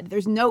mention blood.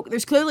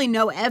 There's clearly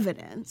no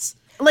evidence.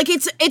 Like,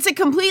 it's a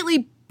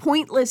completely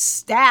pointless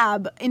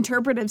stab,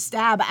 interpretive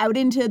stab out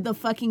into the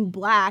fucking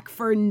black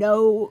for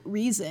no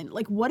reason.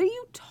 Like, what are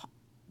you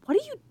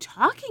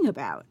talking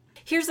about?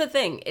 Here's the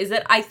thing, is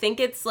that I think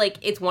it's like,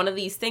 it's one of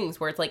these things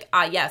where it's like,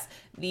 yes,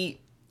 the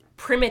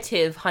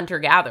primitive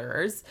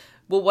hunter-gatherers,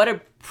 well, what do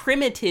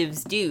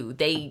primitives do?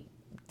 They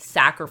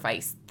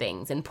sacrifice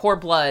things and pour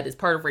blood as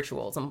part of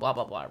rituals and blah,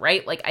 blah, blah,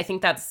 right? Like, I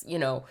think that's,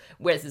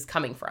 where this is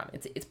coming from.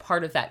 It's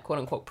part of that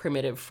quote-unquote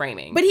primitive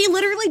framing. But he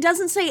literally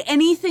doesn't say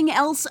anything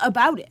else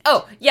about it.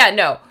 Oh, yeah,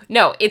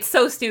 no, it's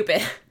so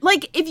stupid.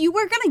 Like, if you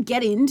were gonna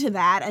get into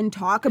that and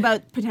talk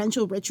about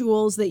potential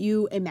rituals that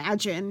you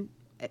imagine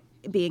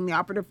being the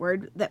operative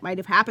word that might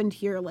have happened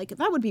here, like,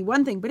 that would be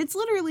one thing, but it's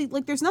literally,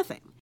 like, there's nothing.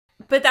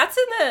 But that's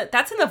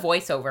in the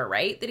voiceover,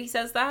 right? That he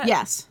says that?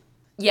 Yes.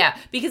 Yeah,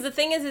 because the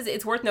thing is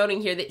it's worth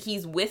noting here that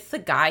he's with the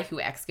guy who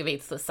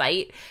excavates the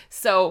site.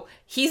 So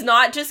he's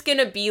not just going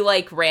to be,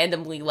 like,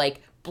 randomly,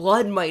 like,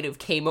 blood might have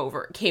came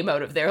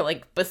out of there,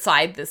 like,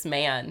 beside this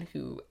man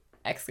who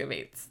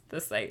excavates the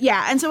site.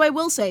 Yeah, and so I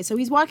will say, so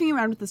he's walking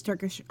around with this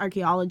Turkish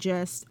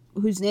archaeologist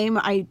whose name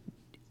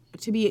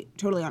to be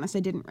totally honest,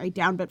 I didn't write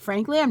down, but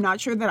frankly, I'm not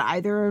sure that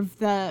either of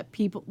the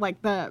people,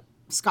 like, the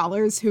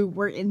scholars who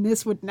were in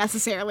this would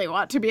necessarily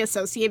want to be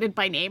associated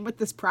by name with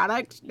this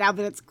product, now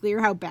that it's clear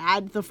how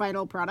bad the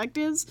final product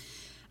is.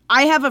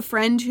 I have a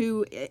friend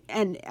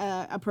and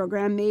a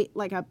program mate,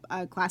 like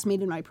a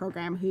classmate in my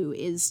program who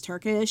is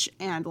Turkish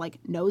and, like,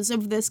 knows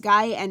of this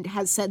guy and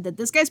has said that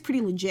this guy's pretty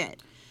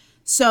legit.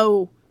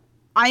 So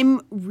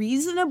I'm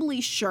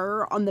reasonably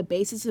sure, on the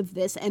basis of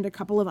this and a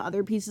couple of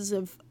other pieces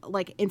of,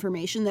 like,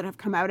 information that have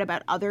come out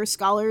about other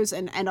scholars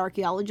and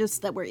archaeologists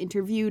that were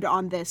interviewed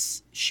on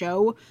this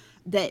show,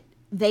 that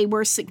they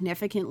were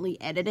significantly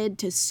edited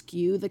to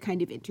skew the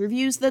kind of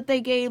interviews that they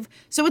gave.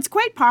 So it's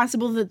quite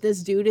possible that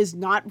this dude is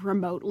not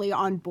remotely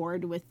on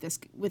board with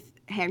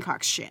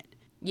Hancock's shit.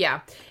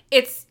 Yeah.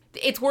 It's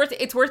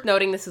worth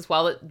noting this as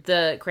well, that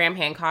the Graham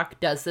Hancock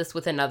does this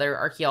with another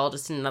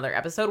archaeologist in another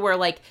episode where,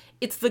 like,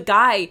 it's the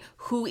guy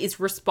who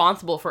is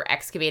responsible for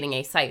excavating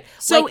a site.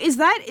 So, like, is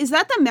that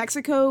the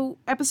Mexico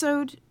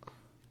episode?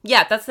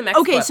 Yeah, that's the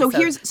Mexico episode.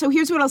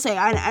 Here's what I'll say,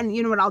 and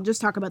you know what, I'll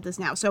just talk about this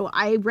now. So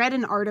I read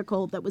an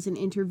article that was an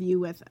interview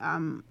with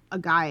a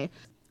guy.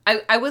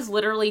 I was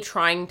literally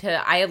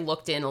I had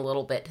looked in a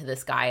little bit to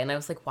this guy, and I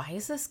was like, why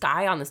is this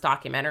guy on this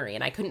documentary?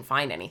 And I couldn't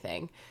find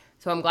anything.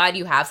 So I'm glad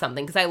you have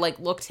something, because I, like,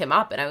 looked him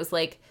up, and I was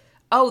like,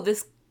 oh,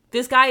 this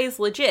guy is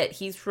legit.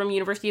 He's from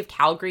University of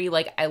Calgary.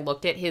 Like, I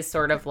looked at his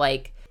sort of,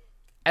 like,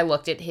 I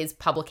looked at his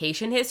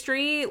publication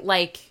history,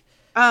 like...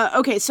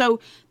 Okay, so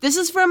this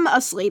is from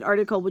a Slate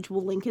article, which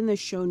we'll link in the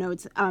show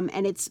notes,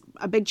 and it's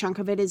a big chunk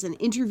of it is an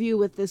interview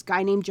with this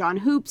guy named John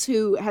Hoops,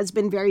 who has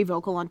been very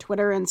vocal on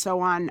Twitter and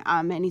so on,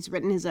 and he's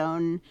written his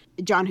own,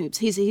 John Hoops,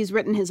 he's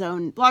written his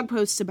own blog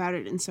posts about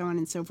it and so on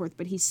and so forth,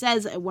 but he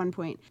says at one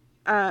point,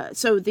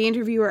 so the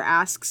interviewer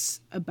asks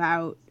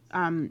about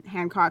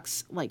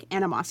Hancock's, like,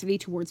 animosity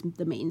towards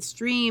the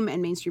mainstream and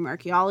mainstream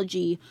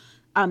archaeology,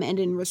 and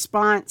in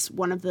response,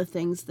 one of the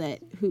things that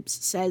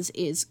Hoops says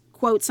is,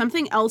 quote,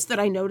 something else that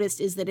I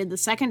noticed is that in the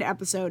second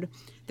episode,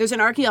 there's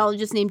an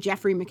archaeologist named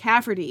Jeffrey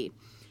McCafferty,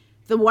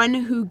 the one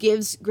who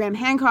gives Graham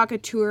Hancock a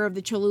tour of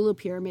the Cholula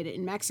Pyramid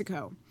in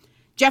Mexico.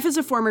 Jeff is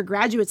a former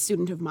graduate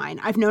student of mine.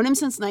 I've known him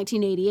since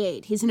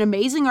 1988. He's an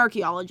amazing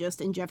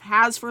archaeologist, and Jeff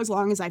has, for as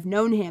long as I've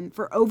known him,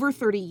 for over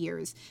 30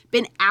 years,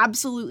 been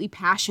absolutely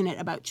passionate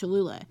about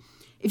Cholula.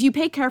 If you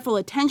pay careful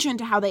attention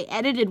to how they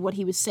edited what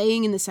he was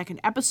saying in the second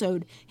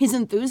episode, his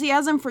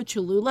enthusiasm for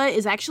Cholula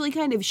is actually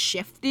kind of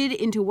shifted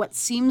into what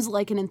seems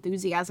like an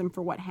enthusiasm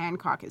for what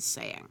Hancock is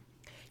saying.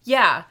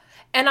 Yeah.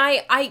 And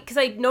because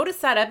I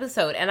noticed that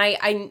episode, and I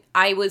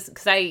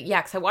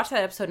watched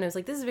that episode and I was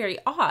like, this is very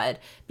odd.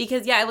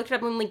 Because, I looked it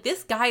up and I'm like,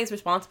 this guy is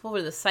responsible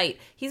for the site.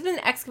 He's been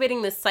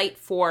excavating this site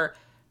for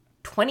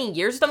 20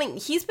 years or something.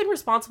 He's been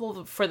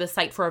responsible for the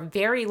site for a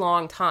very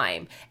long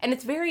time. And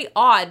it's very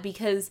odd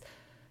because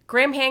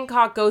Graham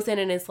Hancock goes in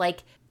and is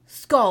like,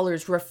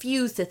 scholars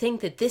refuse to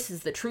think that this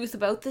is the truth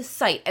about this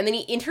site. And then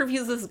he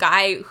interviews this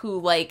guy who,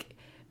 like,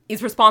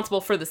 is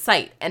responsible for the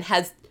site and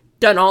has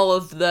done all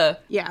of the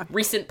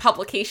recent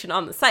publication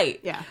on the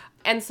site. Yeah.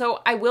 And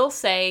so I will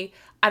say,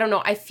 I don't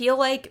know, I feel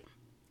like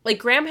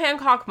Graham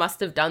Hancock must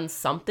have done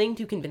something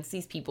to convince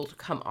these people to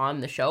come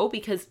on the show,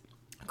 because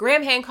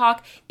Graham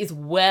Hancock is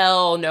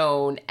well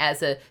known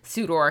as a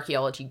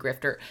pseudo-archaeology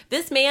grifter.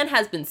 This man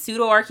has been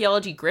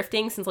pseudo-archaeology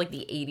grifting since, like,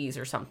 the 80s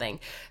or something.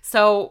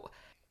 So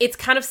it's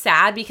kind of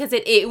sad because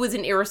it was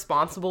an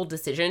irresponsible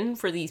decision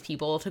for these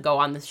people to go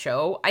on this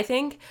show, I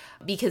think,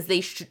 because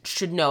they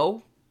should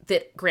know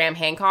that Graham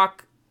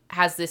Hancock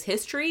has this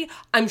history.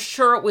 I'm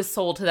sure it was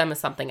sold to them as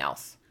something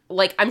else.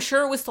 Like, I'm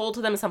sure it was sold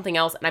to them as something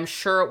else, and I'm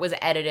sure it was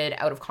edited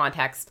out of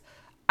context.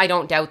 I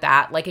don't doubt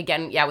that. Like,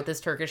 again, with this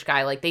Turkish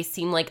guy, like, they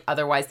seem like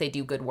otherwise they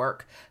do good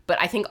work. But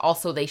I think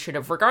also they should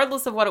have,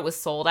 regardless of what it was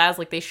sold as,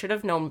 like, they should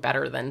have known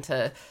better than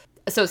to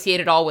associate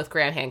it all with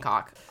Graham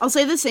Hancock. I'll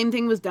say the same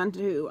thing was done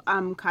to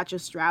Katja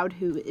Stroud,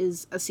 who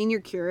is a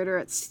senior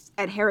curator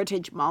at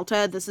Heritage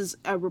Malta. This is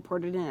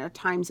reported in a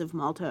Times of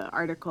Malta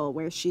article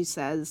where she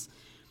says,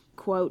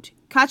 quote,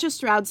 Katja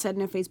Stroud said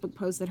in a Facebook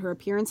post that her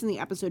appearance in the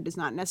episode does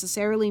not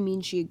necessarily mean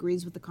she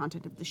agrees with the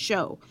content of the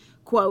show.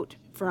 Quote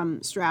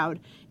from Stroud,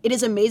 it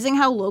is amazing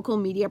how local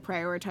media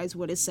prioritize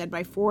what is said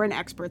by foreign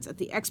experts at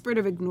the expert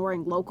of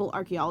ignoring local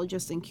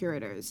archaeologists and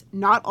curators.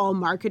 Not all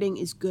marketing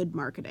is good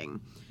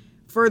marketing.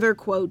 Further,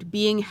 quote,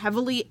 being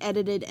heavily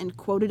edited and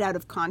quoted out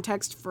of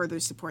context further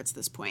supports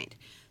this point.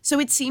 So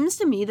it seems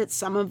to me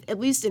that at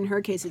least in her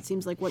case, it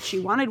seems like what she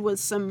wanted was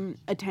some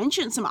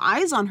attention, some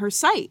eyes on her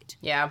site.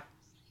 Yeah.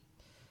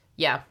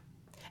 Yeah.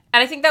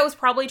 And I think that was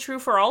probably true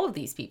for all of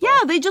these people.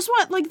 Yeah, they just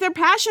want, like, they're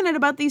passionate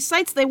about these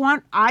sites. They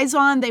want eyes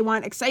on, they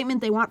want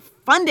excitement, they want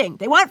funding.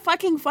 They want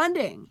fucking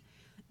funding.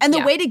 And the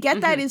way to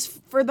get that is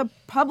for the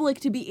public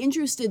to be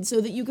interested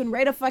so that you can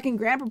write a fucking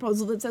grant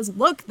proposal that says,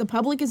 look, the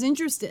public is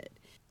interested.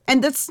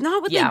 And that's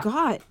not what they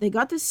got. They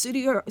got this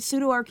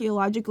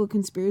pseudo-archaeological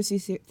conspiracy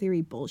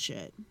theory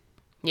bullshit.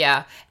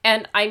 Yeah.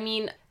 And I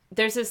mean,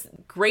 there's this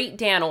great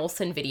Dan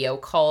Olson video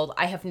called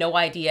I Have No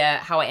Idea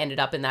How I Ended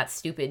Up in That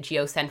Stupid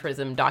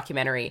Geocentrism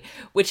documentary,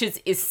 which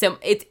it's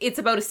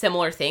about a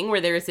similar thing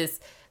where there's this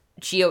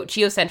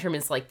geocentrism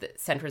is like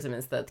centrism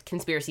is the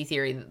conspiracy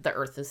theory that the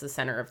Earth is the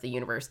center of the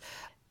universe.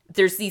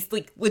 There's these,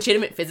 like,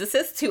 legitimate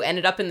physicists who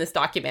ended up in this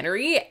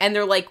documentary, and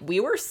they're like, we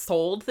were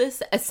sold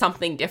this as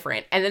something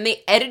different. And then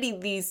they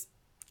edited these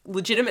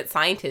legitimate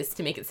scientists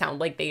to make it sound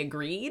like they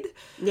agreed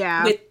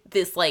with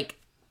this, like,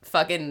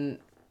 fucking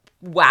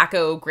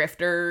wacko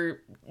grifter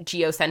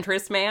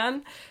geocentrist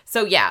man.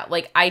 So, yeah,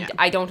 like,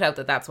 I don't doubt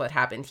that that's what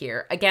happened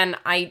here. Again,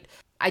 I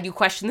do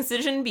question the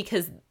decision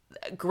because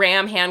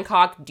Graham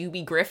Hancock do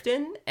be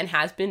grifting and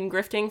has been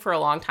grifting for a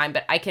long time,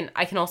 but I can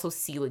also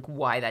see, like,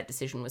 why that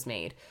decision was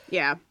made.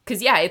 Yeah.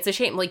 Because, it's a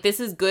shame. Like, this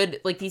is good.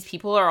 Like, these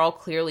people are all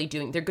clearly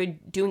doing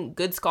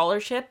good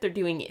scholarship.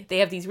 They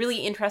have these really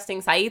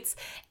interesting sites.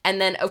 And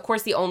then, of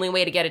course, the only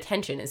way to get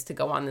attention is to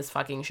go on this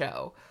fucking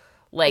show.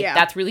 Like,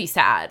 that's really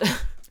sad.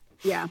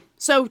 Yeah.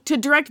 So to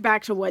direct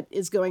back to what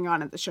is going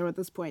on at the show at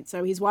this point.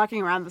 So he's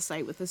walking around the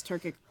site with this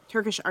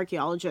Turkish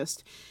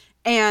archaeologist,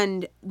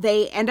 and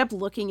they end up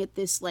looking at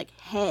this, like,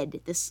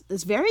 head, this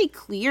very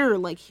clear,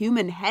 like,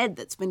 human head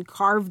that's been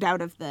carved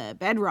out of the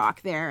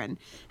bedrock there, and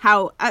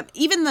how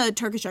even the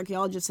Turkish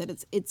archaeologist said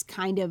it's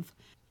kind of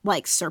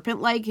like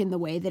serpent-like in the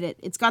way that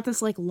it's got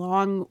this, like,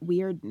 long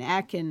weird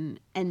neck, and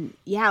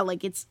yeah,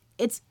 like it's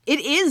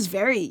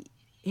very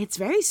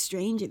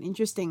strange and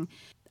interesting.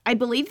 I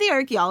believe the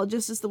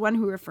archaeologist is the one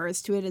who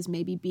refers to it as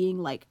maybe being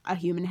like a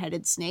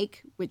human-headed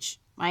snake, which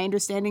my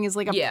understanding is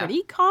like a Yeah.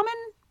 pretty common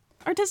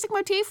artistic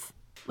motif.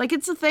 Like,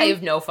 it's a thing. I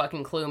have no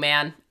fucking clue,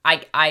 man.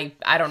 I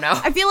don't know.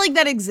 I feel like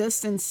that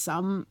exists in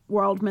some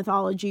world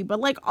mythology, but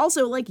like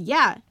also like,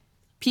 yeah,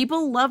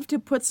 people love to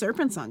put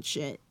serpents on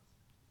shit.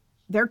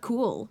 They're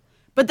cool.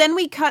 But then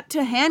we cut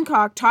to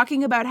Hancock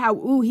talking about how,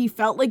 ooh, he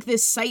felt like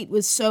this site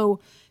was so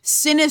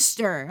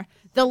sinister.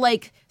 The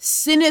like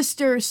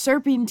sinister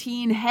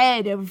serpentine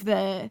head of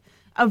the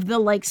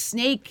like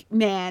snake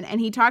man. And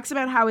he talks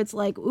about how it's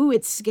like, ooh,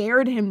 it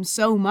scared him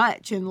so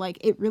much. And like,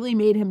 it really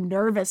made him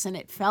nervous. And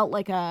it felt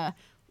like a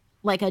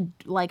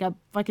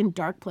fucking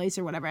dark place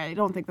or whatever. I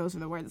don't think those are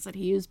the words that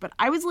he used. But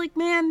I was like,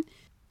 man,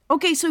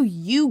 okay, so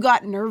you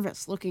got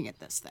nervous looking at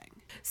this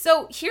thing.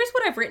 So here's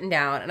what I've written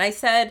down. And I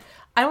said,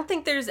 I don't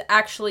think it's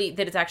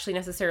actually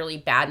necessarily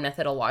bad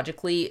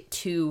methodologically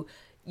to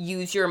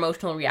use your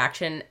emotional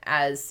reaction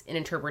as an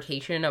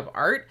interpretation of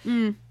art.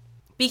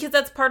 Because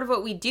that's part of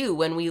what we do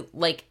when we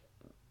like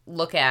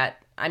look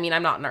at, I mean,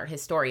 I'm not an art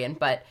historian,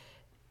 but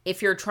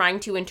if you're trying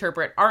to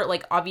interpret art,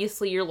 like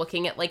obviously you're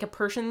looking at like a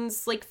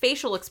person's like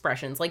facial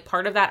expressions. Like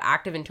part of that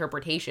act of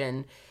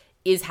interpretation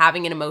is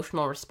having an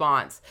emotional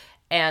response.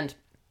 And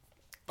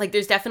like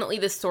there's definitely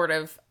this sort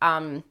of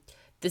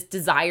this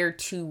desire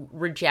to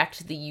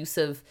reject the use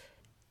of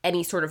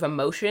any sort of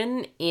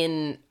emotion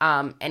in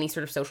any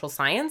sort of social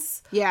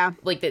science. Yeah.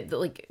 Like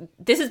like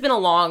this has been a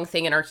long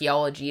thing in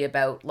archaeology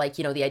about like,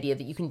 you know, the idea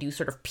that you can do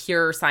sort of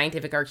pure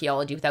scientific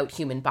archaeology without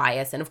human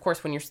bias. And of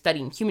course, when you're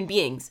studying human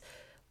beings,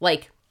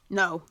 like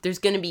No. there's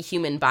going to be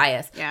human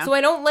bias. Yeah. So I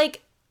don't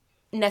like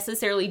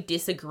necessarily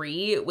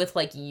disagree with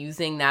like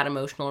using that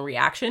emotional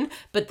reaction.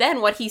 But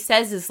then what he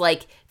says is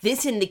like,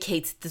 this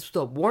indicates this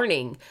was a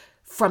warning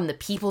from the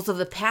peoples of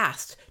the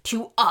past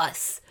to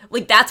us.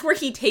 Like that's where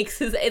he takes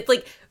his, it's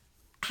like,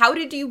 how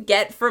did you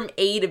get from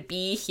A to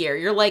B here?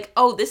 You're like,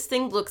 oh, this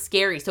thing looks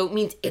scary. So it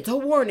means it's a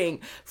warning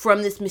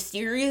from this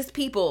mysterious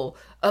people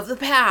of the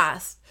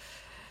past.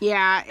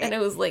 Yeah. And it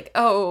was like,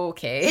 oh,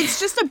 okay. It's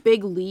just a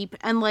big leap.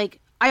 And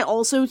like, I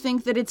also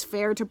think that it's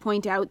fair to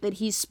point out that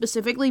he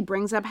specifically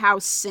brings up how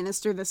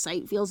sinister the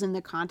site feels in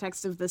the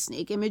context of the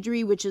snake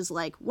imagery, which is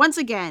like, once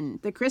again,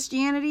 the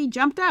Christianity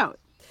jumped out.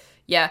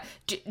 Yeah.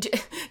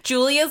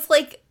 Julia's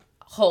like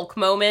Hulk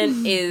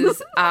moment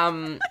is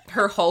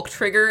her Hulk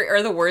trigger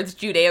are the words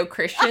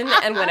Judeo-Christian.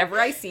 And whenever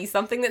I see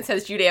something that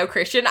says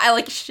Judeo-Christian, I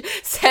like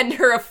send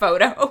her a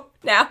photo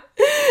now.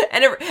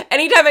 And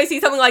anytime I see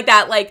something like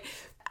that, like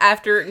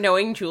after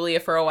knowing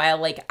Julia for a while,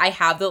 like I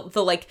have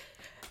the like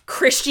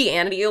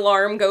Christianity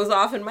alarm goes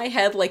off in my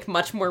head like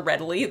much more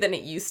readily than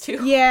it used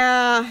to.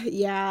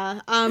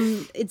 Yeah.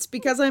 It's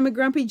because I'm a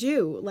grumpy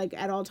Jew, like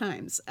at all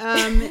times.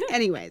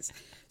 Anyways.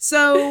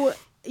 So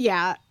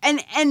yeah.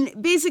 And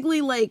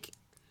basically like,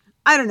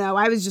 I don't know.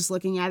 I was just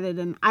looking at it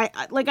and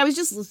I was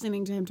just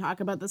listening to him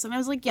talk about this and I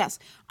was like, yes,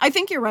 I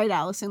think you're right,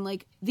 Allison.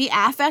 Like the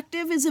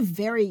affective is a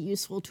very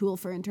useful tool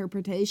for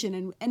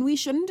interpretation and we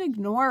shouldn't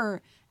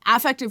ignore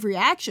affective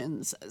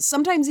reactions.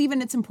 Sometimes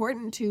even it's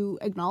important to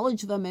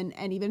acknowledge them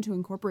and even to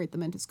incorporate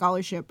them into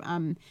scholarship.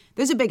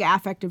 There's a big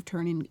affective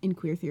turn in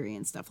queer theory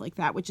and stuff like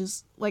that, which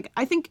is like,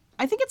 I think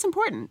it's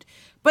important.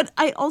 But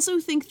I also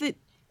think that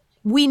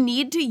we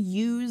need to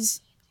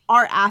use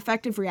our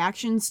affective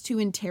reactions to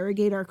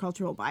interrogate our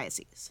cultural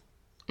biases.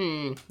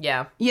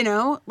 Yeah. You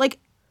know, like,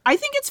 I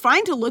think it's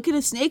fine to look at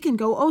a snake and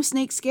go, oh,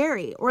 snake's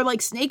scary. Or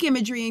like snake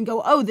imagery and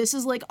go, oh, this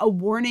is like a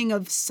warning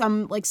of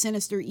some like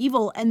sinister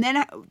evil. And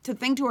then to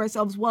think to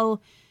ourselves,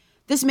 well,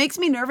 this makes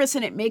me nervous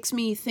and it makes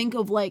me think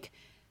of like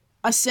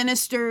a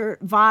sinister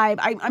vibe.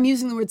 I'm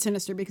using the word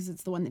sinister because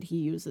it's the one that he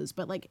uses.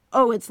 But like,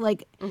 oh, it's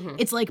like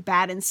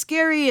bad and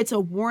scary. It's a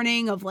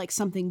warning of like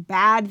something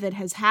bad that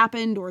has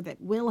happened or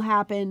that will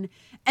happen.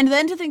 And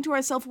then to think to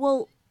ourselves,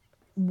 well,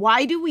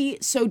 why do we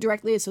so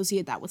directly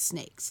associate that with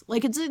snakes?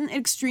 Like, it's an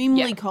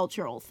extremely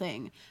cultural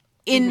thing.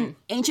 In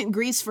ancient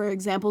Greece, for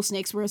example,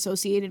 snakes were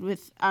associated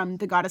with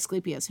the god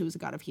Asclepius, who was a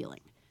god of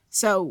healing.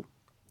 So,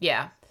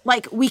 yeah,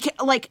 like we can,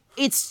 like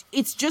it's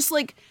just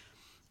like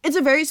it's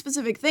a very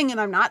specific thing,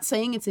 and I'm not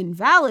saying it's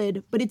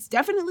invalid, but it's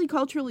definitely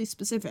culturally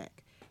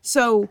specific.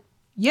 So,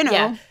 you know.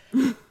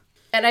 Yeah.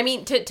 And I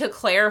mean, to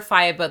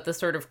clarify about the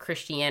sort of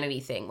Christianity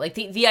thing, like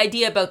the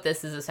idea about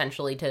this is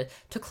essentially to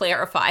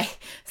clarify.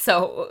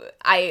 So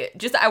I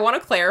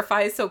want to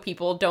clarify so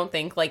people don't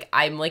think like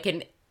I'm like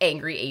an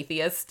angry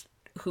atheist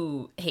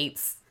who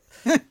hates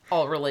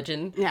all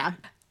religion. Yeah.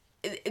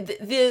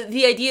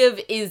 The idea of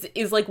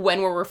is like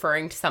when we're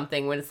referring to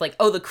something when it's like,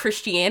 oh, the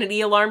Christianity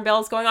alarm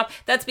bell's going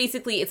off. That's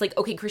basically, it's like,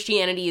 okay,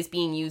 Christianity is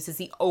being used as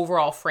the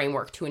overall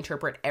framework to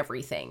interpret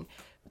everything.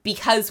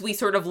 Because we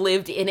sort of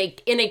lived in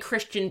a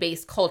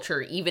Christian-based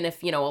culture, even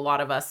if, you know, a lot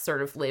of us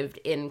sort of lived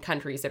in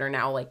countries that are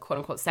now, like,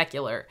 quote-unquote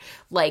secular,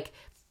 like,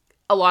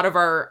 a lot of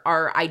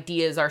our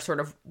ideas are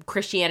sort of,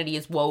 Christianity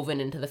is woven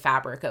into the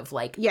fabric of,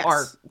 like,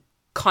 our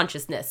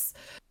consciousness.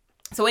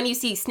 So when you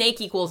see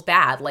snake equals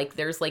bad, like,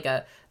 there's, like,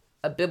 a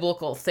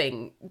biblical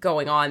thing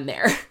going on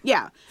there.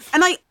 Yeah.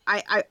 And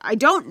I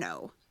don't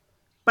know,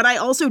 but I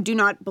also do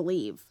not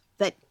believe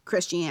that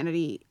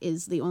Christianity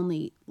is the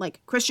only, like,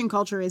 Christian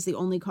culture is the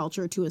only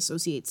culture to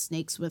associate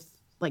snakes with,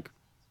 like,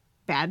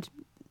 bad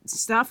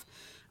stuff.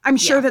 I'm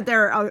sure that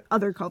there are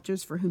other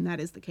cultures for whom that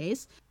is the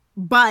case.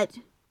 But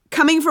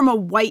coming from a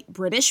white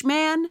British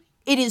man,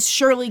 it is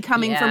surely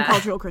coming from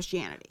cultural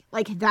Christianity.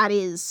 Like, that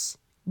is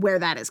where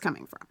that is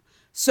coming from.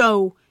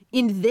 So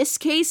in this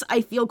case,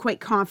 I feel quite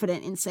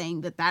confident in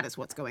saying that that is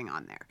what's going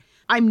on there.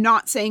 I'm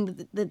not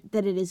saying that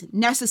it is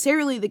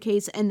necessarily the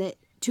case and that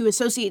to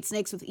associate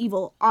snakes with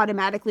evil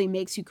automatically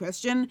makes you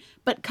Christian.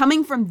 But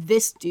coming from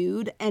this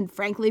dude, and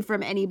frankly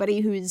from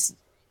anybody who's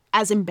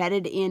as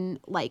embedded in,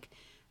 like,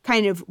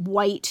 kind of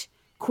white,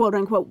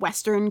 quote-unquote,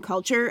 Western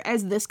culture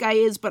as this guy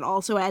is, but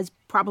also as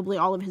probably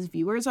all of his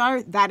viewers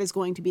are, that is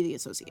going to be the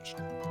association.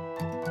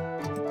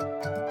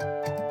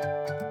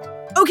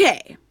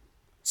 Okay,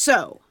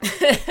 so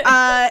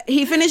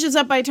he finishes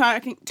up by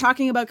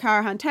talking about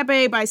Karahan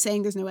Tepe by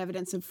saying there's no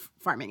evidence of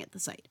farming at the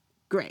site.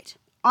 Great.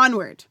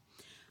 Onward.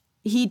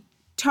 He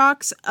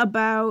talks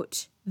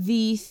about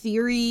the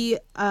theory,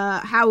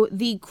 how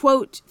the,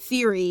 quote,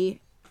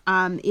 theory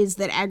is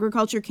that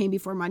agriculture came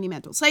before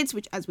monumental sites,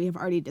 which, as we have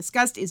already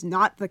discussed, is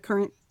not the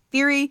current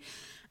theory.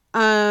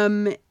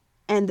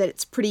 And that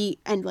it's pretty,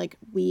 and like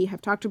we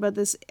have talked about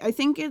this, I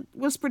think it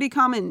was pretty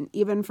common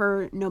even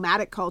for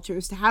nomadic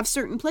cultures to have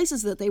certain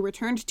places that they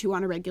returned to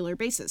on a regular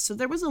basis. So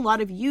there was a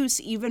lot of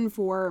use even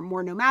for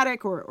more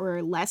nomadic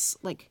or less,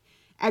 like,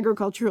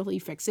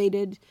 agriculturally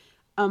fixated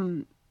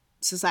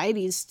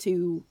societies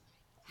to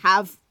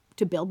have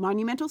to build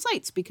monumental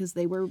sites because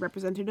they were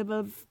representative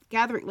of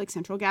gathering, like,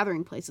 central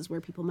gathering places where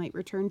people might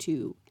return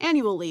to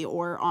annually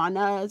or on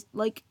a,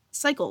 like,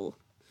 cycle.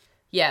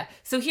 Yeah.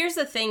 So here's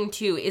the thing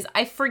too, is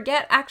I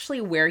forget actually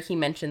where he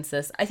mentions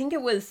this. I think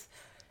it was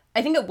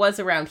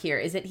around here.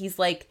 Is it he's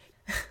like,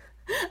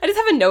 I just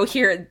have a note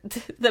here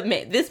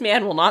that this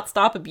man will not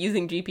stop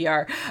abusing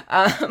GPR.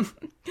 Because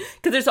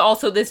there's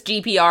also this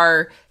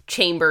GPR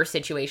chamber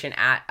situation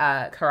at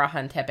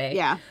Karahan Tepe.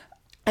 Yeah.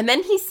 And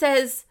then he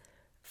says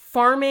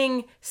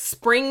farming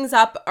springs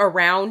up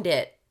around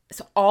it,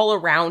 so all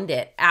around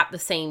it at the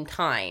same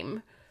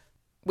time,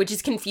 which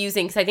is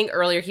confusing because I think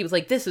earlier he was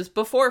like, this is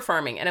before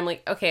farming. And I'm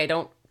like, okay, I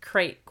don't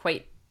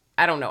quite,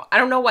 I don't know. I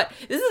don't know what,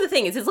 this is the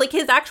thing, is it's like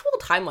his actual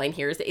timeline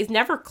here is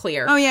never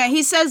clear. Oh yeah,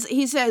 he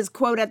says,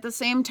 quote, at the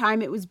same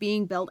time it was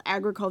being built,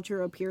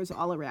 agriculture appears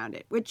all around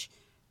it, which,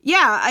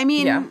 yeah, I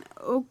mean,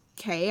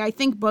 okay, I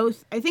think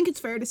it's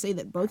fair to say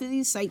that both of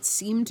these sites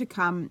seem to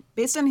come,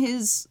 based on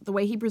the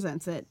way he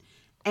presents it,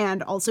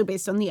 and also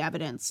based on the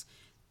evidence,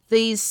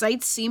 these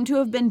sites seem to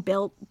have been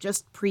built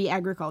just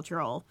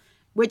pre-agricultural,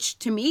 which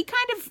to me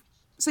kind of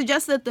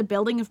suggests that the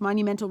building of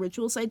monumental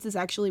ritual sites is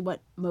actually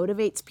what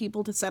motivates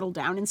people to settle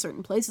down in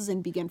certain places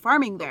and begin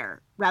farming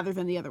there, rather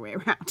than the other way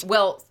around.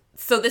 Well,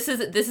 so this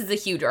is a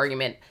huge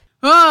argument.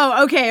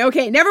 Oh,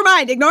 okay, never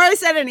mind. Ignore I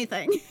said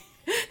anything.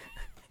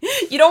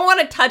 You don't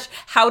want to touch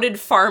how did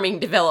farming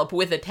develop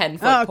with a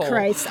 10-foot pole. Oh,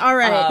 Christ. All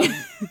right.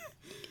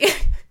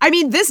 I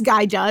mean, this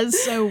guy does,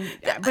 so,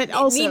 but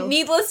also...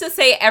 Needless to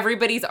say,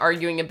 everybody's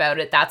arguing about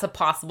it. That's a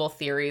possible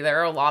theory.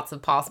 There are lots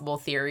of possible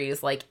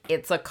theories. Like,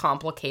 it's a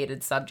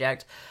complicated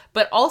subject.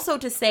 But also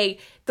to say,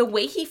 the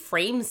way he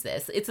frames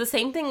this, it's the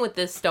same thing with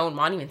this stone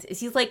monuments,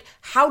 is he's like,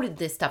 how did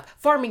this stuff,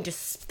 farming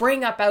just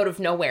spring up out of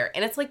nowhere?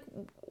 And it's like,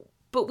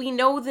 but we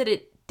know that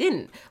it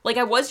didn't. Like,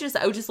 I was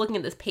just looking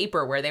at this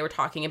paper where they were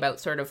talking about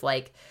sort of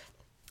like,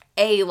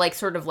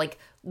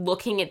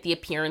 looking at the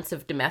appearance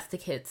of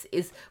domesticates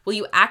is, well,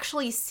 you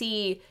actually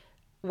see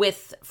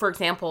with, for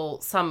example,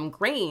 some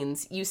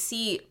grains, you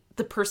see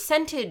the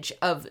percentage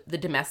of the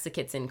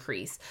domesticates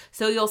increase.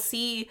 So you'll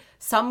see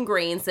some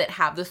grains that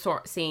have the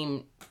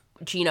same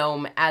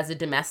genome as a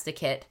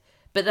domesticate,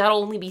 but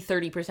that'll only be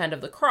 30%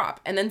 of the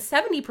crop. And then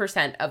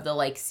 70% of the,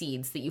 like,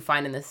 seeds that you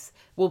find in this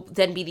will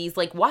then be these,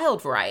 like,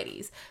 wild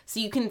varieties. So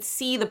you can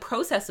see the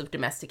process of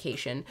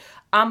domestication.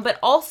 But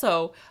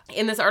also,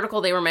 in this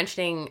article, they were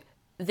mentioning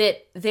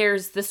that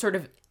there's this sort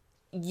of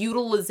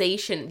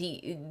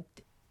utilization,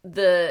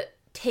 the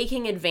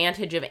taking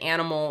advantage of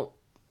animal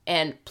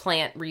and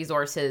plant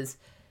resources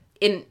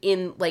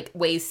in like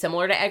ways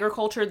similar to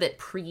agriculture that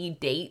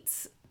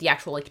predates the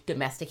actual, like,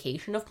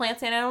 domestication of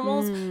plants and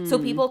animals. So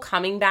people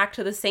coming back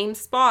to the same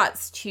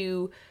spots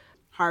to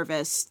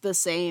harvest the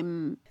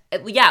same.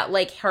 Yeah,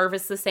 like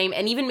harvest the same,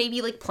 and even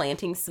maybe like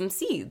planting some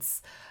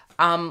seeds.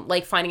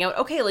 Like finding out,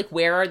 okay, like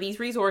where are these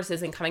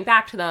resources and coming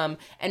back to them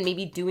and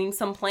maybe doing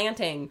some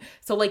planting.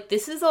 So like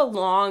this is a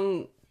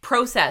long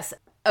process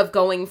of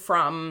going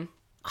from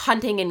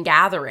hunting and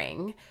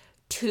gathering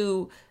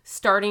to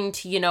starting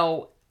to, you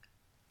know,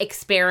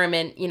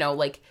 experiment, you know,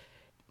 like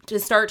to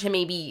start to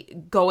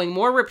maybe going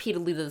more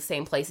repeatedly to the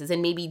same places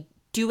and maybe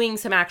doing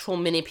some actual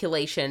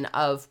manipulation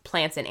of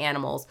plants and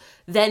animals,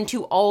 then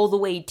to all the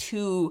way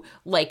to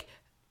like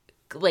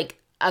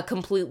a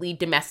completely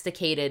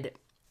domesticated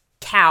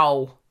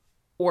cow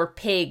or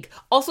pig.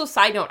 Also,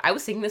 side note, I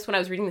was thinking this when I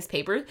was reading this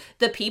paper,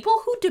 the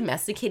people who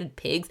domesticated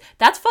pigs,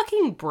 that's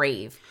fucking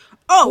brave.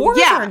 Oh, boars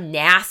yeah. are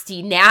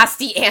nasty,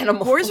 nasty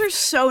animals. Boars are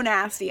so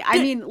nasty. I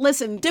mean,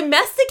 listen.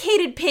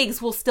 Domesticated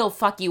pigs will still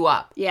fuck you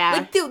up. Yeah.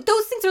 Like,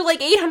 those things are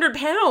like 800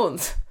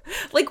 pounds.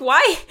 Like,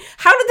 why?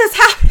 How did this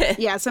happen?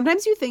 Yeah,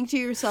 sometimes you think to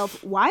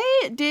yourself, why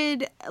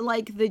did,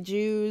 like, the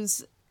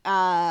Jews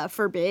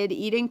forbid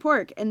eating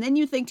pork? And then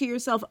you think to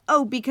yourself,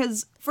 oh,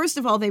 because, first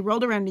of all, they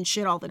rolled around in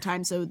shit all the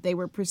time, so they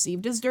were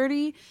perceived as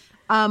dirty.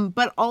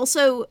 But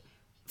also,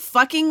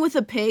 fucking with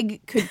a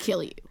pig could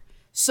kill you.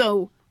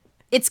 So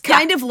it's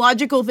kind of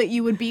logical that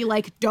you would be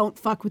like, don't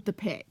fuck with the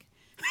pig.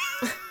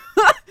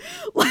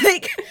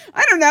 Like,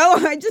 I don't know.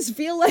 I just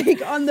feel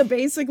like on the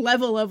basic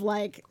level of,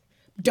 like,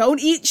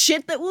 don't eat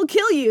shit that will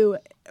kill you.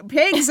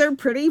 Pigs are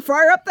pretty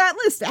far up that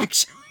list,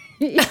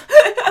 actually.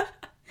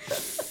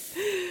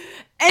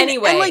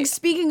 Anyway. And, like,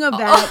 speaking of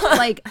that,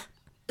 like,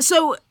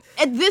 so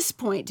at this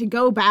point, to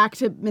go back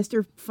to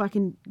Mr.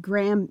 fucking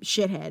Graham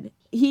shithead,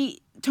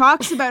 he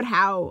talks about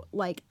how,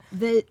 like,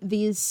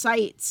 these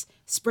sites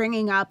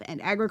springing up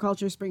and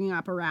agriculture springing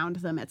up around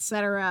them,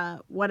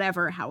 etc.,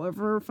 whatever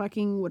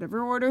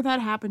order that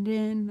happened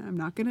in,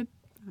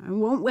 I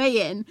won't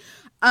weigh in.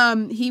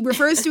 He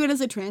refers to it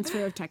as a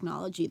transfer of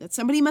technology, that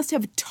somebody must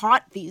have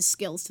taught these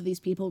skills to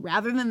these people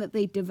rather than that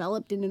they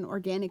developed in an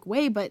organic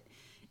way. But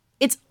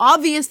it's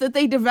obvious that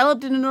they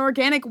developed in an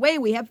organic way.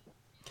 We have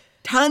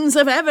tons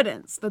of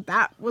evidence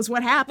that was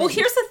what happened. Well,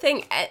 here's the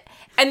thing.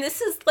 And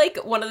this is like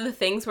one of the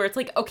things where it's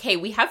like, okay,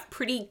 we have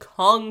pretty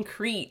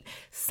concrete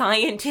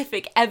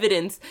scientific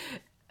evidence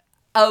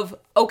of,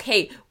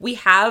 okay, we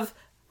have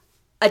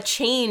a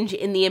change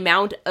in the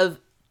amount of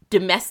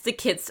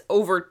domesticates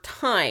over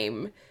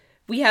time.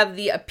 We have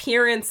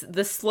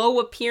the slow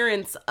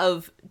appearance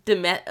of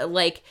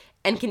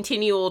and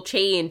continual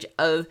change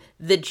of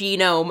the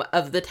genome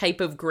of the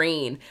type of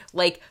grain.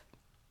 Like,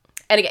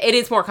 and again, it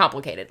is more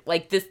complicated.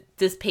 Like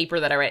this paper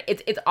that I read,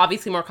 it's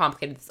obviously more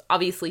complicated. It's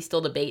obviously still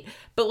debate,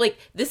 but like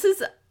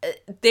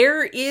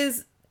there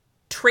is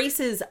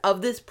traces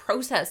of this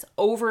process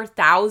over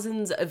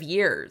thousands of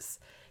years.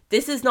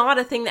 This is not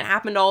a thing that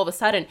happened all of a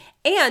sudden.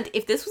 And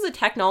if this was a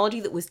technology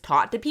that was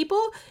taught to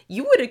people,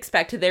 you would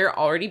expect there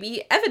already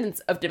be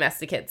evidence of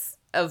domesticates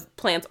of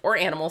plants or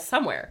animals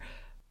somewhere.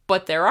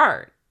 But there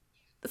aren't.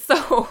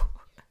 So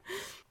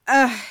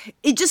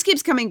it just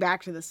keeps coming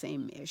back to the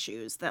same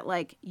issues that,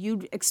 like,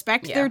 you'd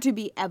expect there to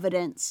be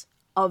evidence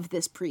of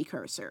this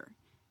precursor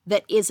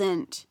that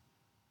isn't,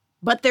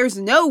 but there's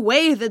no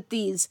way that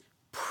these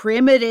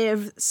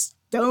primitive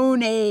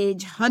Stone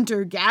Age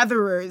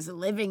hunter-gatherers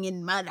living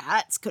in mud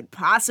huts could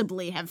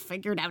possibly have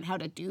figured out how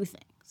to do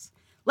things.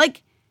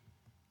 Like,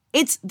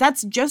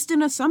 that's just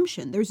an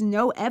assumption. There's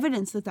no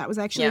evidence that was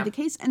actually the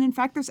case, and in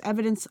fact, there's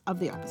evidence of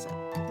the opposite.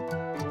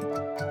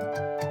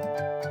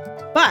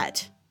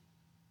 But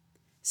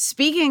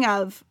speaking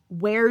of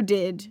where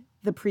did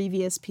the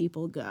previous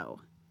people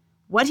go,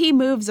 what he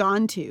moves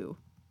on to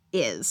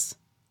is,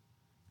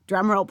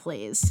 drumroll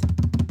please,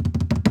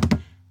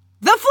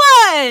 the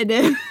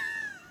flood!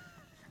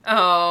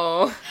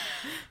 Oh,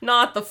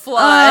 not the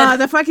flood.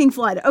 The fucking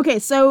flood. Okay,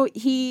 so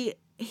he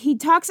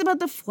talks about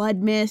the flood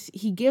myth.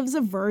 He gives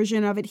a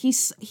version of it. He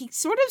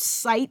sort of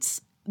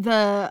cites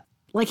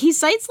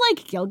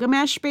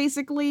Gilgamesh,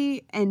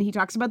 basically, and he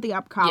talks about the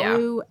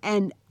Apkallu,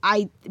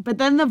 but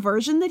then the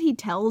version that he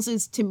tells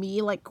is, to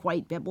me, like,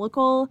 quite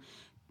biblical.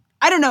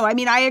 I don't know. I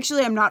mean, I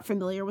actually am not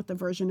familiar with the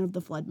version of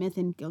the flood myth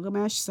in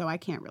Gilgamesh, so I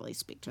can't really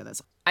speak to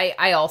this.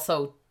 I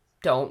also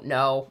don't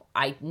know.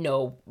 I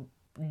know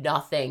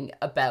nothing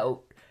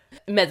about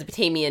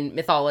Mesopotamian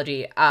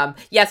mythology. So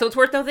it's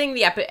worth noting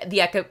the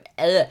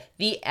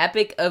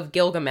Epic of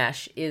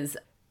Gilgamesh is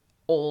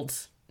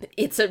old.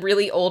 It's a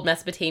really old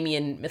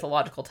Mesopotamian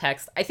mythological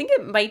text. I think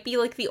it might be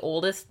like the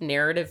oldest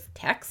narrative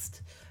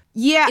text.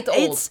 Yeah, it's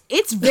old.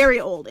 It's very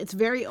old. It's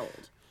very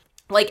old.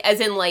 Like, as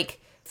in, like,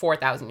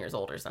 4,000 years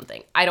old or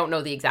something. I don't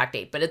know the exact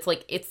date, but it's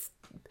like, it's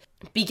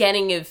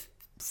beginning of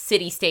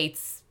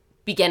city-states,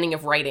 beginning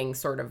of writing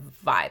sort of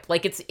vibe.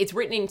 Like, it's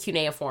written in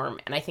cuneiform,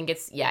 and I think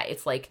it's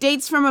like...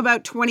 Dates from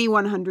about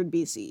 2100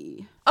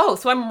 BCE. Oh,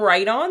 so I'm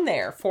right on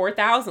there.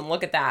 4,000,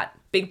 look at that.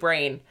 Big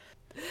brain.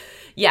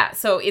 Yeah,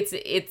 so it's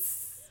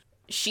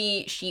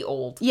she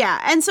old. Yeah,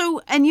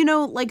 and you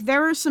know, like,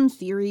 there are some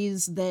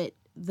theories that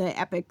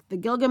the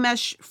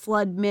Gilgamesh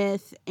flood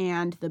myth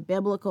and the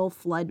biblical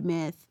flood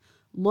myth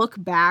look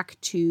back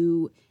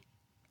to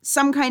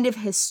some kind of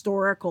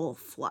historical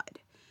flood.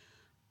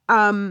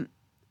 I'll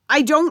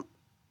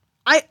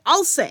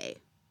say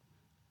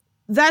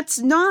that's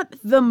not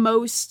the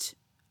most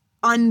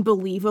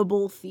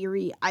unbelievable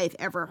theory I've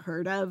ever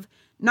heard of,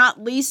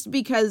 not least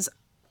because,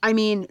 I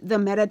mean, the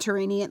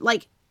Mediterranean,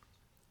 like,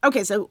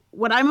 okay, so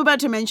what I'm about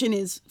to mention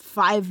is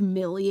 5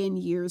 million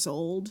years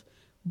old,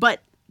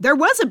 but there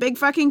was a big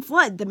fucking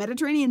flood. The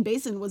Mediterranean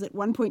basin was at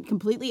one point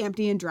completely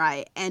empty and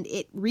dry, and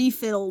it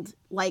refilled,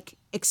 like,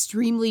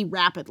 extremely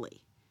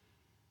rapidly.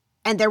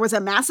 And there was a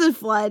massive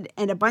flood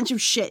and a bunch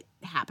of shit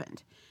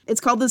happened.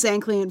 It's called the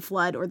Zanclean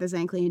Flood or the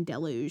Zanclean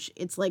Deluge.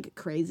 It's like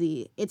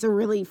crazy. It's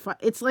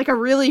like a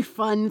really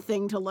fun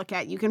thing to look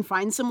at. You can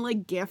find some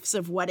like GIFs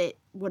of what it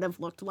would have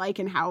looked like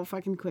and how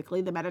fucking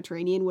quickly the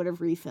Mediterranean would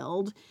have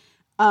refilled.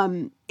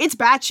 It's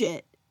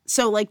batshit.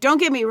 So like, don't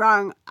get me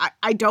wrong.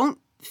 I don't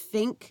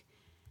think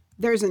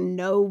there's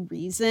no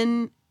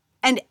reason.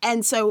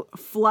 And so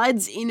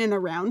floods in and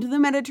around the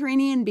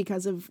Mediterranean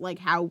because of like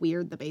how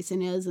weird the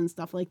basin is and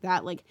stuff like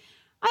that. Like,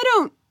 I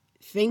don't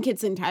think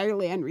it's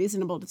entirely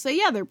unreasonable to say,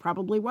 yeah,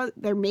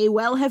 there may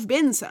well have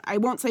been, I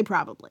won't say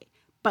probably,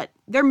 but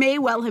there may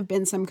well have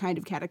been some kind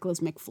of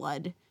cataclysmic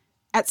flood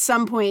at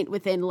some point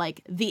within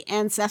like the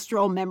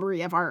ancestral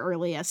memory of our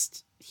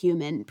earliest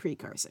human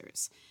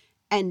precursors.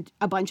 And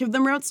a bunch of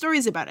them wrote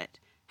stories about it.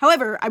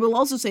 However, I will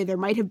also say there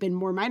might have been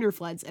more minor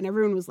floods, and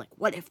everyone was like,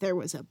 what if there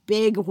was a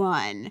big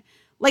one?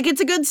 Like, it's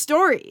a good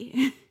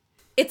story.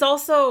 It's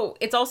also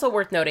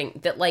worth noting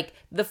that, like,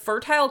 the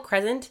Fertile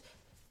Crescent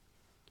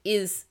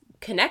is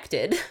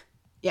connected.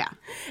 Yeah.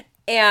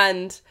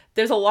 And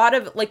there's a lot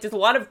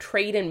of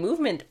trade and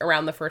movement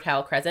around the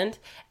Fertile Crescent,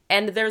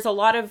 and there's a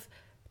lot of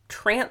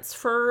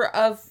transfer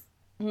of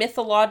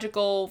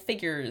mythological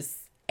figures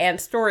and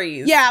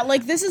stories. Yeah,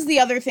 like, this is the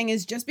other thing,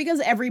 is just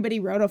because everybody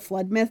wrote a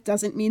flood myth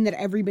doesn't mean that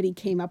everybody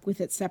came up with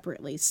it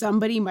separately.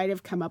 Somebody might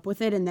have come up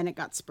with it and then it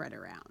got spread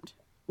around.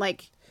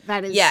 Like,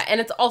 that is... Yeah,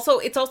 and it's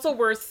also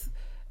worth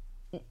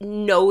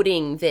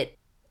noting that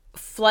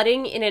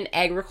flooding in an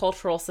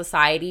agricultural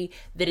society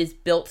that is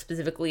built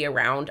specifically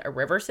around a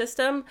river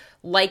system,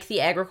 like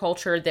the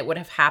agriculture that would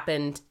have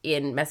happened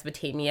in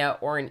Mesopotamia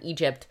or in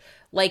Egypt,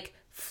 like,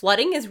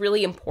 flooding is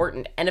really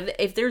important. And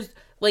if there's,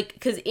 like,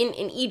 because in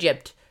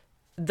Egypt...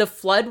 the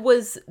flood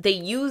was, they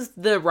used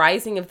the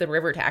rising of the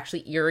river to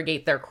actually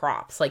irrigate their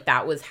crops. Like,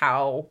 that was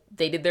how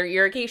they did their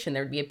irrigation.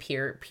 There would be a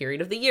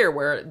period of the year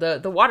where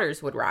the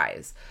waters would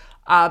rise.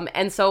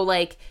 And so,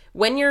 like,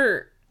 when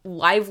your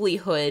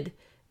livelihood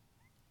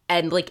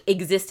and, like,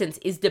 existence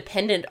is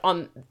dependent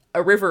on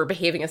a river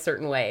behaving a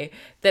certain way,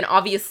 then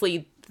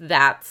obviously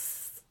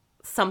that's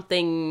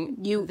something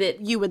you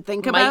would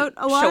think about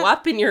a lot. Show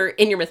up in your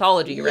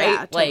mythology, right?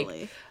 Yeah,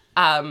 totally.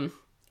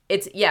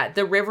 Like,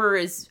 the river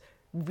is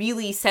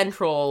really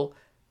central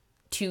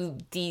to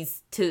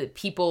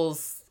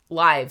people's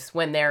lives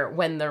when they're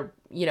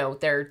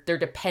they're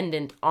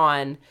dependent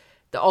on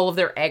all of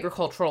their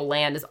agricultural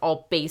land is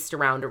all based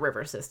around a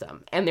river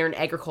system, and they're an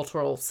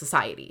agricultural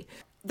society.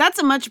 That's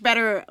a much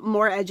better,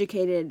 more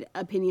educated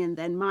opinion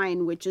than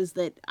mine, which is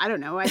that, I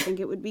don't know, I think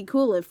it would be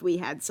cool if we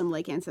had some,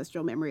 like,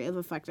 ancestral memory of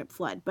a fucked up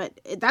flood.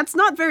 But that's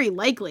not very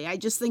likely. I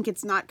just think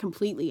it's not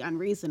completely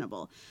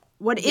unreasonable.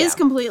 What is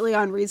completely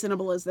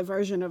unreasonable is the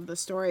version of the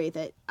story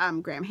that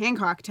Graham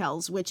Hancock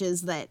tells, which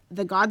is that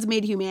the gods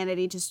made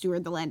humanity to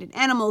steward the land and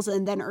animals,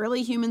 and then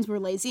early humans were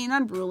lazy and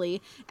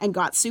unruly and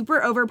got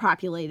super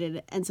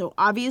overpopulated, and so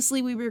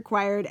obviously we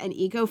required an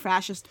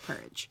eco-fascist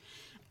purge.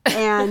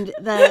 And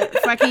the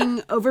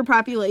fucking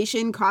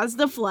overpopulation caused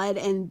the flood,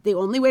 and the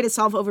only way to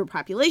solve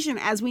overpopulation,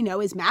 as we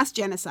know, is mass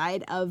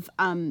genocide of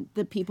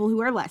the people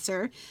who are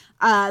lesser.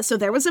 So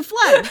there was a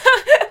flood.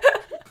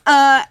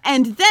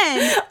 And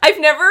then... I've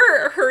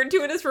never heard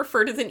to it as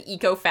referred as an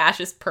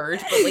eco-fascist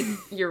purge, but, like,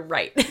 you're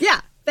right.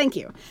 Yeah. Thank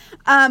you.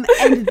 And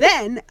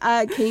then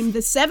came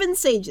the seven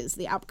sages,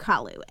 the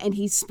Apkallu, and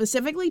he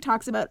specifically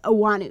talks about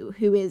Owanu,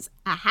 who is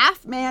a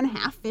half-man,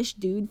 half-fish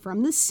dude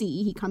from the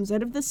sea. He comes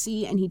out of the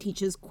sea, and he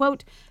teaches,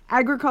 quote,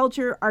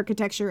 agriculture,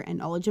 architecture, and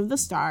knowledge of the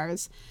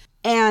stars.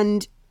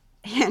 And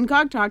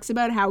Hancock talks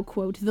about how,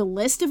 quote, the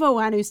list of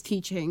Owanu's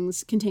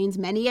teachings contains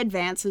many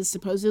advances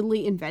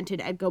supposedly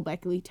invented at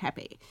Göbekli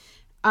Tepe.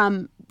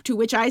 To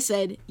which I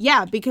said,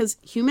 yeah, because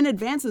human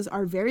advances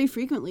are very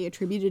frequently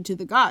attributed to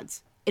the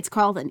gods. It's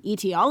called an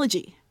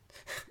etiology.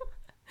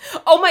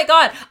 Oh my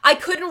god, I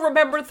couldn't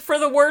remember for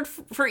the word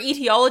for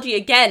etiology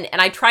again,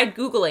 and I tried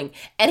Googling,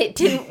 and it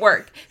didn't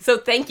work. So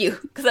thank you,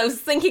 because I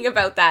was thinking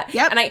about that.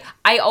 Yep. And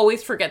I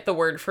always forget the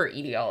word for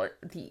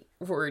the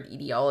word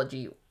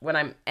etiology when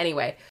I'm...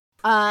 Anyway.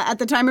 At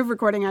the time of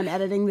recording, I'm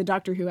editing the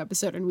Doctor Who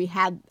episode, and we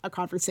had a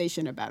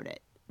conversation about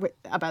it,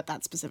 about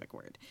that specific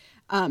word.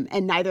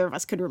 And neither of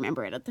us could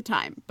remember it at the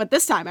time. But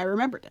this time I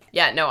remembered it.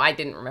 Yeah, no, I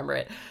didn't remember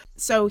it.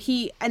 So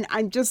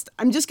I'm just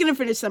going to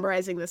finish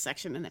summarizing this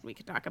section and then we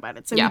can talk about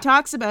it. So He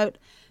talks about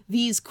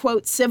these,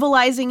 quote,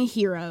 civilizing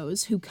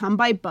heroes who come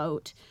by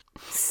boat.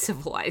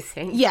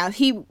 Civilizing. Yeah,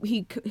 he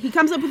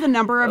comes up with a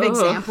number of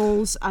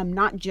examples,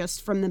 not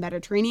just from the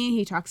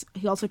Mediterranean.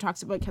 He also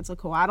talks about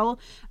Quetzalcoatl,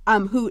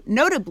 who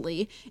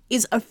notably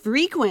is a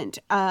frequent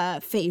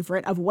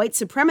favorite of white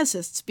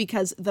supremacists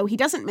because though he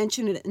doesn't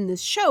mention it in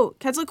this show,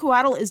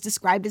 Quetzalcoatl is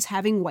described as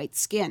having white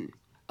skin.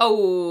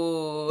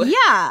 Oh.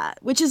 Yeah,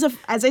 which is,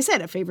 as I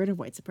said, a favorite of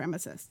white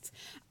supremacists.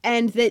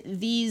 And that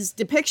these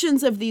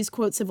depictions of these,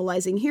 quote,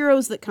 civilizing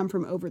heroes that come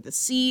from over the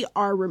sea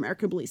are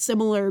remarkably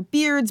similar.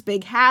 Beards,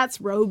 big hats,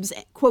 robes,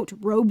 quote,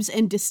 robes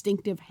and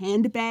distinctive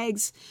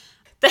handbags.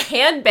 The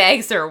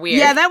handbags are weird.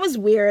 Yeah, that was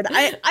weird.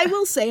 I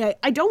will say,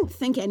 I don't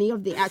think any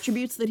of the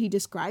attributes that he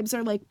describes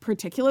are, like,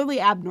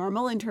 particularly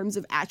abnormal in terms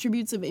of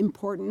attributes of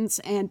importance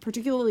and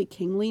particularly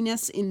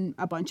kingliness in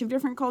a bunch of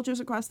different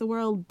cultures across the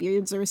world.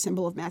 Beards are a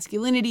symbol of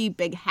masculinity.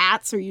 Big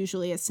hats are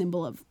usually a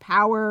symbol of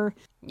power.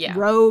 Yeah.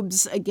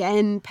 Robes,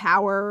 again,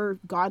 power,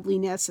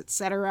 godliness,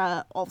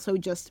 etc. Also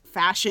just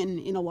fashion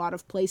in a lot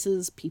of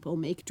places. People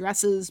make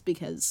dresses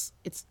because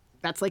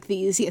that's like the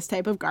easiest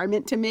type of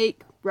garment to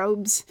make,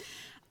 robes.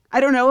 I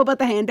don't know about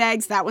the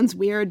handbags. That one's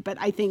weird, but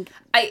I think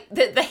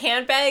the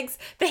handbags,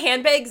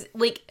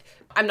 like,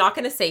 I'm not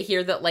going to say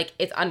here that, like,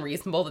 it's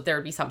unreasonable that there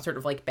would be some sort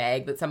of, like,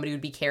 bag that somebody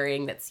would be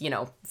carrying that's, you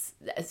know,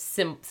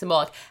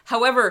 symbolic.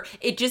 However,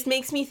 it just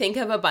makes me think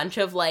of a bunch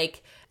of,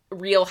 like,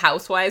 Real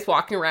Housewives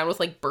walking around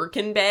with, like,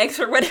 Birkin bags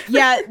or whatever.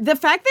 Yeah, the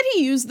fact that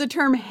he used the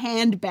term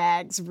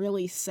handbags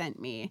really sent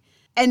me.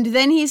 And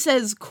then he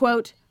says,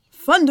 quote,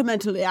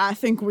 "Fundamentally, I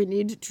think we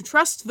need to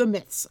trust the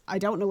myths." I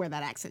don't know where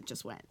that accent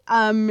just went.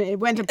 It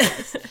went to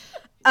place.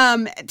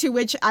 To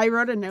which I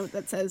wrote a note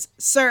that says,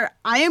 "Sir,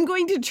 I am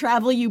going to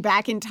travel you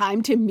back in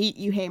time to meet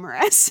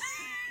Euhemerus."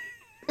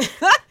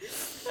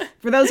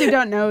 For those who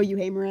don't know,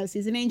 Euhemerus,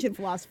 he's an ancient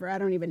philosopher. I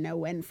don't even know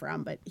when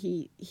from, but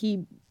he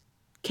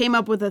came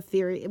up with a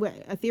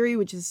theory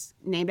which is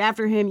named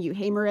after him,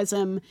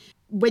 Euhemerism,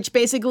 which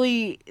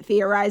basically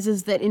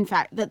theorizes that, in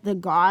fact, that the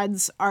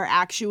gods are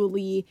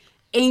actually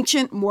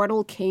ancient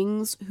mortal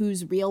kings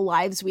whose real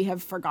lives we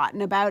have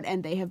forgotten about,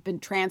 and they have been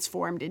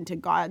transformed into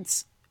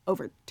gods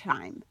over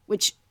time,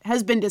 which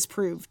has been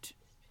disproved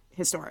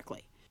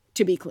historically,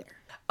 to be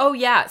clear. Oh,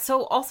 yeah.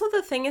 So also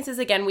the thing is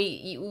again,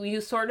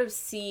 you sort of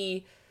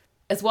see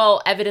as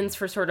well evidence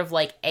for sort of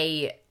like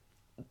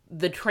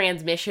the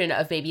transmission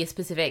of maybe a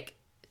specific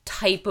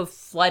type of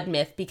flood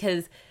myth,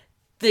 because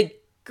the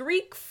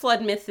Greek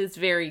flood myth is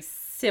very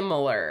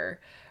similar.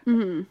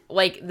 Mm-hmm.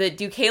 Like the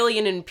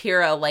Deucalion and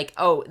Pyrrha, like,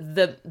 oh,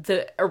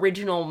 the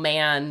original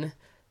man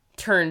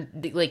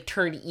turned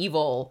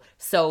evil,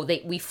 so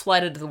we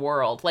flooded the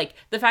world. Like,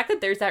 the fact that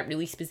there's that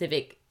really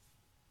specific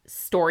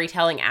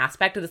storytelling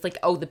aspect of this, like,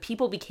 oh, the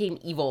people became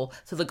evil,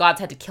 so the gods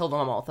had to kill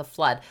them all with a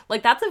flood.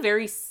 Like, that's a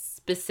very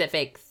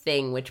specific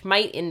thing, which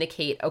might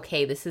indicate,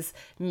 okay, this is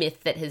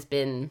myth that has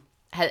been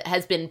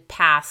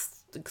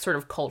passed sort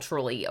of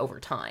culturally over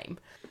time.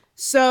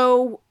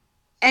 So,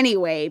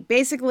 anyway,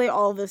 basically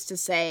all this to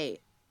say,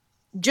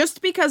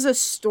 just because a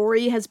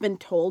story has been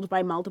told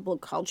by multiple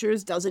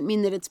cultures doesn't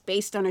mean that it's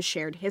based on a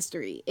shared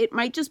history. It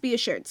might just be a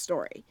shared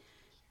story.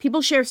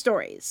 People share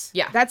stories.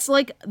 Yeah. That's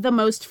like the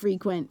most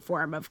frequent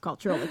form of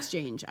cultural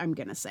exchange, I'm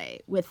going to say,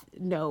 with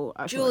no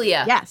authority.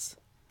 Julia. Yes.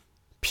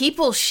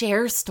 People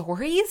share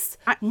stories?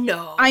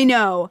 No. I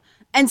know.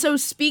 And so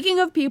speaking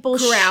of people...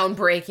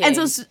 Groundbreaking. And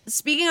so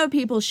speaking of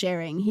people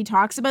sharing, he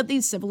talks about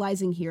these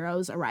civilizing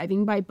heroes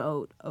arriving by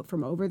boat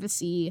from over the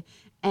sea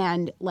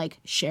and, like,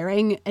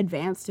 sharing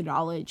advanced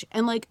knowledge.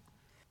 And, like,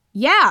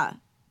 yeah,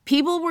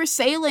 people were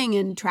sailing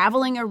and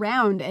traveling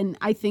around, and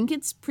I think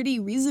it's pretty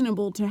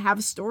reasonable to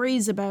have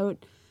stories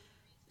about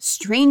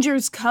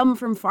strangers come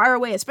from far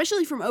away,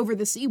 especially from over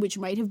the sea, which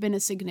might have been a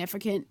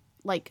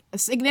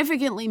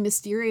significantly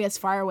mysterious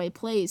faraway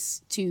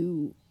place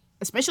to,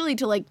 especially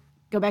to, like,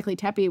 Göbekli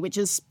Tepe, which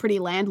is pretty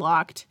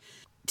landlocked.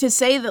 To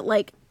say that,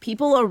 like,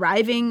 people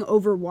arriving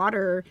over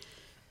water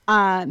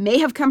may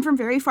have come from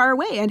very far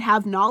away and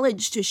have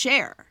knowledge to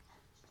share.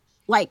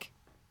 Like,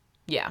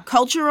 yeah,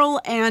 cultural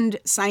and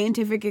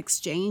scientific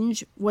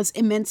exchange was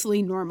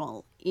immensely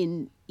normal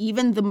in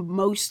even the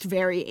most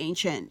very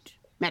ancient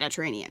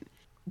Mediterranean.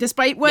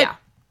 Despite what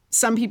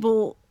some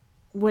people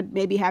would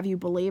maybe have you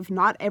believe,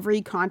 not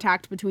every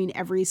contact between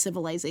every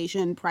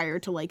civilization prior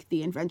to, like,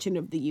 the invention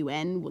of the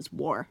UN was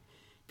war.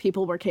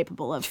 People were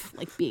capable of,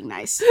 like, being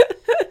nice.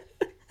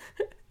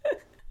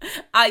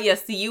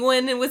 Yes, the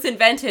UN was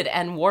invented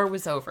and war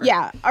was over.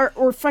 Yeah,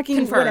 or fucking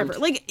Confirmed. whatever.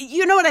 Like,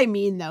 you know what I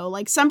mean, though?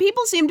 Like, some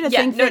people seem to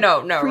think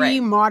that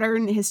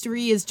pre-modern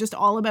history is just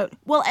all about...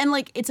 Well, and,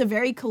 like, it's a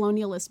very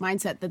colonialist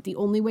mindset that the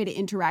only way to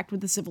interact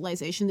with a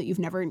civilization that you've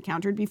never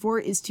encountered before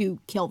is to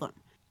kill them.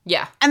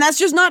 Yeah. And that's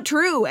just not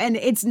true, and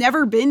it's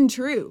never been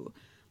true.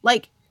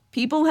 Like,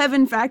 people have,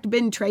 in fact,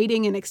 been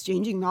trading and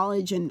exchanging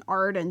knowledge and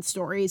art and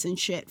stories and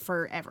shit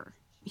forever.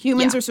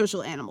 Humans are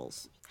social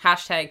animals.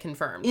 Hashtag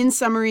confirmed. In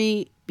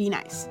summary, be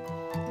nice.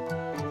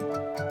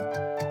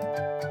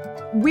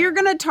 We're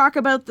going to talk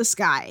about the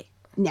sky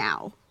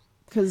now,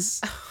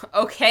 because...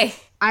 Okay.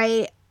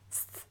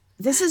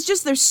 This is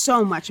just, there's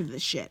so much of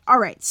this shit. All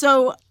right,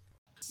 so...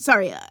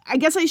 Sorry, I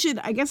guess I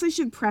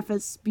should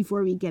preface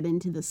before we get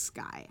into the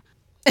sky.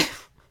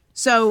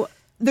 So...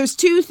 There's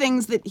two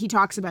things that he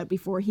talks about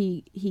before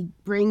he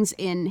brings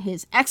in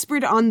his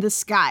expert on the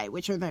sky,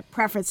 which are the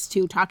preface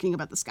to talking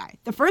about the sky.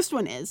 The first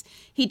one is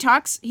he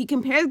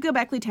compares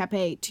Göbekli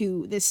Tepe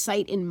to this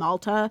site in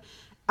Malta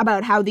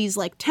about how these,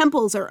 like,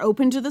 temples are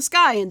open to the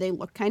sky and they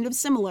look kind of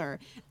similar.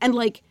 And,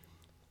 like,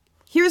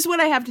 here's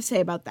what I have to say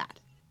about that.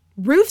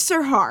 Roofs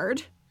are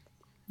hard.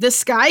 The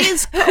sky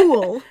is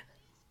cool.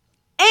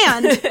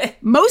 And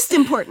most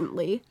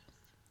importantly,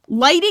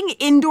 lighting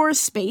indoor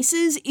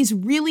spaces is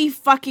really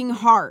fucking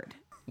hard.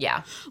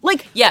 Yeah.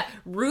 Like, yeah,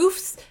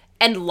 roofs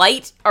and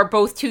light are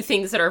both two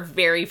things that are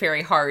very,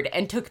 very hard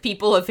and took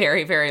people a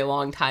very, very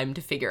long time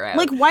to figure out.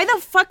 like, why the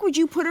fuck would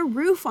you put a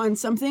roof on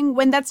something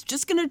when that's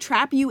just gonna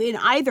trap you in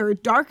either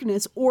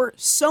darkness or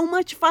so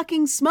much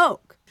fucking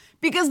smoke?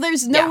 Because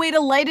there's no way to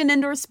light an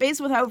indoor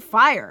space without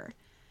fire.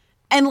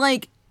 And,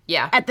 like,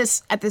 at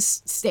this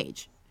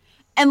stage.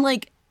 And,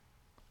 like,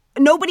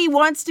 nobody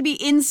wants to be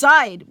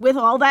inside with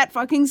all that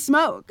fucking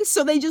smoke,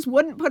 so they just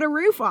wouldn't put a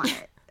roof on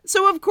it.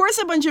 So, of course,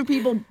 a bunch of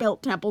people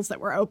built temples that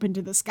were open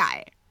to the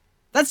sky.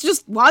 That's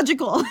just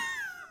logical.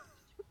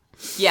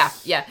 Yeah.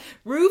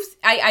 Roofs,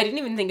 I didn't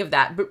even think of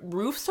that, but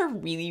roofs are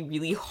really,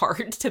 really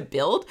hard to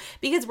build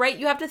because, right,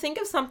 you have to think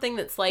of something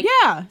that's like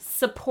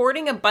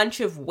supporting a bunch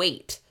of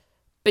weight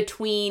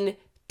between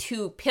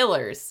two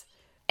pillars.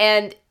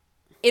 And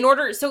in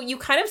order, so you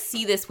kind of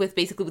see this with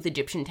basically with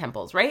Egyptian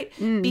temples, right?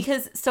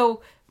 Because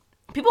so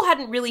people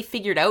hadn't really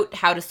figured out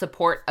how to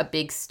support a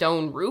big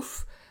stone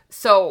roof.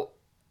 So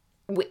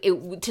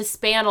to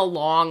span a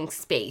long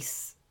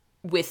space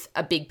with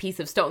a big piece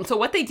of stone. So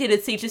what they did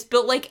is they just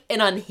built like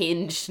an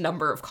unhinged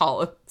number of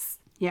columns.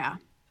 Yeah.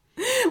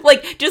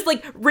 Like just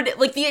like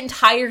the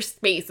entire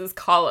space is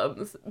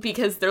columns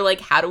because they're like,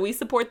 how do we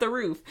support the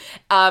roof?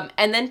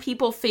 And then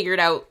people figured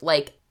out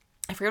like,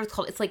 I forget what it's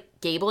called. It's like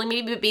gabling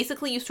maybe, but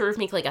basically you sort of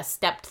make like a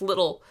stepped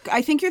little.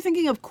 I think you're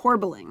thinking of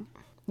corbelling.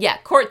 Yeah,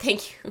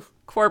 thank you.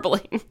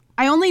 Corbelling.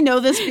 I only know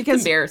this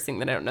because... It's embarrassing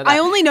that I don't know that. I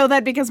only know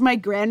that because my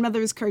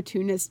grandmother's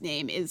cartoonist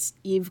name is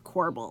Eve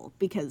Corbel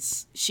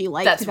because she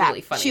liked That's that.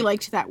 really funny. She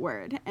liked that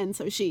word, and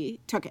so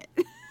she took it.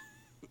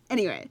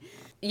 Anyway.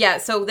 Yeah,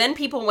 so then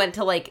people went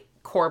to, like,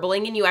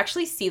 corbelling, and you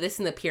actually see this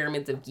in the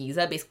pyramids of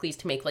Giza, basically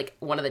to make, like,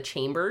 one of the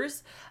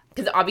chambers.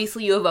 Because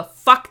obviously you have a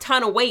fuck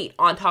ton of weight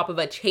on top of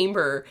a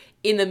chamber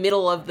in the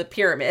middle of the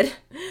pyramid.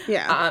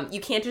 Yeah. You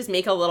can't just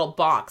make a little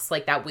box.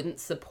 Like, that wouldn't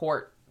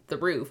support the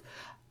roof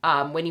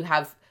when you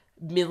have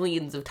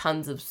millions of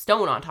tons of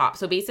stone on top.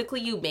 So basically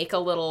you make a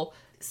little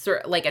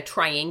like a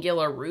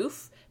triangular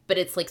roof, but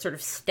it's like sort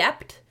of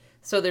stepped.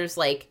 So there's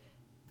like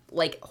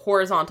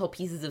horizontal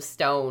pieces of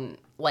stone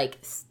like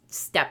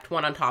stepped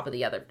one on top of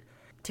the other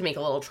to make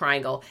a little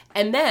triangle.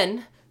 And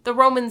then the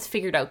Romans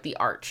figured out the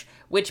arch,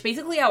 which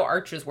basically how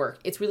arches work.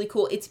 It's really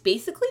cool. It's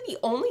basically the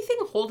only thing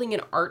holding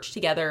an arch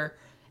together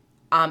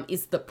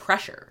is the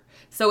pressure.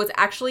 So it's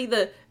actually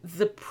the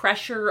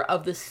pressure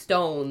of the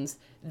stones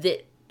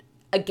that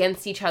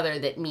against each other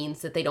that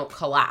means that they don't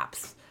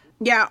collapse.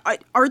 Yeah,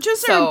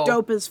 arches are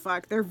dope as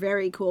fuck. They're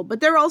very cool.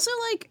 But they're also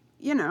like,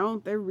 you know,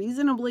 they're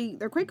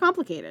quite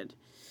complicated.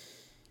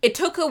 It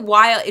took a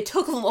while. It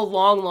took a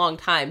long, long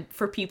time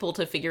for people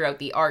to figure out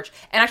the arch.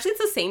 And actually,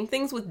 it's the same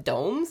things with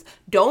domes.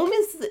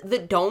 Domes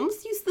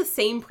use the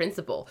same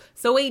principle.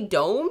 So a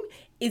dome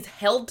is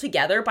held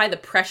together by the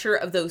pressure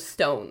of those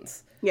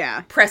stones.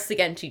 Yeah. Pressed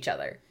against each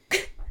other.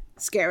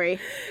 Scary.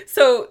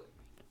 So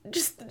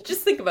just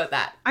think about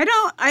that.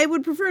 I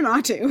would prefer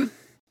not to.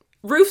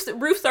 Roofs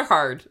are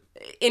hard,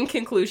 in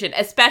conclusion.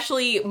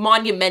 Especially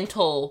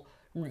monumental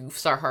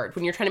roofs are hard.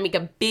 When you're trying to make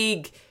a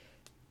big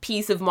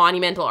piece of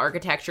monumental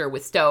architecture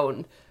with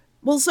stone.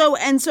 Well,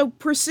 so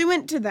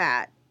pursuant to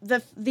that,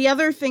 the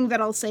other thing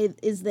that I'll say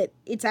is that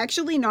it's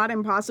actually not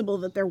impossible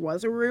that there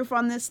was a roof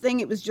on this thing.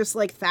 It was just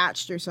like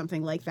thatched or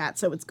something like that,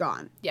 so it's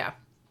gone. Yeah.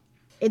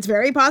 It's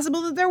very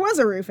possible that there was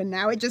a roof, and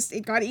now it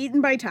got eaten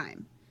by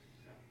time.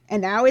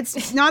 And now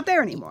it's not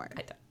there anymore.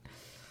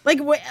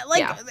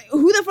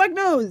 Who the fuck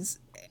knows?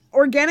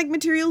 Organic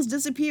materials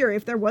disappear.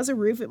 If there was a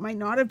roof, it might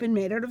not have been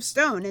made out of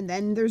stone, and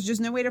then there's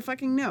just no way to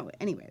fucking know.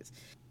 Anyways,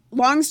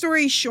 long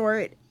story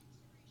short,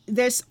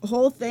 this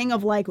whole thing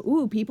of like,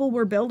 ooh, people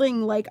were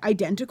building like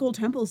identical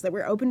temples that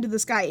were open to the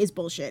sky is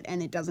bullshit,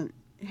 and it doesn't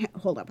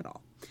hold up at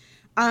all.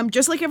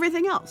 Just like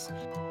everything else.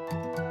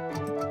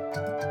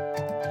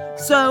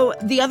 So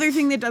the other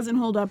thing that doesn't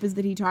hold up is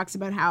that he talks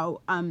about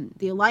how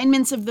the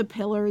alignments of the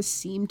pillars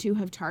seem to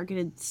have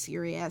targeted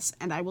Sirius.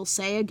 And I will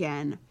say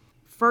again,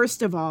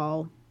 first of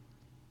all,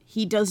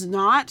 he does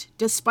not,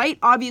 despite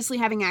obviously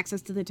having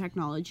access to the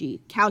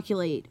technology,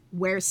 calculate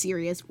where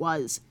Sirius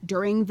was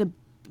during the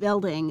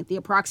building, the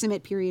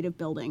approximate period of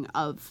building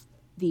of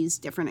these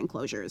different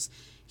enclosures.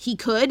 He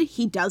could,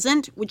 he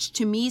doesn't, which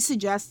to me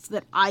suggests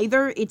that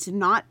either it's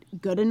not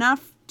good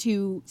enough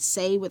to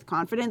say with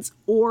confidence,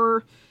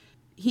 or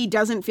he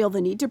doesn't feel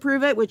the need to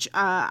prove it, which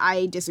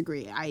I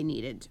disagree. I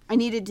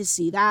needed to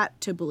see that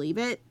to believe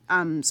it.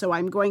 So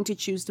I'm going to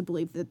choose to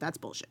believe that that's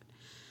bullshit.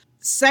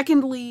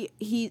 Secondly,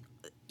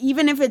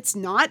 even if it's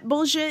not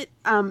bullshit,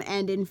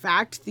 and in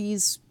fact the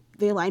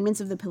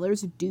alignments of the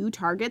pillars do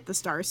target the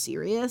star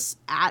Sirius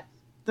at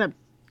the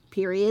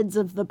periods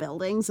of the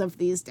buildings of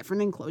these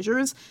different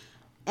enclosures,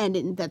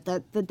 and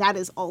that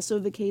is also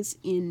the case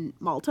in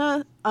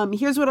Malta.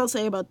 Here's what I'll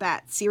say about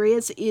that.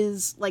 Sirius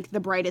is like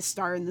the brightest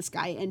star in the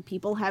sky, and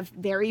people have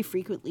very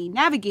frequently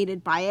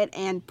navigated by it,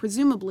 and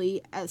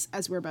presumably, as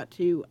we're about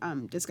to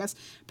discuss,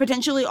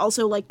 potentially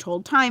also like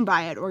told time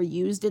by it or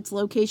used its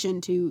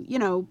location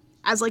to,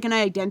 as like an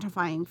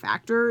identifying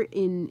factor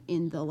in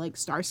the like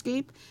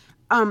starscape.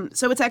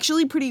 So it's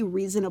actually pretty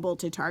reasonable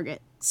to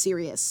target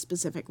Sirius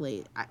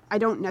specifically. I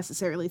don't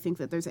necessarily think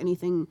that there's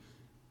anything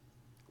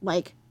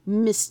like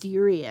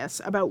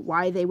mysterious about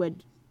why they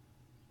would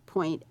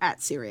point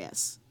at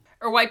Sirius.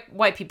 Or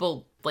why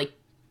people like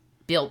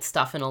build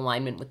stuff in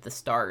alignment with the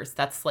stars.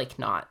 That's like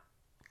not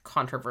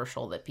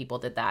controversial that people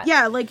did that.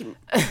 Yeah, like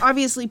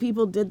obviously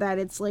people did that.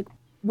 It's like,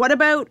 what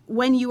about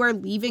when you are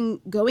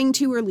going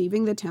to or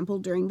leaving the temple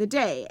during the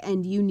day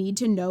and you need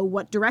to know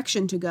what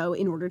direction to go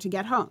in order to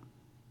get home?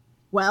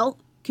 Well,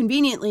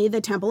 conveniently, the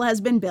temple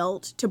has been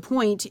built to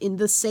point in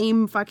the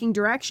same fucking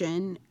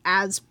direction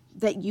as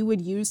that you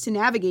would use to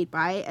navigate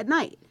by at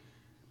night.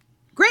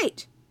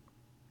 Great.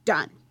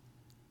 Done.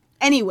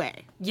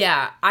 Anyway.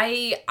 Yeah,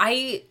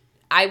 I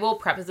will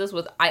preface this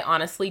with, I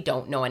honestly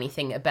don't know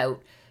anything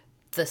about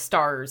the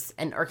stars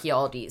and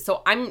archaeology.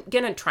 So I'm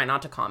going to try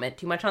not to comment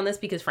too much on this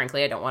because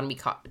frankly, I don't want to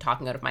be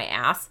talking out of my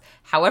ass.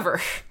 However,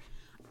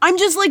 I'm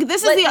just like,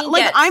 this is the,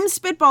 like, I'm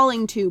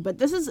spitballing too, but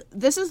this is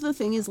the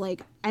thing is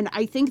like, and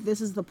I think this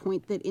is the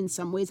point that in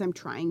some ways I'm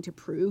trying to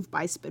prove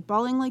by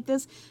spitballing like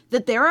this,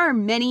 that there are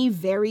many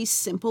very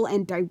simple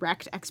and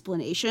direct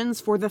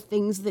explanations for the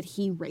things that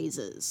he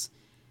raises.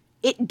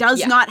 It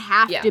does not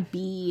have to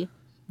be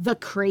the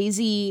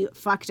crazy,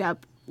 fucked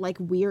up, like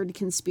weird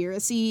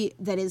conspiracy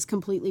that is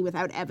completely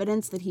without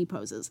evidence that he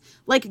poses.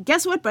 Like,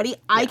 guess what, buddy?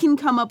 I can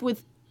come up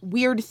with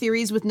weird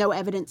theories with no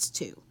evidence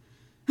too.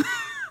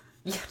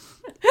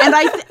 And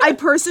I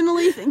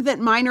personally think that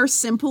mine are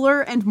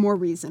simpler and more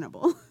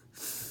reasonable.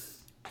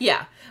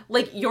 Yeah.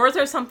 Like, yours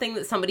are something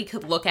that somebody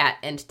could look at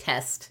and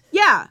test.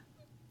 Yeah.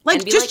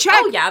 Like, just check.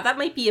 Oh, yeah, that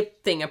might be a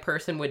thing a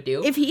person would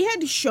do. If he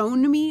had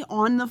shown me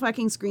on the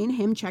fucking screen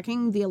him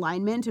checking the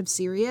alignment of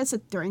Sirius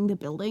during the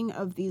building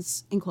of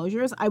these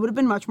enclosures, I would have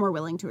been much more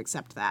willing to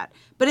accept that.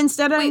 But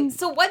instead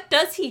so what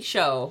does he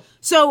show?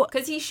 So...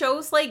 Because he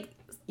shows, like...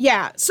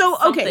 Yeah, so,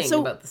 okay,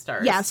 so... about the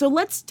stars. Yeah, so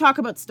let's talk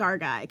about Star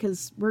Guy,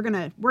 because we're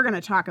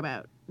gonna talk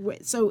about...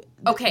 So,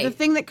 okay. The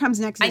thing that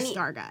comes next is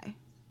Star Guy.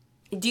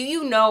 Do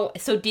you know...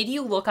 So, did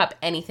you look up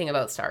anything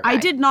about Star Guy? I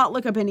did not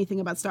look up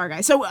anything about Star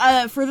Guy. So,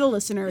 for the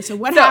listener, so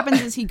what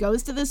happens is he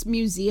goes to this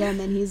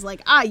museum, and he's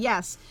like,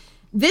 yes,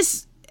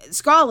 this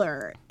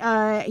scholar,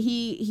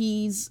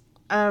 he's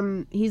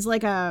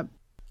like a...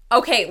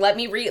 Okay, let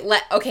me read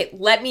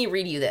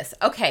you this.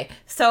 Okay,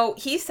 so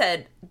he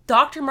said,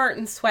 Dr.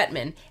 Martin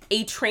Sweatman,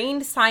 a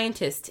trained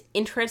scientist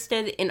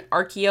interested in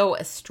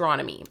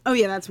archaeoastronomy. Oh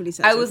yeah, that's what he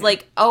said. I was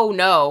like, oh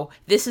no,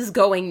 this is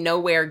going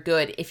nowhere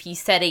good if he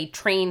said a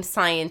trained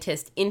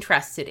scientist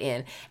interested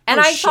in.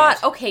 And I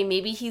thought, okay,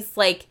 maybe he's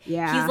like,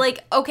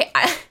 okay,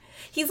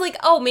 he's like,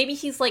 oh, maybe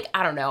he's like,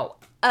 I don't know,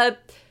 a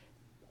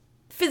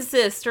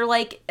physicist or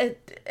like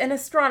an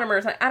astronomer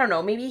or something. I don't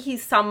know, maybe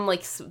he's some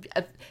like...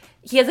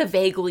 he has a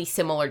vaguely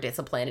similar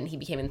discipline and he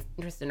became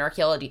interested in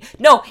archaeology.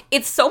 No,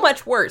 it's so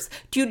much worse.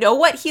 Do you know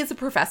what he is a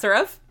professor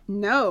of?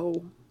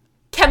 No.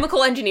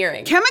 Chemical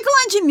engineering. Chemical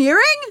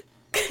engineering?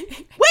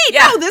 Wait,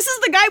 no, this is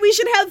the guy we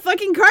should have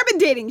fucking carbon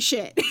dating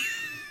shit.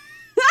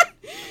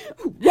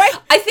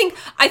 What? I think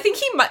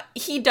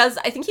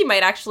he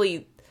might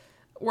actually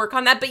work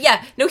on that, but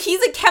yeah, no,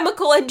 he's a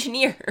chemical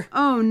engineer.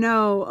 Oh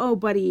no. Oh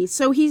buddy.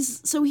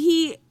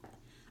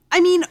 I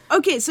mean,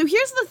 okay, so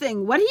here's the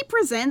thing. What he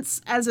presents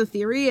as a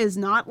theory is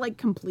not, like,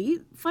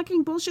 complete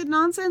fucking bullshit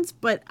nonsense,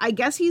 but I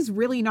guess he's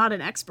really not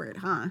an expert,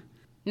 huh?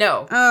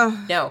 No.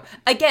 No.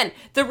 Again,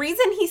 the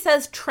reason he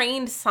says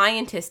trained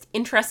scientist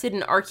interested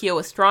in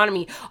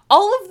archaeoastronomy,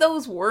 all of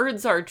those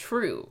words are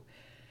true.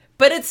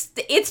 But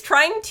it's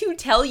trying to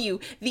tell you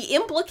the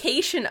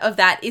implication of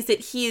that is that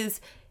he is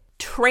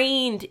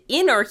trained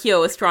in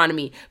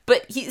archaeoastronomy.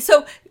 But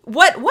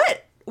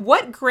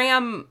what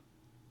Graham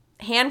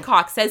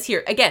Hancock says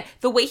here, again,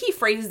 the way he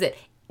phrases it,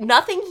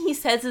 nothing he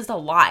says is a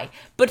lie,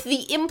 but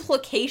the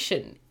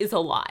implication is a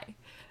lie.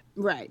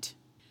 Right.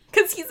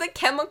 Because he's a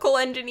chemical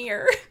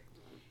engineer.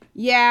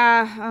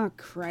 Yeah. Oh,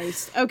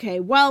 Christ. Okay,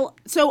 well,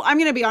 so I'm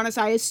going to be honest,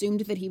 I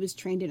assumed that he was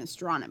trained in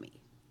astronomy.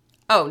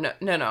 Oh,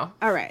 no.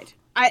 All right.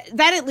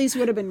 That at least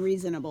would have been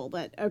reasonable,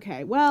 but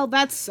okay. Well,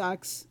 that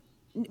sucks.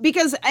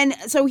 Because, and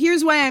so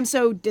here's why I'm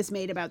so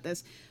dismayed about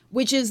this,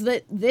 which is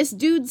that this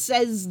dude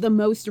says the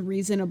most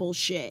reasonable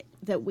shit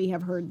that we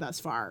have heard thus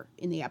far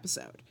in the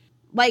episode.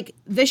 Like,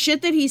 the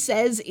shit that he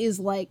says is,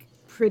 like,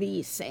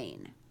 pretty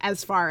sane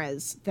as far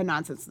as the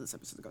nonsense of this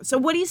episode goes. So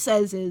what he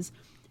says is,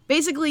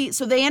 basically,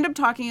 so they end up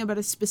talking about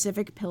a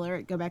specific pillar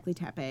at Göbekli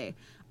Tepe,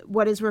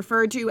 what is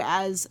referred to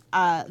as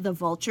the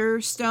vulture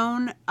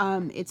stone.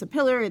 It's a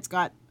pillar, it's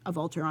got a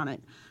vulture on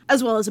it,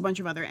 as well as a bunch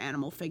of other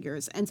animal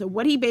figures. And so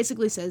what he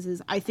basically says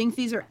is, I think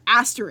these are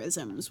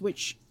asterisms,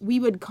 which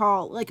we would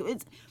call, like,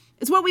 it's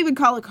what we would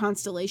call a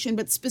constellation,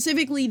 but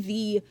specifically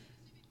the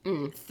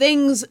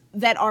things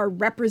that are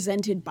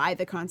represented by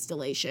the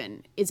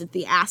constellation is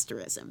the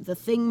asterism, the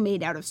thing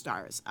made out of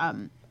stars.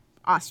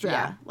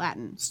 Astra,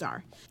 Latin,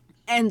 star.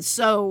 And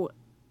so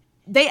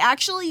they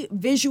actually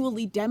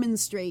visually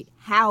demonstrate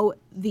how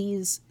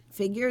these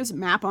figures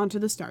map onto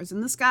the stars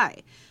in the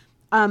sky.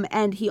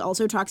 And he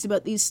also talks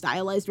about these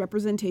stylized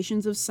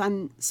representations of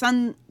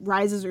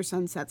sunrises or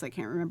sunsets. I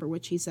can't remember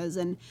which he says.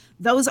 And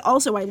those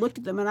also, I looked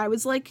at them and I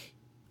was like,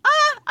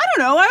 I don't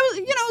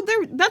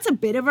know. That's a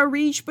bit of a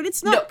reach, but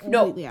it's not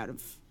completely out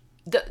of...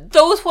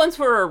 Those ones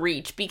were a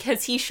reach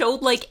because he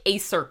showed like a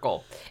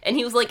circle and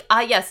he was like,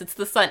 yes, it's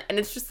the sun. And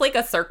it's just like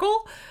a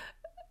circle.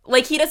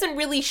 Like he doesn't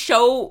really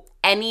show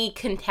any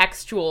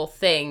contextual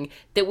thing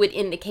that would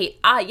indicate,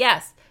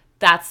 yes,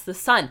 that's the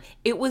sun.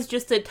 It was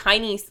just a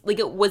tiny, like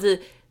it was a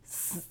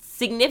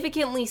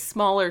significantly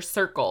smaller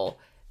circle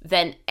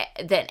than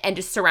and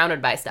just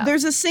surrounded by stuff.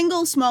 There's a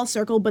single small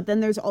circle, but then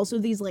there's also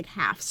these like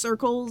half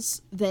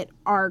circles that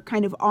are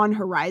kind of on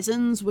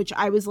horizons, which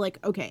I was like,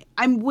 okay,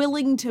 I'm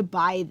willing to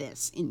buy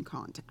this in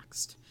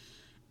context.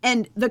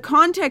 And the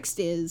context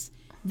is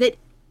that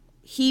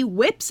he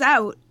whips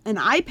out an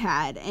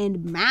iPad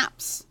and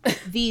maps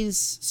these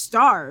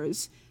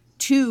stars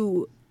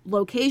to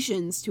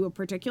locations to a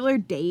particular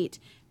date,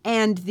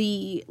 and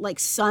the like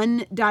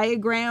sun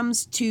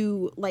diagrams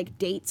to like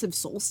dates of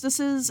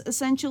solstices,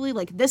 essentially.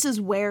 Like this is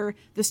where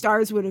the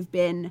stars would have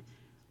been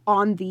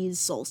on these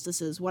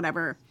solstices,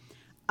 whatever.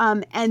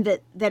 And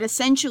that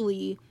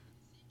essentially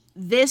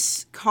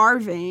this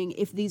carving,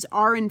 if these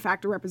are in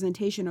fact a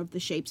representation of the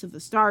shapes of the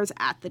stars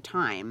at the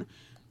time,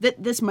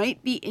 that this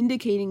might be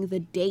indicating the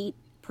date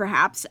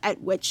perhaps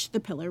at which the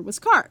pillar was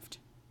carved.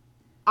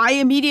 I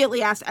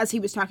immediately asked, as he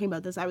was talking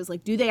about this, I was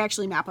like, do they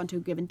actually map onto a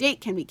given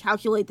date? Can we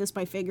calculate this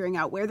by figuring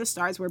out where the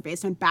stars were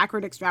based on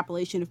backward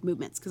extrapolation of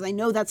movements? Because I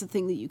know that's a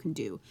thing that you can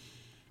do.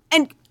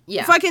 And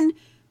fucking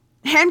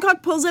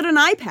Hancock pulls out an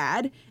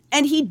iPad,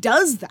 and he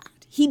does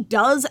that. He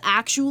does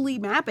actually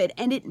map it,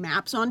 and it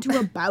maps onto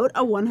about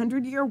a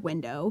 100-year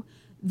window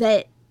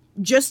that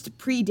just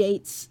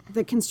predates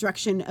the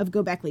construction of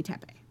Göbekli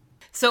Tepe.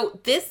 So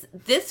this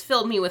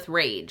filled me with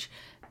rage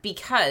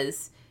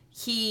because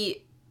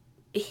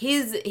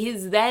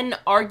his then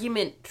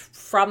argument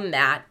from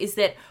that is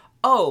that,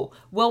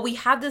 we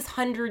have this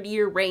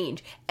 100-year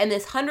range, and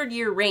this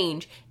 100-year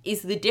range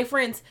is the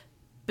difference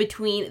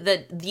between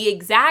the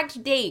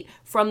exact date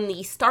from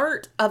the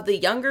start of the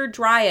Younger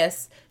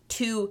Dryas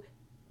to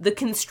the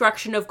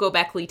construction of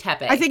Göbekli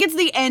Tepe. I think it's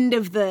the end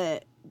of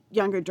the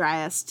Younger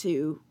Dryas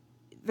to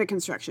the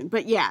construction,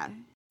 but yeah.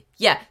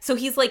 Yeah, so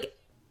he's like...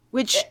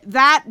 Which,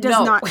 that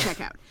does not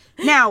check out.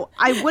 Now,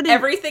 I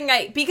wouldn't...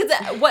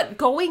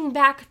 Going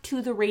back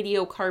to the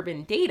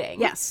radiocarbon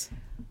dating... Yes.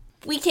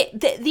 We can...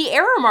 The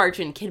error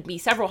margin can be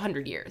several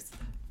hundred years.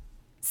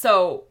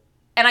 So,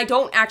 and I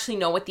don't actually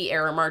know what the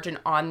error margin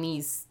on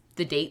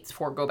the dates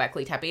for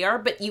Göbekli Tepe are,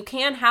 but you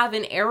can have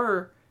an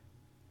error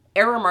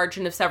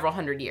margin of several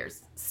hundred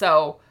years.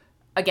 So,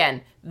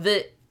 again,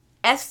 the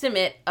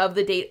estimate of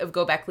the date of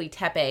Göbekli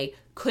Tepe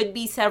could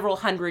be several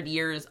hundred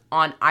years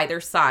on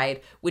either side,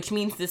 which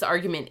means this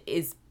argument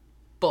is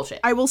bullshit.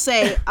 I will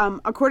say,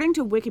 according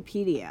to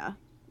Wikipedia,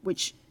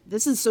 which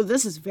this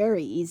is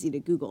very easy to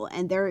Google,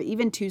 and there are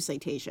even 2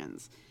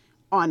 citations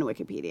on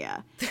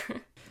Wikipedia,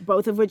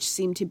 both of which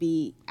seem to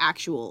be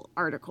actual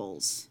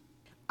articles.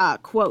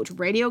 Quote,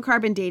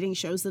 radiocarbon dating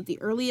shows that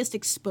the earliest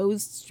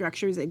exposed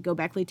structures at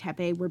Göbekli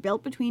Tepe were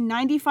built between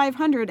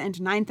 9500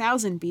 and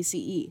 9000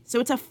 BCE. So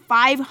it's a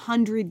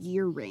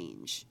 500-year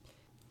range.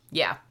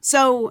 Yeah.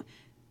 So,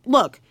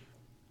 look,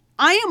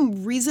 I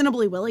am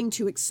reasonably willing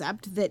to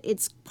accept that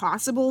it's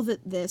possible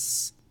that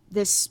this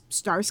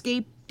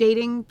starscape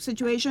dating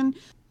situation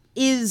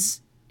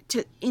is,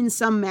 in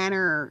some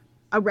manner,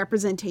 a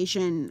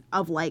representation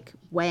of, like,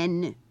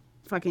 when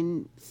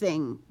fucking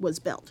thing was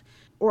built.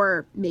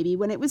 Or maybe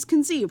when it was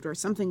conceived or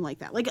something like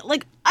that.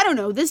 Like I don't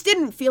know. This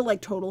didn't feel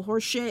like total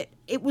horseshit.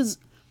 It was...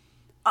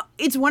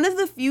 it's one of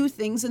the few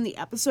things in the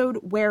episode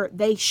where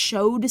they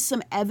showed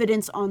some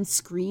evidence on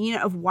screen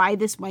of why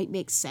this might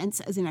make sense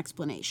as an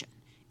explanation,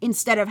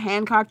 instead of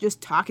Hancock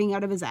just talking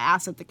out of his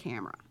ass at the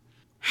camera.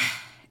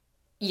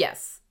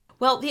 Yes.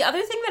 Well, the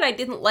other thing that I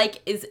didn't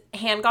like is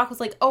Hancock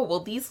was like,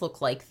 these look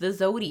like the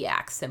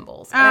zodiac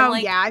symbols. And I'm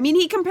like, yeah. I mean,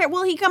 he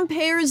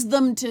compares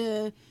them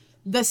to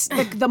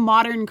the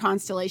modern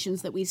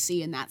constellations that we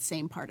see in that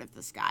same part of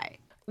the sky.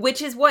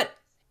 Which is what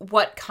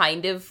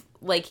kind of,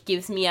 like,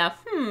 gives me a,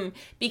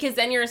 because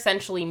then you're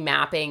essentially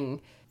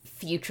mapping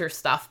future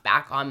stuff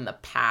back on the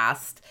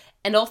past.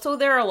 And also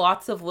there are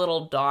lots of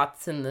little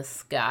dots in the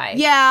sky.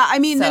 Yeah, I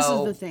mean, this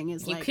is the thing,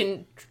 is you like... You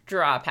can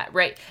draw a pattern,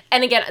 right?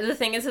 And again, the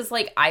thing is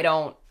like, I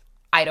don't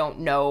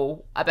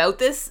know about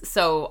this,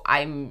 so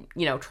I'm,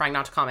 trying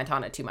not to comment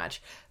on it too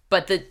much.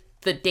 But the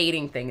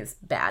dating thing is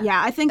bad.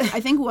 Yeah, I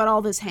think what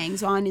all this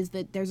hangs on is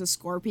that there's a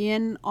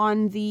scorpion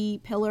on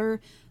the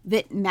pillar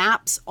that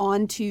maps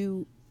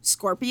onto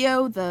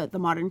Scorpio, the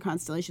modern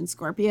constellation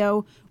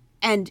Scorpio,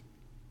 and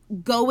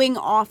going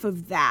off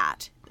of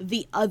that,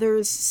 the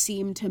others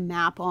seem to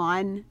map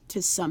on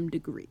to some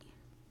degree.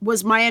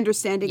 Was my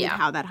understanding of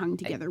how that hung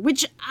together,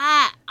 which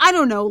I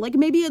don't know. Like,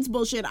 maybe it's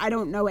bullshit. I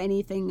don't know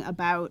anything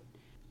about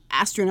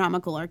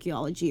astronomical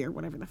archaeology or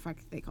whatever the fuck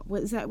they call.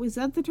 Was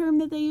that the term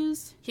that they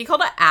used? He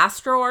called it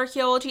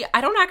astroarchaeology.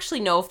 I don't actually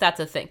know if that's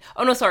a thing.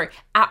 Oh no, sorry,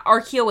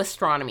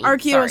 archaeoastronomy.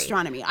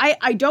 Archaeoastronomy.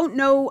 I don't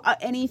know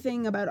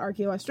anything about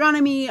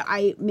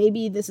archaeoastronomy.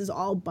 Maybe this is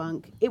all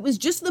bunk. It was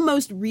just the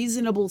most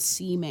reasonable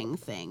seeming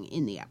thing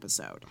in the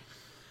episode.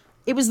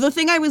 It was the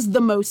thing I was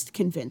the most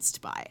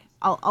convinced by.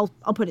 I'll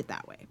put it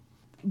that way.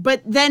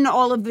 But then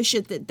all of the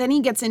shit then he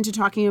gets into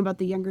talking about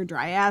the Younger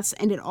Dryas,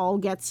 and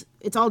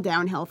it's all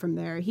downhill from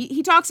there.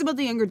 He talks about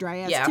the Younger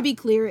Dryas. Yeah. To be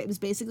clear, it was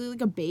basically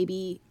like a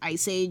baby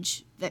ice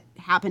age that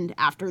happened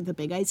after the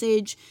big ice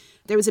age.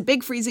 There was a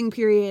big freezing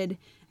period,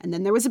 and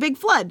then there was a big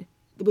flood,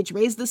 which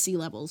raised the sea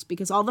levels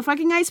because all the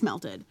fucking ice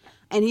melted.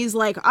 And he's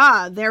like,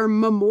 they're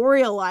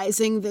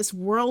memorializing this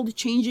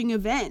world-changing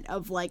event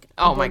of like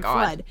a big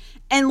flood.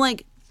 And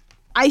like,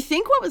 I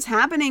think what was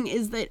happening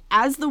is that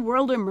as the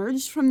world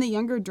emerged from the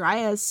Younger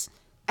Dryas,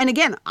 and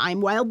again,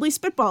 I'm wildly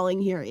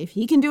spitballing here. If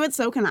he can do it,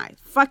 so can I.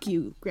 Fuck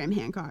you, Graham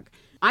Hancock.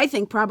 I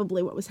think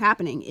probably what was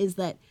happening is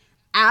that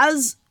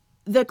as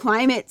the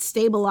climate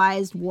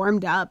stabilized,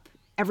 warmed up,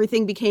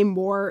 everything became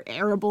more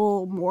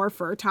arable, more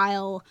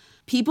fertile.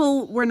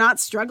 People were not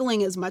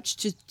struggling as much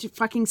to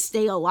fucking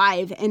stay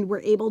alive and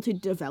were able to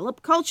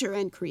develop culture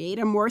and create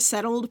a more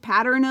settled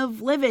pattern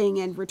of living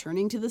and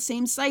returning to the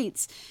same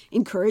sites,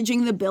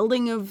 encouraging the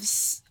building of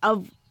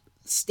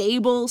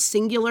stable,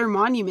 singular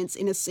monuments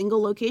in a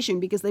single location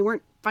because they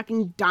weren't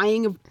fucking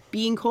dying of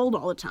being cold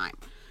all the time.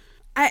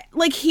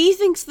 He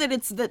thinks that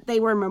it's that they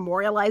were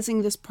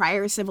memorializing this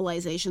prior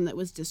civilization that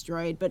was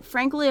destroyed, but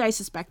frankly, I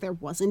suspect there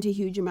wasn't a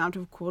huge amount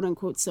of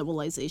quote-unquote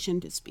civilization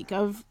to speak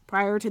of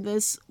prior to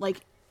this.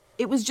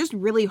 It was just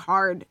really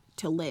hard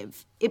to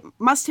live. It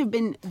must have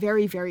been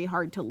very, very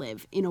hard to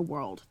live in a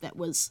world that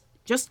was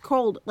just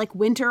cold, like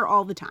winter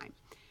all the time.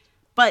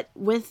 But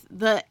with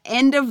the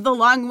end of the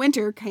long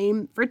winter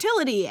came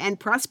fertility and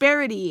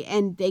prosperity,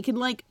 and they could,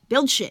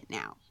 build shit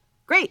now.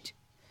 Great.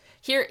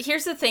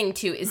 Here's the thing,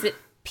 too, is that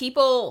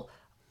people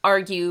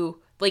argue,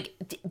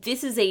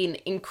 this is an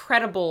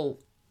incredible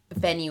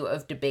venue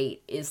of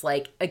debate, is,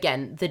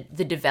 again,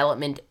 the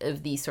development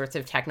of these sorts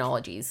of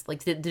technologies,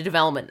 the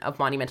development of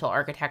monumental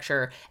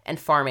architecture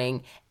and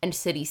farming and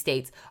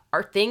city-states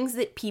are things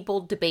that people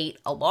debate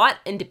a lot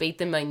and debate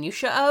the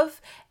minutiae of,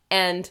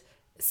 and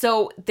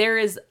so there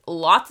is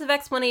lots of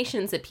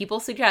explanations that people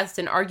suggest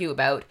and argue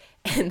about,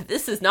 and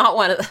this is not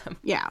one of them.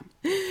 Yeah.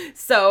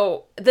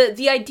 So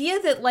the idea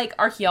that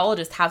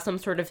archaeologists have some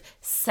sort of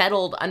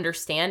settled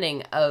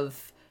understanding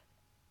of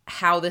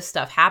how this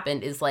stuff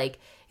happened is he's like,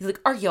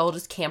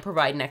 archaeologists can't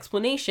provide an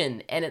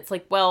explanation. And it's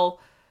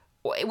well,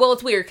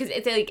 it's weird because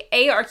it's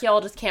A,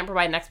 archaeologists can't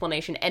provide an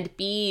explanation, and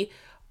B,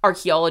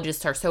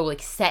 archaeologists are so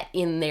set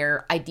in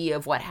their idea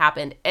of what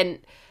happened. And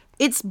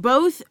it's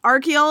both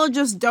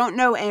archaeologists don't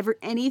know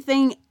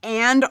anything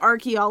and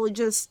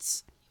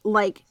archaeologists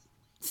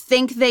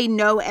think they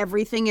know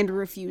everything and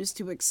refuse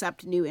to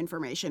accept new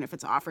information if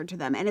it's offered to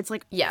them. And it's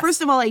yes.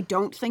 First of all, I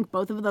don't think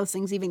both of those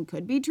things even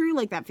could be true.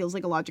 That feels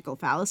like a logical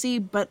fallacy,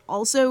 but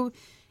also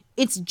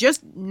it's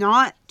just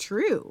not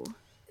true.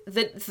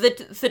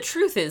 The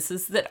truth is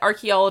that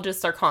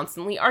archaeologists are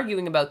constantly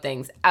arguing about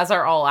things, as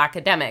are all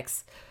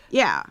academics.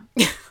 Yeah.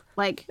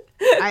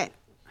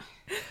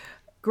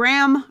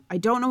 Graham, I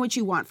don't know what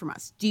you want from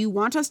us. Do you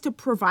want us to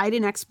provide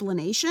an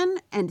explanation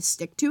and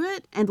stick to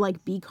it and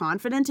be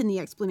confident in the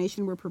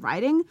explanation we're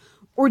providing?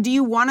 Or do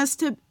you want us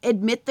to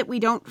admit that we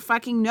don't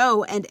fucking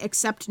know and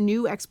accept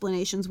new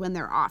explanations when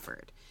they're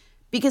offered?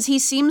 Because he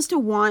seems to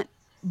want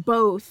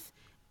both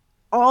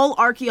all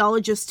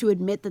archaeologists to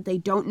admit that they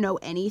don't know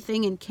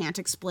anything and can't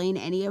explain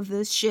any of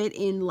this shit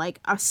in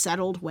a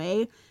settled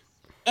way,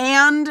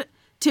 and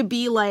to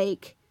be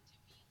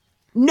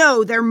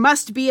no, there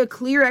must be a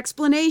clear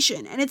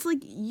explanation. And it's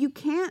you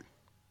can't,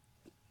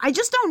 I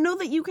just don't know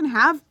that you can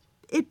have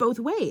it both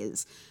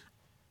ways.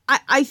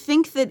 I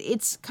think that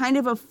it's kind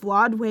of a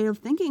flawed way of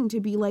thinking to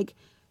be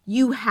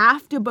you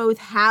have to both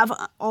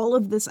have all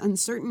of this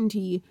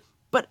uncertainty,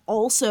 but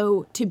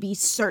also to be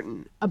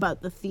certain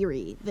about the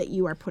theory that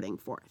you are putting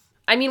forth.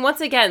 I mean, once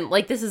again,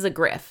 this is a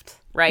grift,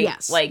 right?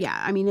 Yes. Yeah.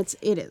 I mean, it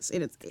is.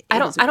 I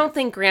don't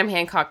think Graham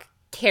Hancock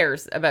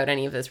cares about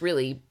any of this,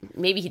 really.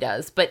 Maybe he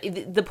does, but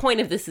the point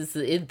of this is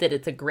that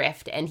it's a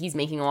grift, and he's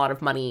making a lot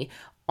of money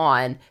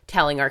on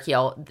telling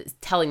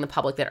the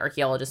public that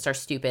archaeologists are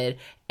stupid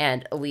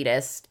and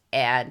elitist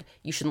and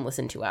you shouldn't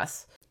listen to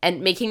us,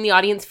 and making the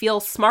audience feel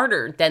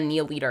smarter than the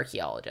elite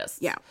archaeologists.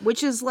 Yeah,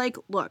 which is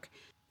look,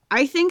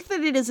 I think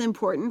that it is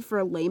important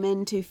for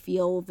laymen to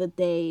feel that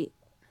they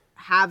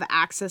have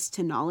access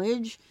to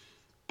knowledge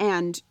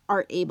and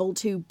are able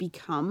to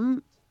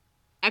become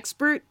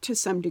expert to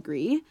some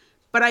degree.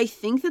 But I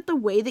think that the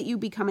way that you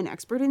become an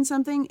expert in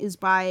something is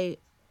by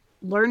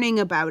learning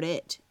about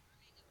it,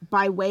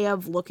 by way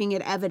of looking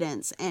at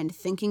evidence and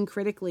thinking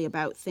critically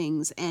about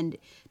things and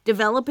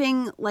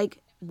developing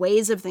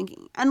ways of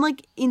thinking.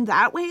 And in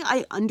that way,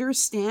 I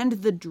understand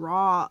the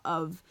draw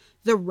of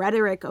the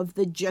rhetoric of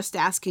the just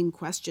asking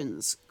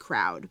questions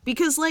crowd,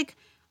 because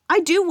I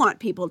do want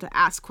people to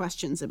ask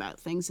questions about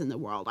things in the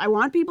world. I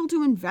want people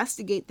to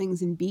investigate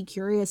things and be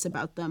curious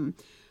about them.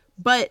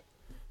 But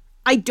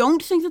I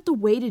don't think that the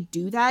way to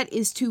do that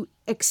is to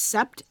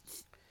accept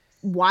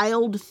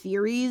wild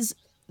theories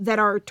that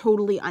are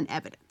totally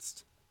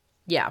unevidenced.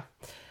 Yeah.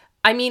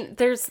 I mean,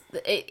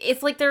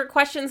 it's like there are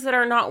questions that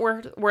are not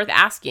worth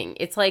asking.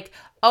 It's like,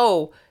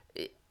 oh,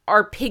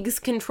 are pigs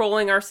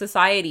controlling our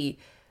society?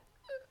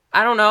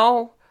 I don't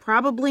know.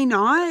 Probably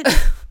not.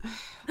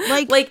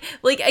 Like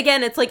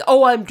again, it's like,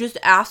 oh, I'm just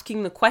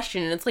asking the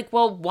question, and it's like,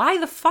 well, why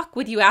the fuck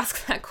would you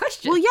ask that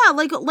question? Well, yeah,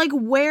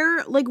 where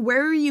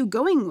are you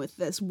going with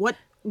this? What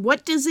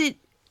does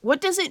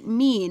it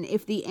mean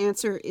if the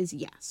answer is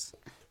yes?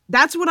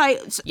 That's what I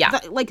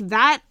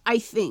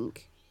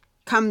think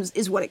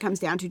is what it comes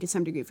down to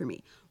some degree for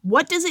me.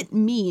 What does it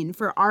mean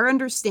for our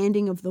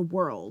understanding of the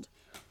world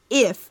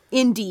if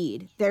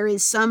indeed there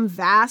is some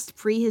vast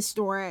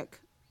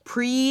prehistoric,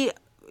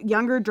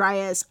 pre-Younger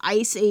Dryas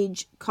Ice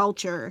Age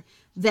culture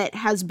that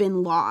has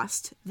been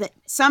lost, that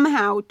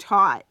somehow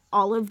taught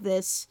all of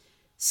this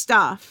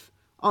stuff,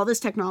 all this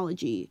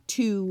technology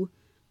to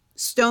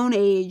Stone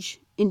Age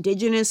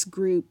indigenous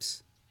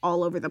groups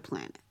all over the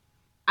planet?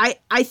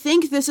 I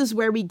think this is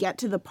where we get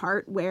to the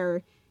part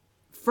where,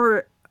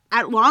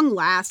 at long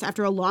last,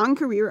 after a long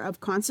career of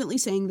constantly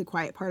saying the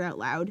quiet part out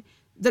loud,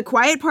 the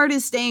quiet part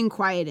is staying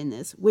quiet in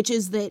this, which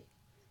is that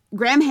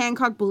Graham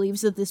Hancock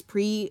believes that this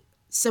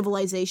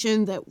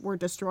pre-civilization that were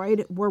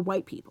destroyed were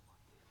white people.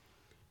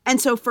 And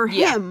so for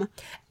him,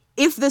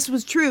 if this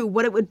was true,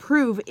 what it would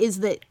prove is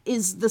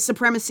the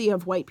supremacy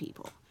of white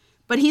people.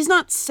 But he's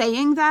not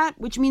saying that,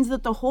 which means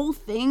that the whole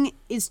thing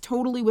is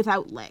totally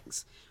without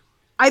legs.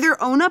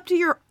 Either own up to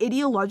your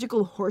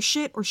ideological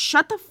horseshit or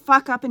shut the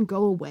fuck up and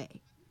go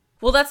away.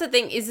 Well, that's the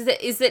thing, is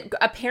that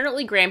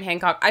apparently Graham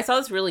Hancock, I saw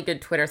this really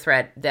good Twitter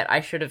thread that I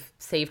should have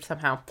saved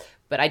somehow,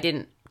 but I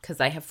didn't because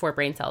I have 4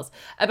 brain cells,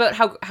 about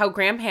how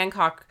Graham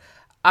Hancock,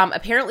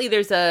 apparently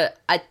there's a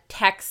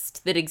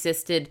text that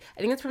existed,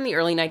 I think it's from the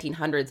early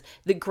 1900s,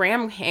 that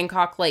Graham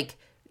Hancock, like,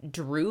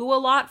 drew a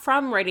lot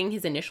from writing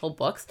his initial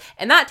books,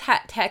 and that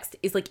text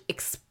is, like,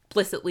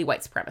 explicitly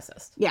white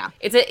supremacist. Yeah.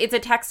 It's a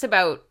text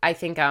about, I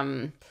think,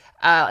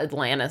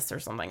 Atlantis or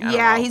something. I don't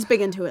know. He's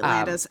big into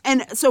Atlantis.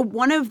 And so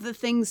one of the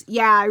things,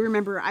 I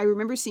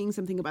remember seeing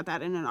something about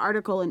that in an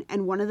article,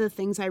 and one of the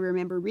things I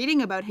remember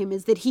reading about him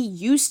is that he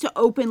used to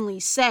openly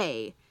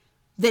say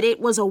that it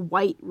was a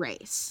white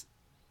race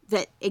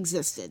that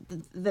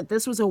existed, that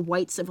this was a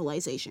white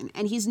civilization.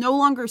 And he's no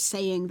longer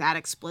saying that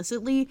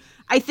explicitly,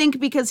 I think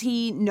because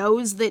he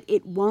knows that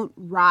it won't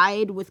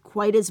ride with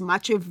quite as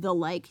much of the,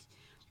 like,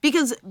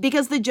 because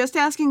the just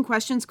asking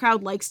questions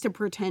crowd likes to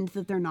pretend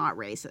that they're not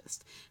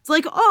racist. It's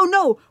like, oh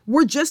no,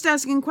 we're just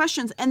asking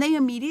questions. And they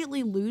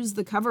immediately lose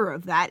the cover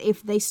of that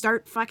if they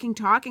start fucking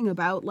talking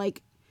about,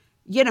 like,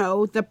 you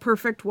know, the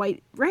perfect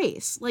white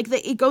race. Like,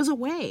 it goes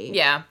away.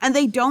 Yeah. And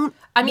they don't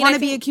want to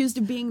be accused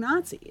of being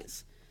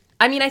Nazis.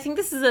 I mean, I think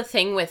this is a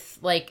thing with,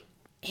 like,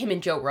 him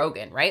and Joe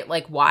Rogan, right?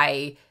 Like,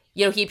 why,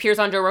 you know, he appears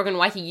on Joe Rogan,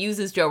 why he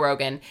uses Joe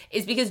Rogan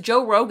is because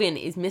Joe Rogan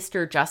is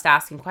Mr. Just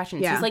Asking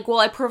Questions. Yeah. He's like, well,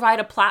 I provide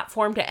a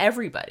platform to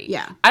everybody.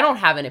 Yeah. I don't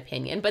have an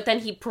opinion, but then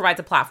he provides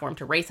a platform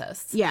to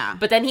racists. Yeah.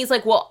 But then he's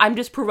like, well, I'm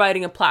just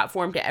providing a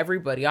platform to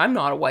everybody. I'm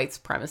not a white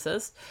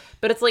supremacist.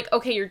 But it's like,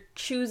 okay, you're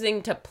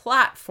choosing to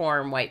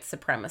platform white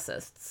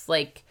supremacists.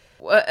 Like,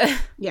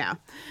 yeah.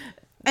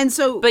 And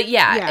so, but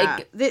yeah.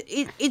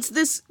 It's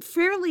this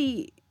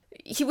fairly...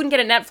 He wouldn't get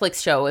a Netflix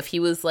show if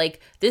he was like,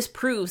 this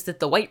proves that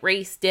the white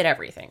race did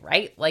everything,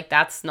 right? Like,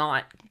 that's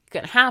not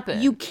gonna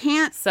happen. You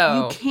can't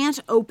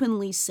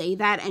openly say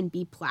that and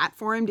be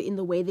platformed in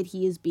the way that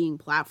he is being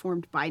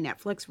platformed by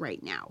Netflix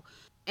right now.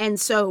 And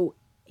so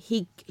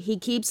he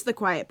keeps the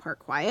quiet part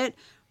quiet,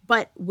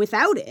 but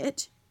without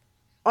it,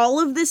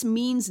 all of this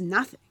means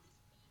nothing.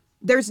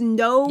 There's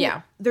no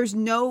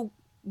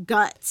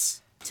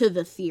guts to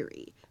the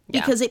theory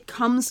because it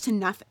comes to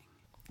nothing.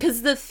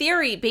 Because the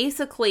theory,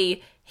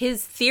 basically,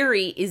 his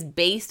theory is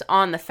based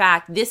on the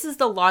fact this is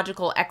the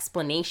logical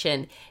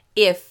explanation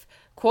if,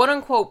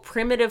 quote-unquote,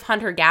 primitive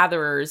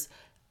hunter-gatherers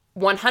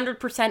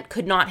 100%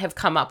 could not have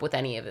come up with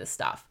any of this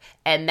stuff.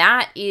 And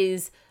that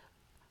is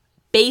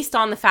based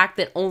on the fact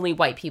that only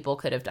white people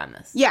could have done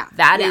this. Yeah.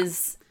 That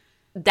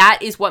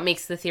is what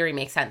makes the theory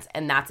make sense,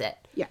 and that's it.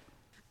 Yeah.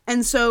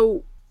 And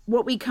so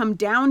what we come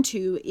down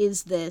to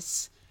is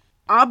this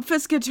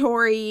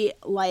obfuscatory,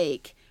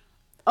 like...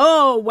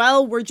 oh,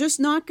 well, we're just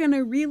not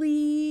gonna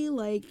really,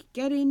 like,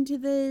 get into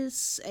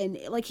this. And,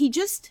 like, he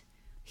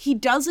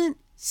doesn't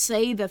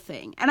say the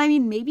thing. And, I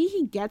mean, maybe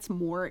he gets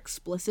more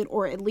explicit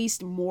or at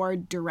least more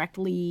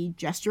directly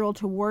gestural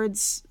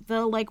towards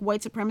the, like,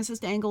 white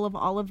supremacist angle of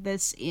all of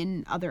this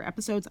in other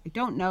episodes. I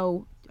don't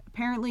know.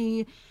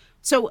 Apparently.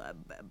 So,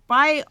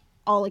 by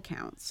all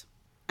accounts,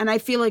 and I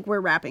feel like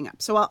we're wrapping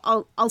up, so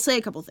I'll say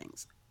a couple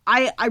things.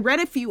 I read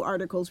a few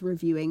articles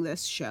reviewing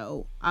this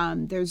show.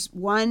 There's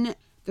one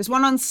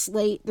on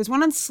Slate.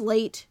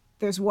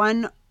 There's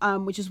one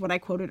which is what I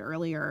quoted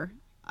earlier.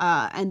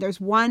 And there's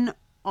one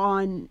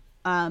on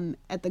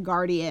at The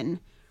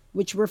Guardian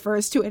which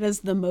refers to it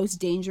as the most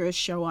dangerous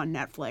show on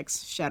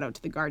Netflix. Shout out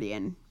to The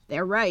Guardian.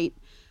 They're right.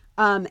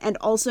 And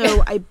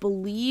also, I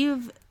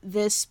believe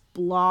this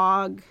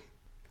blog,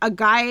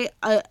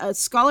 a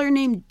scholar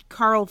named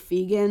Carl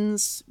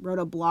Fegans wrote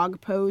a blog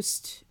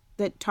post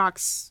that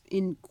talks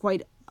in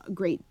quite a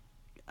great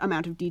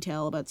amount of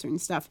detail about certain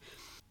stuff.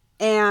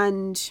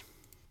 And,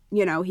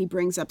 you know, he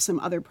brings up some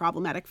other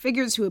problematic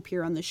figures who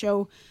appear on the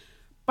show.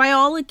 By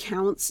all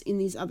accounts, in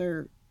these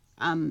other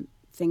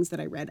things that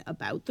I read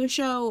about the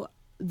show,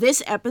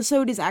 this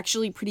episode is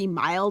actually pretty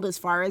mild as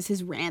far as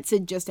his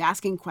rancid just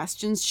asking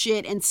questions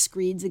shit and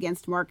screeds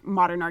against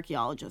modern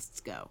archaeologists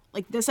go.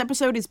 Like, this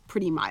episode is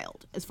pretty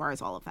mild as far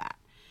as all of that.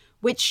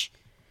 Which,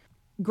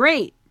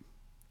 great.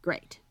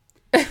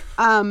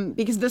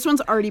 Because this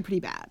one's already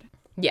pretty bad.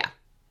 Yeah.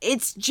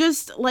 It's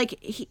just, like,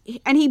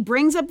 he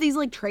brings up these,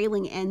 like,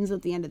 trailing ends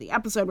at the end of the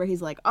episode where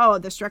he's like, oh,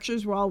 the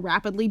structures were all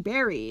rapidly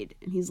buried.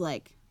 And he's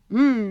like,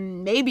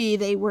 maybe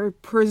they were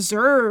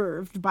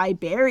preserved by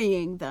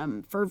burying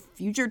them for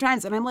future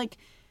times. And I'm like,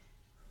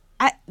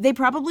 they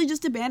probably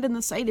just abandoned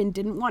the site and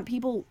didn't want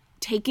people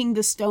taking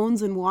the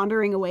stones and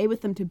wandering away with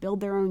them to build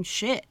their own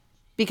shit.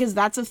 Because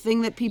that's a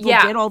thing that people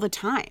did all the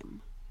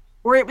time.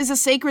 Or it was a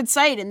sacred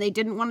site and they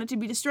didn't want it to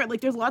be destroyed.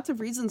 Like, there's lots of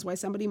reasons why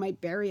somebody might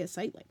bury a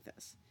site like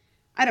this.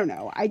 I don't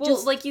know.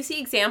 Like, you see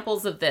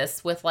examples of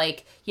this with,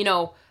 like, you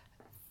know,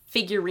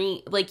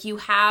 figurine, like, you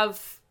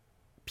have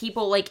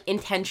people, like,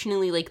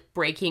 intentionally, like,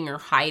 breaking or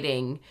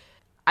hiding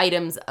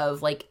items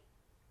of, like,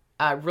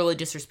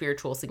 religious or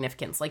spiritual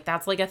significance. Like,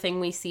 that's, like, a thing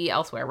we see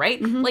elsewhere, right?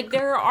 Mm-hmm. Like,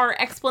 there are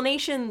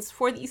explanations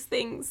for these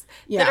things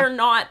that are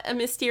not a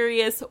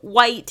mysterious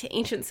white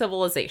ancient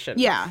civilization.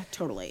 Yeah,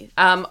 totally.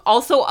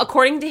 Also,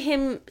 according to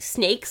him,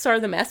 snakes are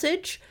the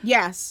message.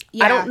 Yes.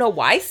 Yeah. I don't know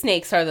why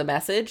snakes are the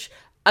message.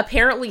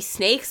 Apparently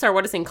snakes are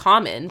what is in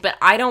common, but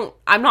I'm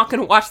not going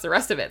to watch the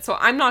rest of it, so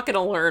I'm not going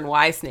to learn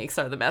why snakes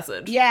are the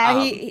message. Yeah,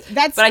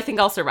 but I think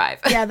I'll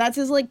survive. Yeah, that's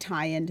his, like,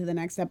 tie-in to the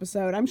next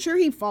episode. I'm sure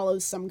he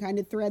follows some kind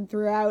of thread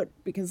throughout,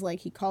 because, like,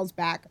 he calls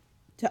back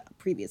to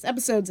previous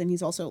episodes, and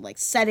he's also, like,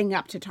 setting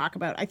up to talk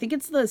about, I think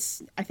it's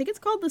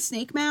called the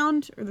Snake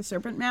Mound, or the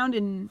Serpent Mound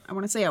in, I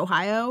want to say,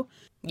 Ohio.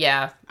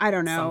 Yeah. I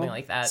don't know. Something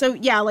like that. So,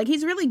 yeah, like,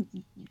 he's really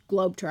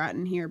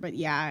globetrotting here, but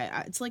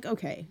yeah, it's like,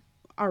 okay,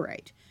 all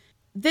right.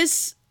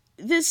 This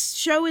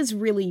show is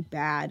really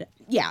bad.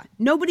 Yeah,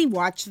 nobody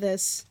watched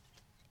this.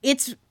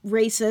 It's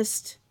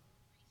racist.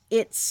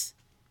 It's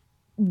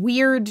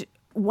weird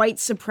white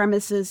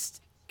supremacist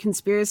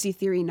conspiracy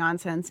theory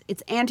nonsense.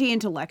 It's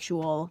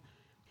anti-intellectual.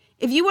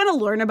 If you want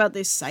to learn about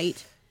this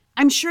site,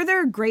 I'm sure there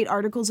are great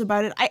articles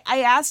about it. I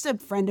asked a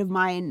friend of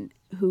mine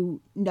who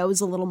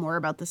knows a little more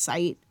about the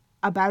site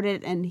about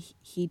it, and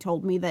he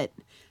told me that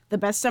the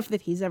best stuff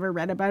that he's ever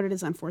read about it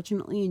is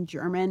unfortunately in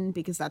German,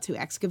 because that's who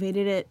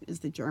excavated it,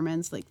 is the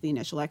Germans. Like, the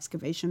initial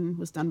excavation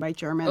was done by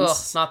Germans.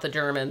 Ugh, not the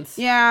Germans.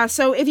 Yeah,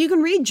 so if you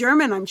can read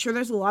German, I'm sure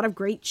there's a lot of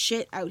great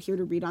shit out here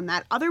to read on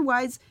that.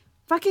 Otherwise,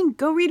 fucking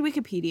go read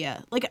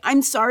Wikipedia. Like,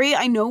 I'm sorry,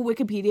 I know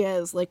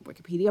Wikipedia is, like,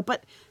 Wikipedia,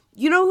 but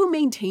you know who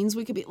maintains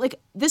Wikipedia? Like,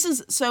 this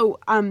is,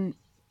 so,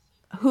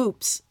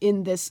 Hoops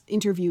in this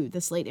interview,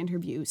 this late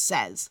interview,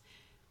 says,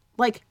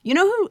 like, you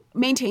know who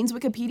maintains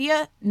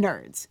Wikipedia?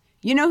 Nerds.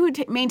 You know who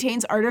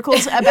maintains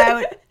articles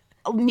about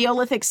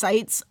Neolithic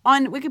sites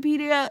on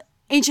Wikipedia?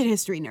 Ancient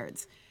history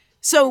nerds.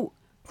 So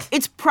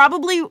it's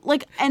probably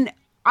like, and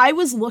I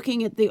was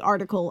looking at the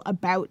article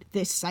about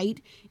this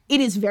site. It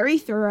is very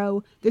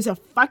thorough. There's a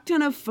fuck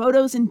ton of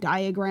photos and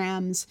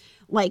diagrams.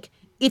 Like,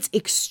 it's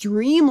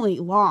extremely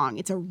long.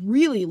 It's a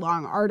really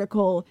long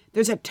article.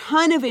 There's a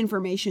ton of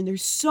information.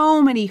 There's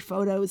so many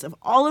photos of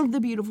all of the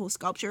beautiful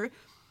sculpture.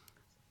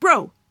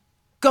 Bro,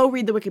 go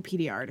read the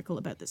Wikipedia article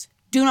about this.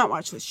 Do not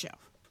watch this show.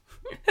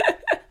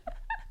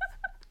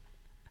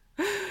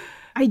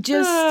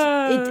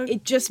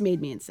 It just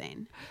made me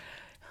insane.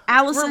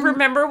 Allison,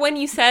 remember when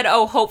you said,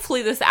 "Oh,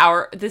 hopefully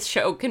this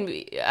show can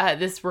be,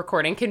 this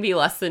recording can be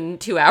less than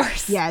 2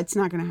 hours"? Yeah, it's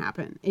not going to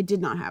happen. It did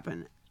not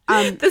happen.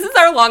 This is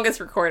our longest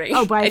recording.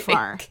 Oh, by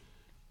far.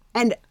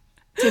 And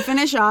to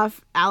finish off,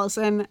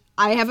 Allison,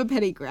 I have a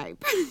petty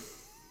gripe.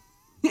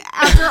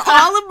 After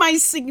all of my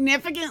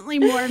significantly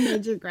more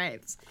major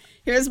gripes,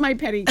 here's my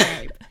petty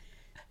gripe.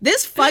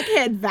 This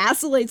fuckhead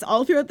vacillates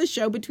all throughout the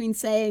show between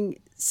saying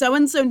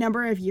so-and-so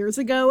number of years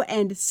ago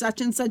and such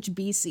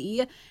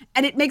BC,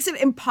 and it makes it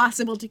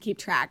impossible to keep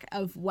track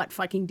of what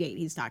fucking date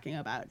he's talking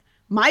about.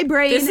 My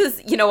brain... This is,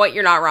 you know what,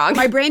 you're not wrong.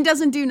 My brain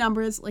doesn't do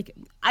numbers. Like,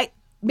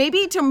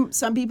 maybe to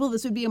some people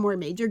this would be a more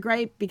major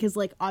gripe because,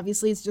 like,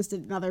 obviously it's just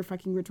another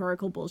fucking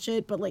rhetorical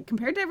bullshit, but, like,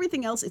 compared to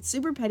everything else, it's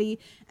super petty,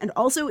 and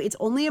also it's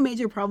only a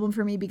major problem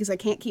for me because I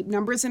can't keep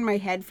numbers in my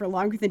head for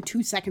longer than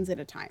 2 seconds at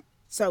a time.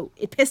 So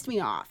it pissed me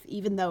off,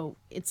 even though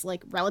it's,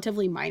 like,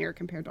 relatively minor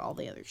compared to all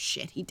the other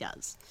shit he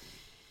does.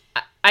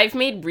 I've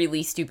made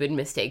really stupid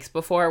mistakes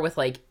before with,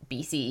 like,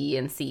 BCE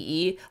and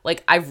CE.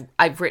 Like,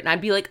 I've written, I'd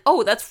be like,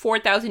 oh, that's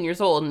 4,000 years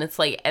old, and it's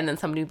like, and then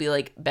somebody would be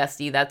like,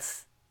 bestie,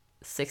 that's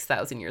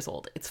 6,000 years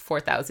old. It's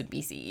 4,000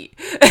 BCE.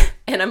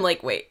 And I'm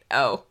like, wait,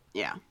 oh.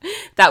 Yeah.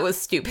 that was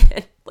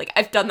stupid. Like,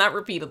 I've done that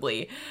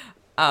repeatedly.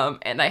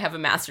 And I have a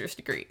master's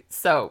degree.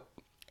 So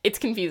it's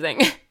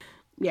confusing.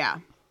 Yeah.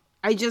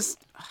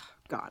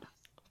 God.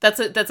 That's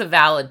a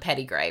valid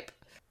petty gripe.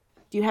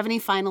 Do you have any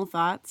final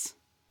thoughts?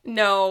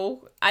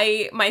 No.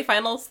 My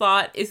final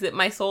thought is that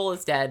my soul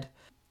is dead.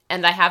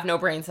 And I have no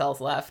brain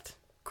cells left.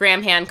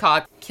 Graham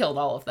Hancock killed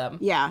all of them.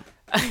 Yeah.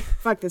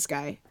 Fuck this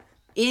guy.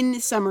 In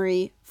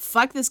summary,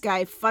 fuck this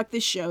guy, fuck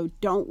this show,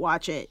 don't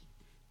watch it.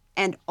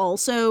 And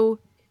also,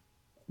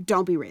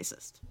 don't be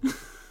racist.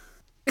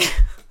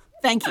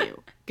 Thank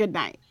you. Good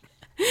night.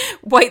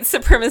 White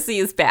supremacy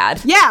is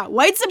bad. Yeah,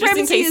 white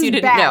supremacy Just in case is you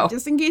didn't bad. know.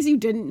 Just in case you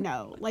didn't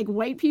know. Like,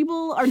 white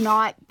people are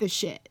not the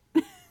shit.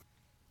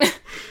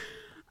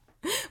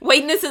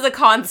 Whiteness is a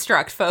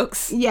construct,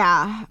 folks.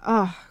 Yeah.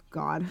 Oh,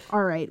 God.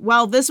 All right.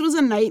 Well, this was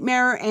a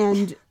nightmare,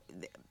 and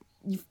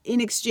in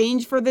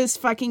exchange for this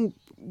fucking,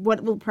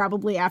 what will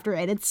probably after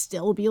edits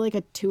still be like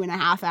a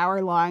 2.5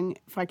 hour long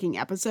fucking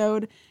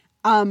episode,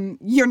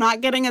 you're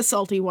not getting a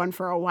salty one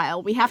for a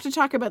while. We have to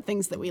talk about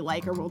things that we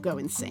like or we'll go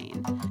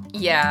insane.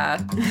 Yeah.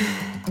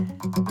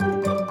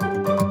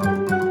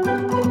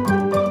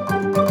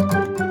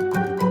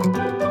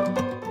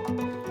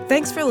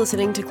 Thanks for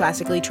listening to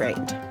Classically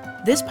Trained.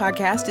 This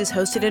podcast is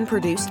hosted and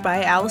produced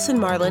by Allison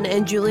Marlin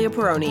and Julia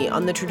Peroni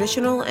on the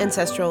traditional,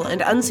 ancestral,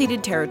 and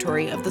unceded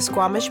territory of the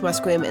Squamish,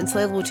 Musqueam, and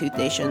Tsleil-Waututh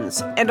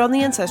nations, and on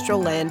the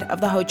ancestral land of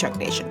the Ho-Chunk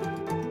Nation.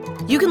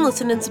 You can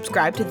listen and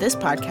subscribe to this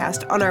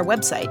podcast on our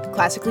website,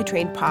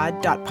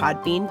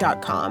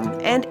 classicallytrainedpod.podbean.com,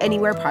 and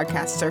anywhere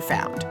podcasts are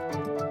found.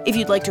 If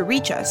you'd like to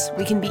reach us,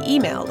 we can be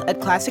emailed at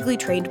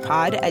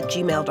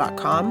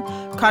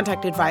classicallytrainedpod@gmail.com,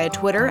 contacted via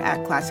Twitter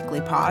at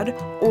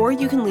classicallypod, or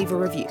you can leave a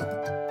review.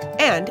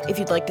 And if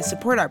you'd like to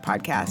support our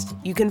podcast,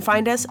 you can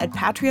find us at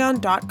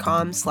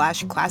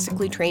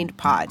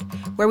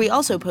patreon.com/classicallytrainedpod, where we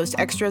also post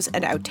extras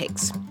and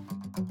outtakes.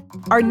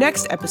 Our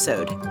next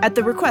episode, at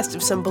the request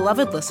of some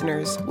beloved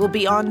listeners, will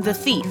be on The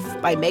Thief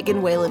by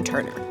Megan Whalen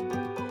Turner.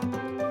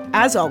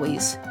 As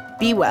always,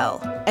 be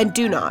well, and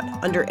do not,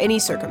 under any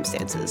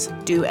circumstances,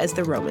 do as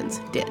the Romans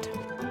did.